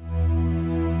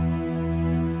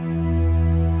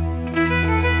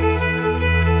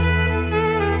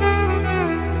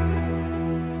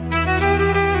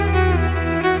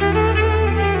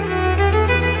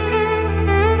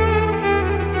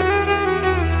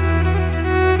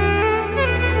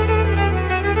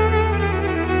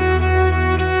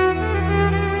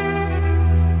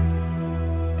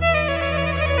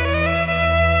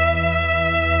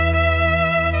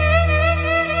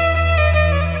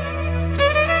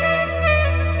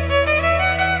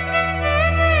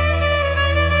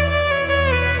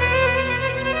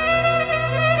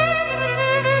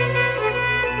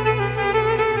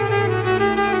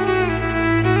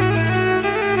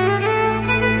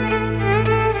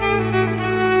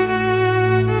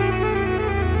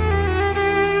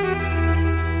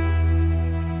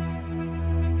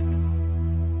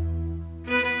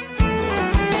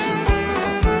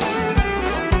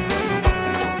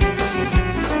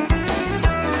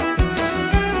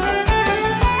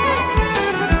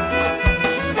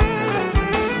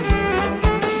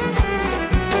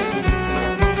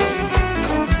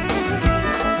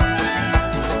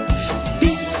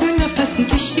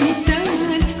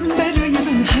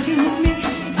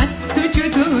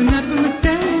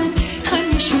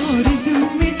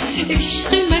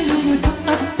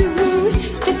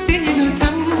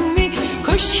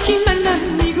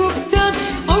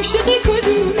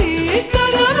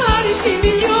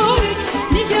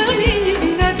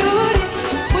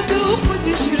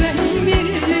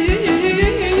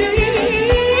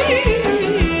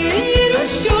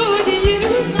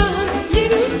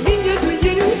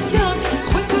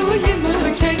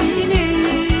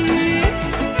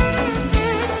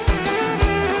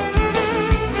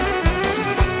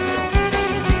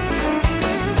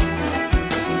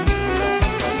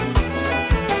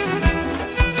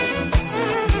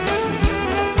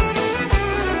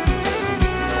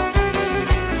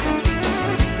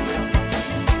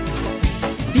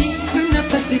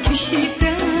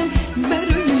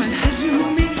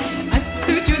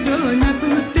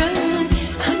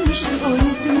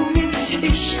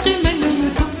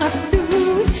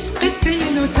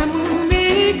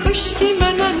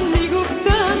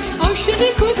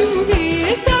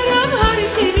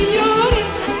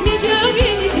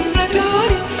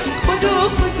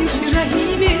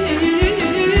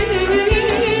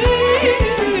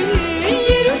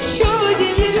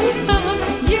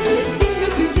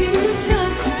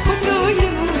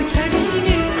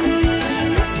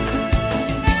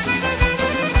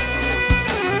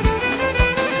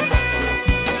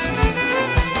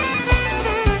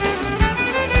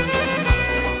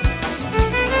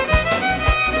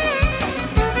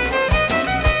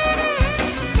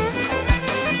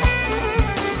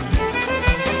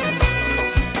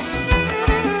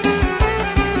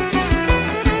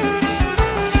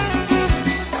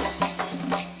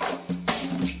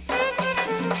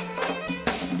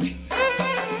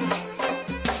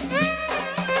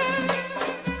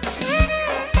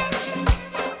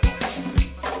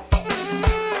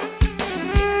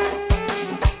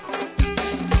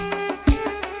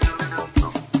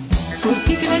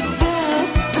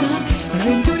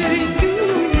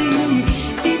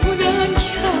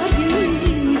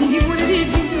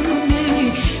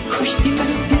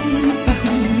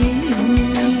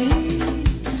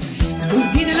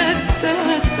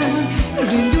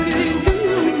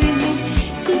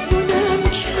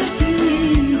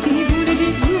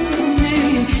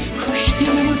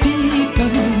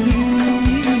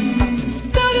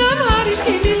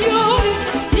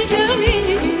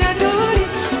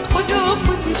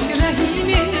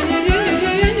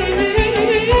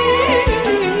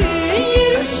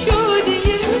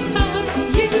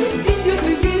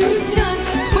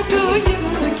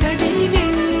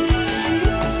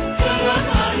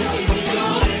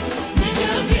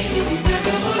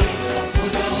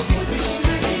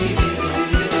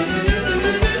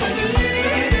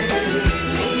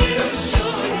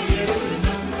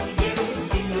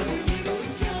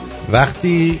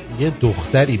 وقتی یه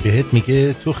دختری بهت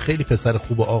میگه تو خیلی پسر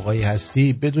خوب و آقایی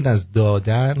هستی، بدون از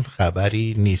دادن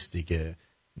خبری نیست دیگه.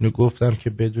 اینو گفتم که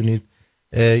بدونید.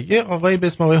 یه آقایی به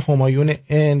اسم آقای همایون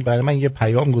ان برای من یه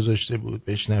پیام گذاشته بود،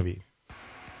 بشنوید.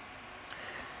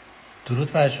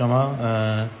 درود بر شما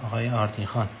آقای آرتین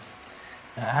خان.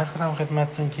 عرض کنم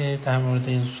خدمتتون که در مورد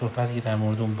این صحبتی که در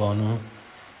مورد اون بانو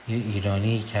یه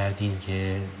ایرانی کردین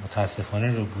که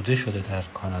متاسفانه رو بوده شده در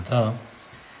کانادا،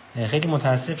 خیلی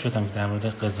متاسف شدم که در مورد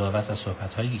قضاوت و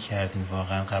صحبت‌هایی که کردین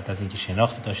واقعا قبل از اینکه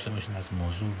شناخت داشته باشین از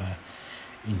موضوع و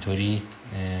اینطوری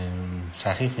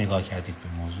سخیف نگاه کردید به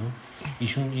موضوع.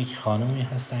 ایشون یک خانومی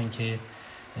هستن که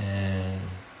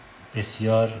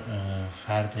بسیار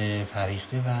فرد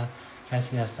فریخته و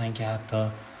کسی هستن که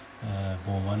حتی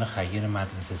به عنوان خیر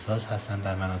مدرسه ساز هستن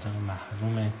در مناطق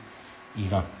محروم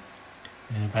ایران.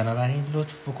 بنابراین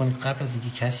لطف بکنید قبل از اینکه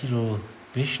کسی رو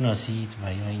بشناسید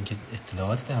و یا اینکه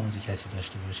اطلاعات در مورد کسی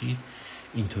داشته باشید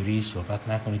اینطوری صحبت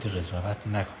نکنید و قضاوت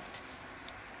نکنید.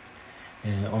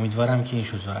 امیدوارم که این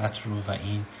شجاعت رو و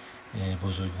این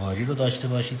بزرگواری رو داشته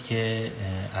باشید که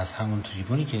از همون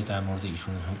تریبونی که در مورد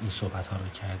ایشون این صحبت ها رو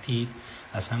کردید،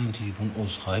 از همون تریبون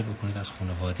عذرخواهی بکنید از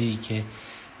خانواده‌ای که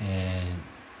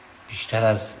بیشتر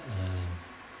از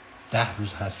 10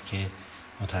 روز هست که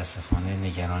متاسفانه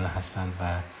نگران هستند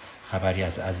و خبری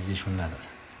از عزیزشون ندارن.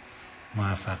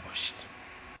 موفق باشید.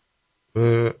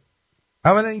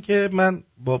 اولا اینکه من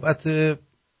بابت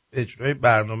اجرای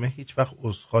برنامه هیچ وقت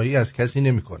عذرخواهی از کسی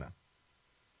نمی کنم.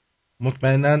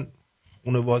 مطمئناً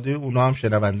خانواده اونا هم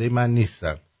شنونده من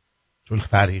نیستن، چون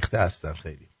فریخته هستن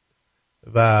خیلی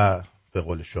و به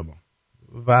قول شما.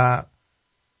 و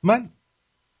من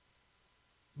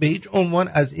به هیچ عنوان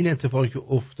از این اتفاقی که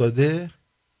افتاده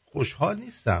خوشحال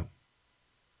نیستم،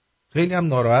 خیلی هم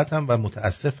ناراحتم و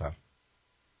متاسفم،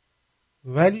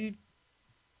 ولی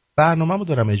برنامه‌مو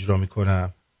دارم اجرا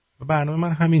میکنم و برنامه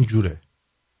من همین جوره،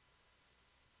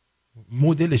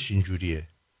 مدلش این جوریه.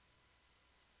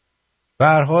 به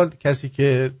هر حال کسی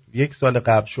که 1 سال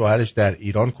قبل شوهرش در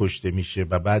ایران کشته میشه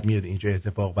و بعد میاد اینجا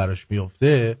اتفاق براش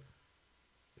میفته،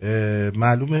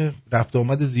 معلومه رفت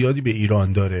آمد زیادی به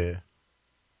ایران داره.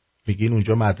 میگین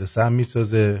اونجا مدرسه هم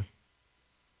میسازه،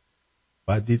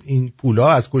 بعد دید این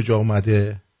پولا از کجا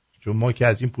اومده، چون ما که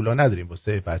از این پولا نداریم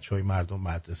واسه بچهای مردم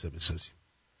مدرسه بسازیم.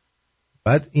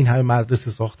 بعد این همه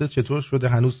مدرسه ساخته چطور شده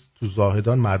هنوز تو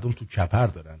زاهدان مردم تو کپر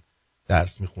دارن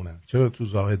درس میخونن؟ چرا تو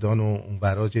زاهدان و اون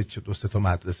وراج 2-3 تا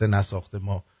مدرسه نساخته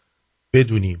ما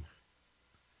بدونیم؟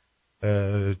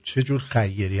 چه جور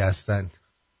خیری هستن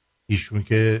ایشون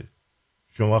که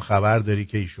شما خبر داری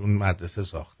که ایشون مدرسه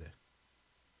ساخته؟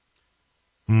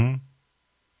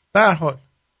 به هر حال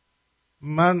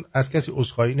من از کسی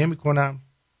عذرخواهی نمی کنم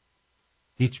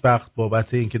هیچ وقت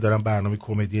بابت این که دارم برنامه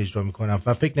کمدی اجرا می کنم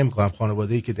و فکر نمی کنم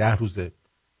خانواده‌ای که 10 روزه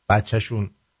بچهشون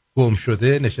گم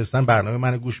شده نشستن برنامه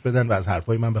منو گوش بدن و از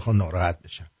حرفای من بخوان ناراحت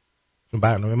بشن، چون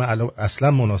برنامه من الان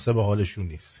اصلا مناسب حالشون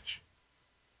نیستش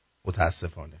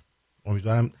متاسفانه.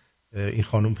 امیدوارم این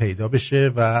خانم پیدا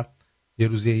بشه و یه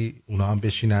روزی اونا هم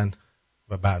بشینن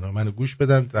و برنامه منو گوش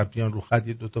بدن و بیان رو خط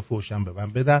 2 تا فوشم به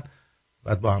من بدن،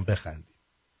 بعد با هم بخندیم.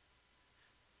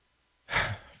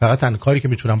 فقط تنها کاری که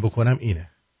میتونم بکنم اینه،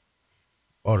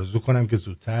 آرزو کنم که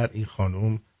زودتر این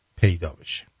خانم پیدا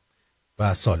بشه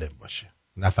و سالم باشه.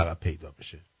 نه فقط پیدا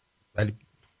بشه، ولی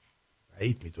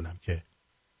بعید میدونم که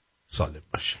سالم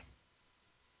باشه.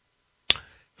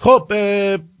 خب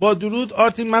با درود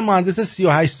آرتین، من مهندس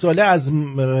 38 ساله از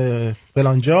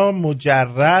فلانجا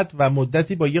مجرد و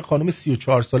مدتی با یه خانم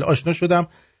 34 ساله آشنا شدم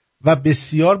و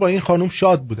بسیار با این خانم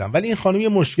شاد بودم، ولی این خانم یه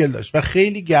مشکل داشت و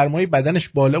خیلی گرمای بدنش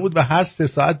بالا بود و هر 3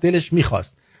 ساعت دلش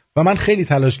میخواست و من خیلی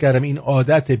تلاش کردم این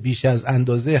عادت بیش از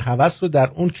اندازه هوس رو در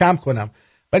اون کم کنم،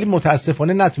 ولی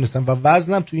متاسفانه نتونستم و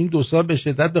وزنم تو این 2 سال به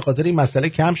شدت به خاطر این مسئله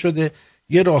کم شده.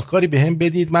 یه راهکاری بهم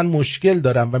بدید، من مشکل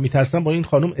دارم و میترسم با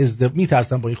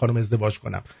این خانم ازدواج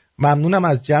کنم. ممنونم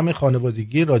از جمع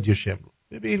خانوادگی رادیو شمرو.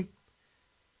 ببین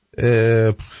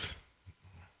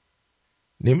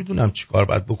نمیدونم چی کار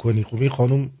باید بکنی. خب این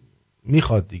خانم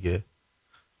میخواد دیگه،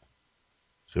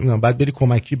 چه میدونم باید بری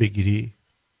کمکی بگیری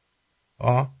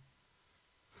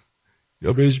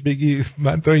یا بهش بگی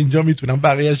من تا اینجا میتونم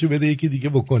بقیه‌شو بده یکی دیگه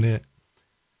بکنه.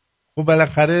 خب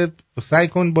بالاخره سعی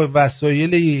کن با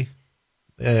وسایلی،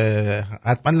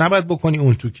 حتما نباید بکنی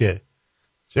اون تو که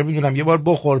چه میدونم یه بار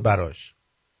بخور براش،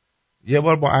 یه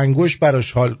بار با انگوش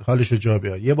براش حالشو جا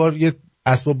بیار، یه بار یه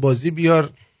اسباب بازی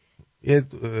بیار، یه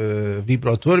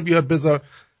ویبراتور بیار بذار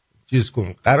چیز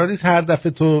کن. قرار نیست هر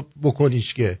دفعه تو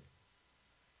بکنیش که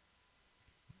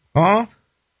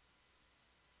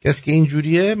کسی که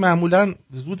اینجوریه معمولا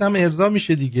زود هم ارضا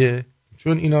میشه دیگه،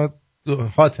 چون اینا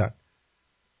هاتن.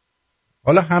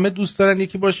 حالا همه دوست دارن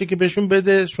یکی باشه که بهشون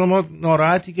بده، شما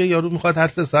ناراحتی که یارو میخواد هر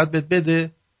 3 ساعت بهت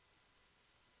بده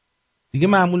دیگه.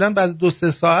 معمولا بعد 2-3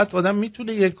 ساعت آدم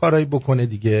میتونه یه کارایی بکنه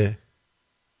دیگه.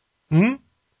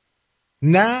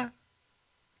 نه،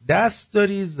 دست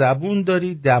داری، زبون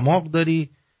داری، دماغ داری،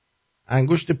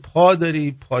 انگشت پا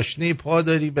داری، پاشنه پا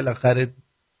داری، بالاخره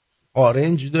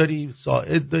آرنج داری،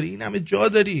 ساعد داری، این همه جا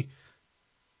داری.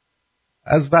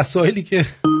 از وسایلی که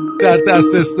در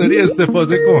دسترس داری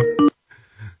استفاده کن.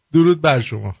 درود بر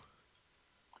شما.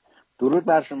 درود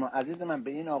بر شما عزیز من.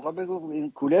 به این آقا بگو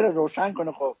این کولر رو روشن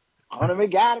کنه. خب خانم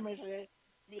گرمشه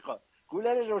میخواد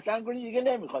کولر روشن کنی دیگه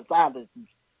نمیخواد سردش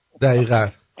میشه. دقیقاً.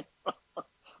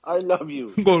 I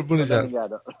love you. قربون جان.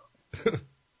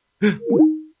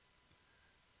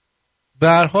 به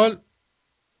هر حال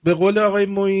به قول آقای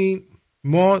معین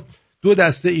ما 2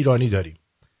 دسته ایرانی داریم،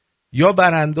 یا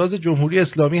برانداز جمهوری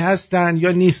اسلامی هستن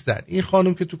یا نیستن. این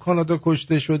خانم که تو کانادا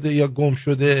کشته شده یا گم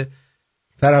شده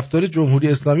طرفدار جمهوری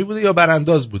اسلامی بوده یا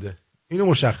برانداز بوده، اینو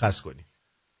مشخص کنیم.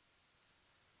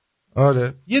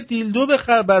 آره یه دیلدو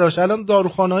بخر براش، الان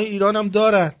داروخانه‌های ایران هم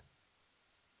دارن.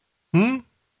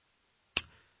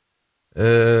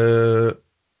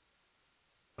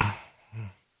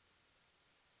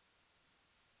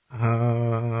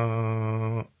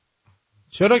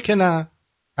 چرا که نه،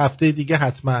 هفته دیگه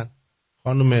حتما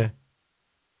خانم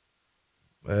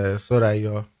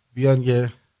ثریا بیان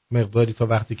یه مقداری تا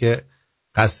وقتی که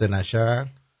خسته نشن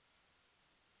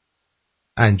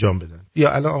انجام بدن.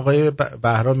 بیا الان آقای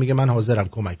بهرام میگه من حاضرم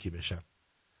کمکی بشم.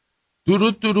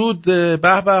 درود درود. به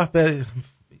به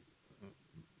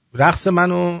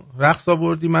رقص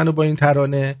آوردی منو با این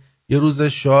ترانه. یه روز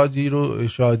شادی یه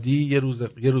روز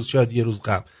شادی یه روز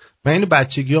غم. من اینو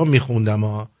بچگی ها میخوندم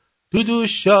ها.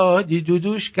 دودوش شادی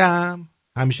دودوش غم،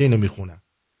 همیشه اینو میخونم.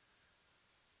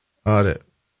 آره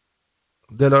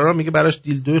دلارا میگه براش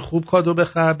دیلدوی خوب کادو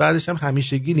بخر، بعدش هم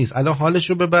همیشگی نیست، الان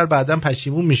حالشو ببر بعدم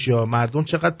پشیمون میشه. مردم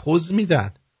چقدر پوز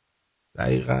میدن.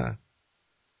 دقیقاً.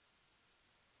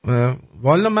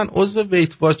 والا من عضو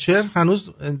ویت واچر هنوز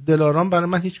دلارام برای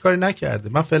من هیچ کاری نکرده.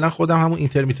 من فعلا خودم همون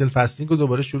اینترمیتنت فاستینگ رو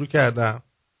دوباره شروع کردم.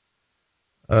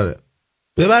 آره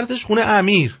ببرتش خونه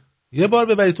امیر، یه بار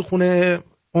ببری تو خونه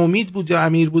امید بود یا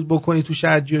امیر بود بکنی تو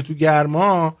شرجی و تو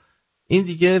گرما، این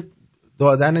دیگه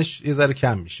دادنش یه ذره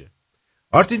کم میشه.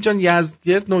 آرتین جان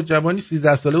یزدگرد نوجوانی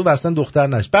 13 ساله بود اصلا دختر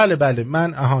نش. بله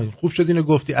من خوب شد اینو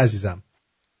گفتی عزیزم.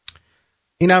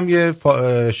 اینم یه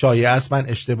شایعه است، من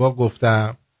اشتباه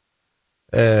گفتم.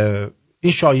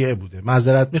 این شایعه بوده،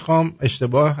 معذرت میخوام،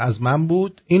 اشتباه از من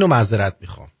بود، اینو معذرت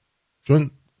میخوام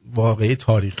چون واقعی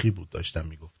تاریخی بود داشتم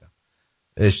میگفتم،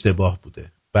 اشتباه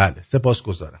بوده. بله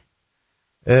سپاسگزارم.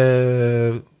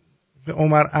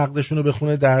 عمر عقدشونو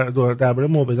بخونه درباره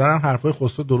موبدان هم حرفای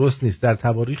خسرو درست نیست. در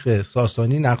تواریخ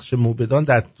ساسانی نقش موبدان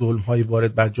در ظلم‌های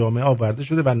وارد بر جامعه آورده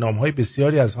شده و نام‌های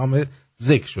بسیاری از همه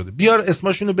ذکر شده. بیار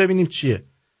اسمشونو ببینیم چیه.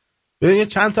 ببین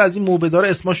چند تا از این موبدار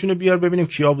اسمشونو بیار ببینیم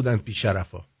کیا بودن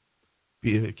بی‌شرفا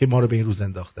که ما رو به این روز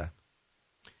انداختن.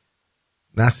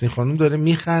 نسرین خانم داره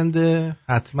میخنده،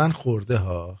 حتما خورده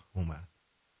ها اومد،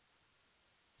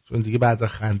 چون دیگه بعد از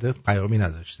خنده پیامی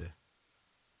نذاشته.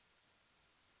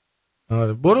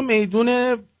 آره برو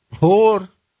میدون هور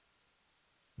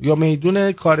یا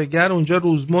میدون کارگر، اونجا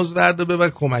روزمزد ورده ببر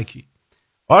کمکی.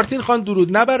 آرتین خان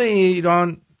درود. نه برای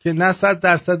ایران که نه 9%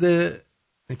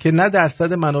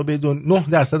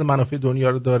 منافع دنیا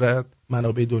رو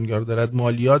دارد،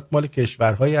 مالیات مال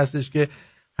کشورهایی هستش که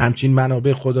همچین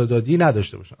منابع خدادادی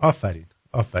نداشته باشن. آفرین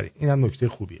اینم نکته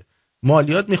خوبیه.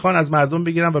 مالیات میخوان از مردم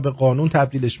بگیرن و به قانون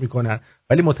تبدیلش میکنن،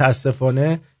 ولی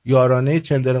متاسفانه یارانه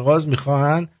چندرغاز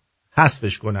میخوان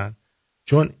حذفش کنن،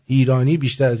 چون ایرانی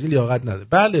بیشتر از این لیاقت نداره.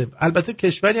 بله البته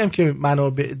کشوری هم که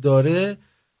منابع داره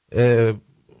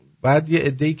بعد یه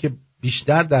عده‌ای که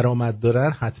بیشتر درآمد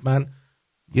دارن حتما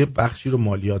یه بخشی رو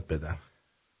مالیات بدن.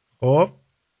 خب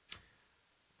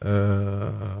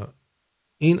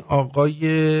این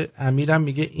آقای امیرم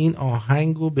میگه این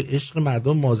آهنگو به عشق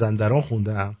مردم مازندران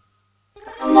خوندم.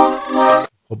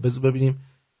 خب بذار ببینیم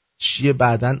چیه،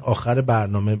 بعدن آخر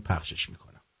برنامه پخشش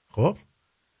میکنم. خب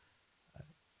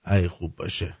ای خوب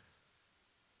باشه.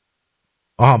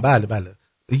 بله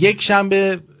یک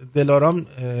شنبه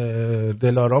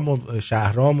دلارام و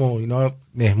شهرام و اینا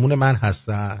مهمون من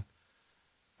هستن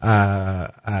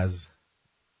از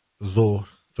ظهر،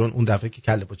 چون اون دفعه که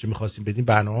کله پاچه می‌خواستیم بدیم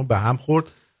برنامه به هم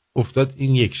خورد، افتاد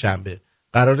این یک شنبه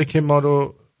قراره که ما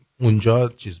رو اونجا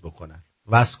چیز بکنن،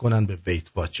 وصل کنن به ویت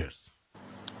واچرز.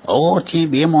 آقا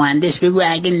به مهندس بگو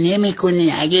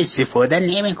اگه استفاده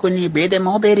نمی‌کنی بده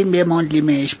ما بریم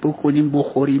بمالیمش، بکنیم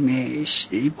بخوریمش.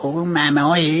 ای بابا ممه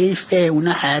ها حیفه،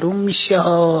 اونا حروم میشه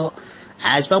ها.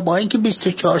 از با اینکه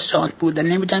 24 سانت بودن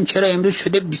نمیدونم چرا امروز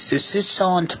شده 23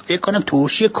 سانت. فکر کنم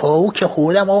ترشی کاهو که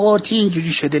خودم آقا آرتین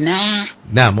اینجوری شده.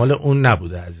 نه مال اون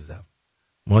نبوده عزیزم،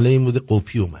 مال این بوده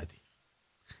قپی اومدی.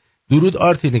 درود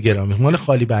آرتین گرامی، مال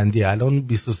خالی بندی الان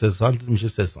 23 سانت میشه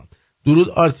 3 سانت. درود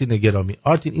آرتین گرامی.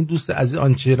 آرتین این دوست عزیز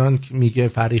آنچنان که میگه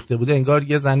فریخته بوده انگار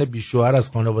یه زن بیشوهر از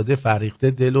خانواده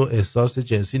فریخته دل و احساس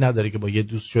جنسی نداره که با یه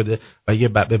دوست شده و یه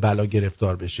به بلا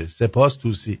گرفتار بشه. سپاس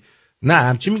توسی. نه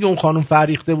همچی میگه اون خانم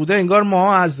فریخته بوده انگار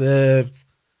ما از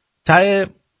ته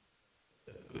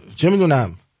چه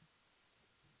میدونم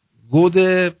گود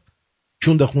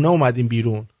چونده خونه اومدیم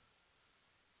بیرون.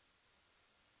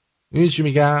 میدونی چی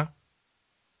میگم؟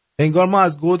 انگار ما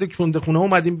از گود چونده خونه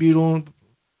اومدیم بیرون،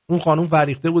 اون خانم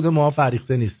فریخته بوده ما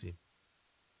فریخته نیستیم.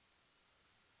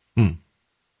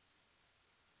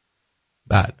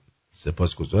 بله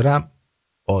سپاسگزارم.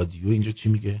 آدیو اینجا چی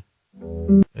میگه؟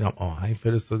 آهنگ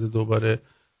فرستاده دوباره.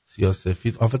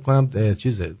 سیاه‌سفید فکر کنم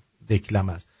چیزه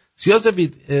دکلمه است.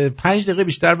 سیاه‌سفید 5 دقیقه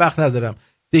بیشتر وقت ندارم،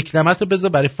 دکلمت رو بذار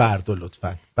برای فردا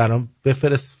لطفا برام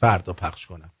بفرست، فردا پخش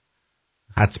کنم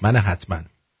حتما.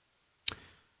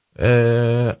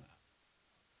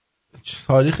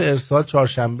 تاریخ ارسال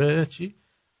چهارشنبه چی؟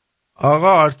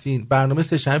 آقا آرتین برنامه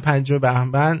سه‌شنبه 5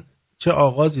 بهمن چه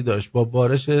آغازی داشت با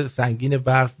بارش سنگین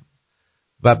برف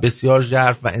و بسیار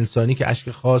ژرف و انسانی که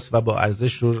اشک خاص و با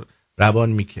ارزش رو روان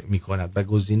می‌کند و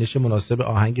گزینش مناسب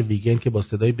آهنگ ویگن که با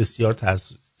صدای بسیار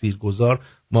تاثیرگذار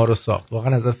ما رو ساخت.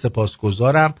 واقعا ازت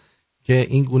سپاسگزارم که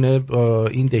این گونه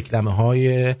این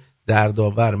دکلمه‌های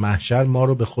دردآور محشر ما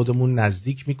رو به خودمون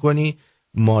نزدیک می‌کنی.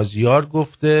 مازیار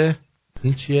گفته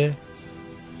این چیه؟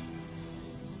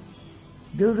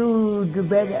 درود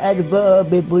بر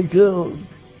ارباب بزرگ.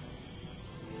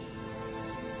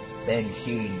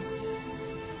 بنشین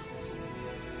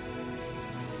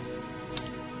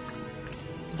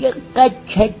دقت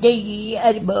کرده ای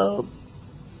ارباب،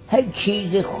 هر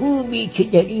چیز خوبی که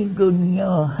در این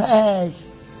دنیا هست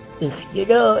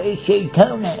اختراع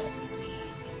شیطان است.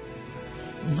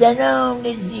 زنان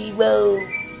زیبا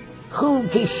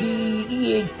خوک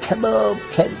شیری کباب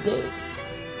کرده،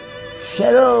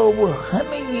 شراب و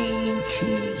همه این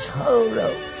چیزها را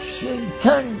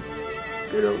شیطان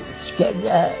درست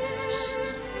کرده است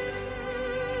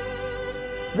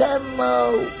و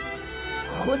اما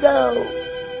خدا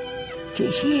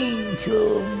کشیش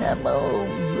و نماز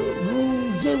و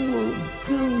روزه و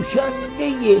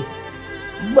جوشانده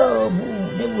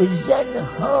بامونه و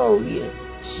زنهای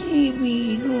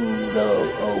سیبیلو را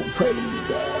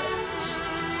آفریده است.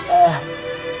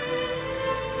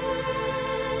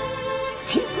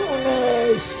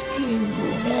 چگونه است که این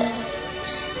گونه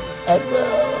است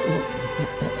ارباب؟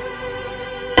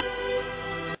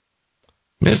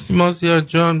 مرسی مازیار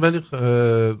جان، ولی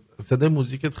صدای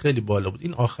موزیکت خیلی بالا بود.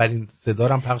 این آخرین صدا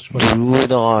رو هم پخش کنید.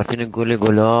 درود آرتین گل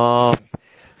گلاب،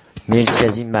 مرسی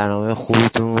از این برنامه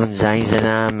خوبتون. زنگ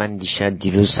زدم من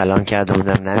دیروز سلام کرده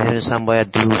بودم نمیدونستم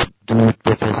باید درود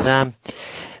بفرستم،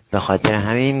 به خاطر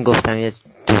همین گفتم یه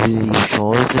درود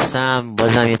شما بفرستم.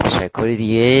 بازم یه تشکر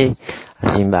دیگه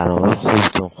از این برنامه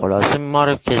خوبتون. خلاصه ما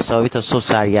رو که حسابی تا صبح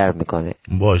سرگرم میکنه.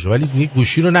 باشه ولی دیگه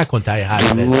گوشی رو نکن ته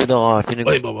حلقه. درود آرتین.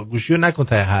 وای بابا گوشی رو نکن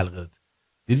ته حلقه.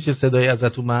 دیدی چه صدایی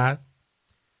ازت اومد؟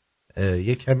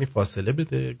 یه کمی فاصله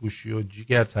بده گوشی و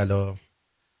جیگر طلا،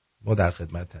 ما در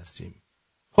خدمت هستیم.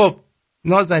 خب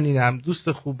نازنینم،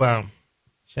 دوست خوبم،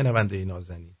 شنونده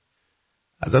نازنین،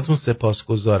 ازتون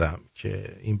سپاسگزارم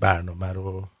که این برنامه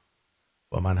رو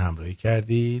با من همراهی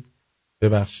کردید.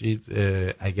 ببخشید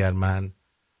اگر من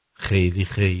خیلی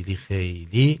خیلی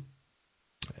خیلی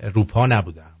روپا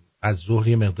نبودم، از ظهر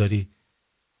یه مقداری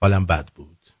حالم بد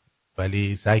بود،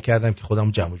 ولی سعی کردم که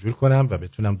خودم جمع جور کنم و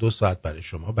بتونم 2 ساعت برای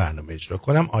شما برنامه اجرا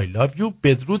کنم. I love you.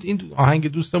 بدرود. این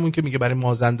آهنگ دوستمون که میگه برای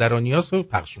مازندرانیاس رو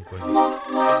پخش می‌کنیم.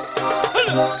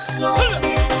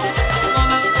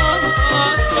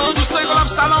 دوستای گلم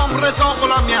سلام، رضا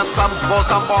غلامی هستم،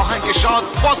 بازم با آهنگ شاد،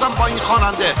 بازم با این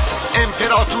خواننده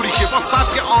امپراتوری که با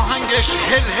سبک آهنگش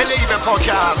هلهله‌ای به پا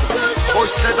کرد، خوش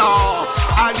صدا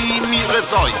علی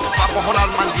میررضایی و با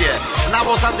هنرمندی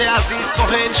نوازنده عزیز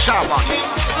سهیل شعبانی.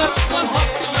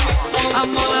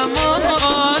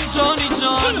 اما جانی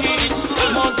جانی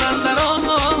مازندران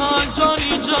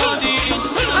جانی جانی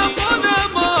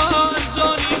اما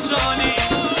جانی جانی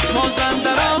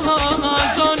مازندران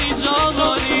جانی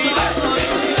جانی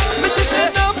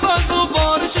میچشیدم بازو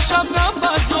بارش شب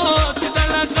نبازو تی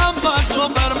دلقم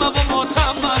بازو برما و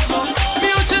ماتم بازو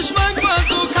میو چشمک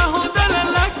بازو که و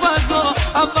دللک بازو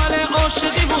اول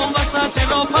عاشقی مون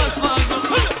وسط را پس بازو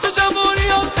تو جمهوری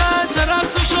ها خط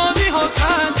رقص و شادی ها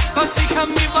خط بخشی کم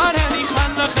میبرنی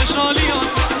خند خشالی ها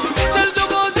دل جو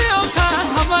بازی ها خط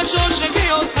همش عاشقی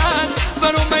محلیاتن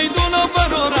برو میدون و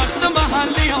برو رقص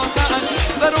محلیاتن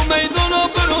برو میدون و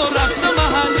برو رقص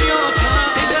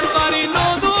محلیاتن دلبری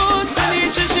نادون زنی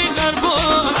چشی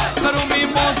غربان برو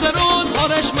میمازرون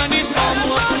هارش منی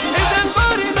سامون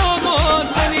دلبری نادون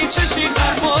زنی چشی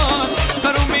غربان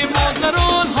برو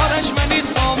میمازرون هارش منی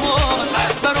سامون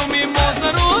برو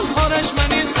میمازرون هارش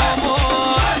منی سامون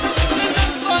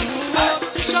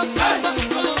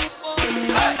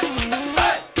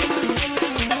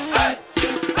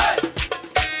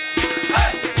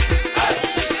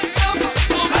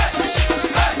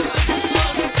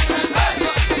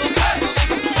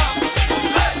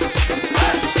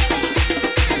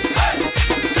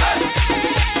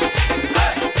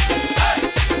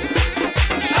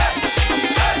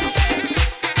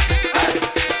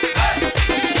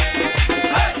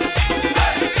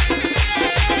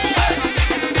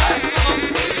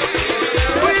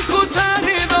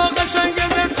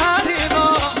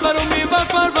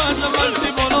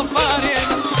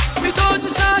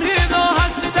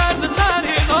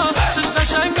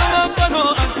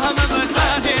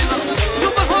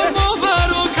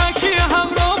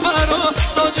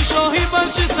شاهی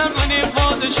بچه سرمنی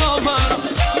پادشاه